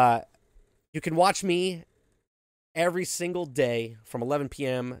 You can watch me every single day from 11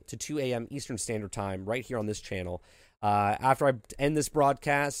 p.m. to 2 a.m. Eastern Standard Time right here on this channel. After I end this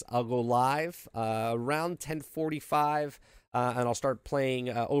broadcast, I'll go live around 10:45, and I'll start playing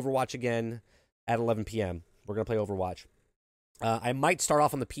Overwatch again at 11 p.m. We're going to play Overwatch. I might start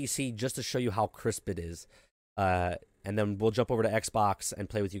off on the PC just to show you how crisp it is, and then we'll jump over to Xbox and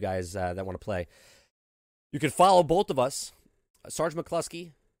play with you guys that want to play. You can follow both of us, Sarge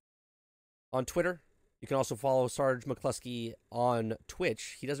McCluskey, on Twitter. You can also follow Sarge McCluskey on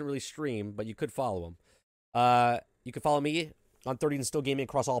Twitch. He doesn't really stream, but you could follow him. You can follow me on 30 and Still Gaming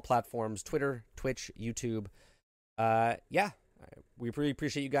across all platforms, Twitter, Twitch, YouTube. Yeah, we really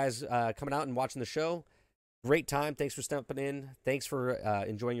appreciate you guys coming out and watching the show. Great time. Thanks for stepping in. Thanks for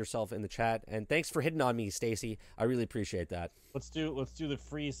enjoying yourself in the chat, and thanks for hitting on me, Stacy. I really appreciate that. Let's do the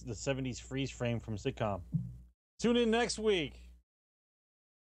 70s freeze frame from sitcom. Tune in next week.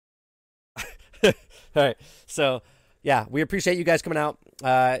 All right. So, yeah, we appreciate you guys coming out,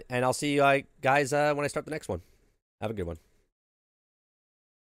 and I'll see you guys when I start the next one. Have a good one.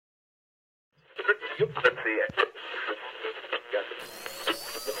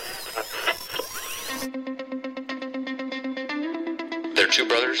 They're two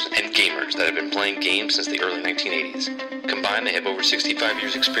brothers and gamers that have been playing games since the early 1980s. Combined, they have over 65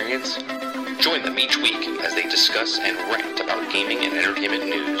 years experience. Join them each week as they discuss and rant about gaming and entertainment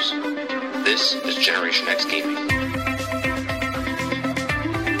news. This is Generation X Gaming.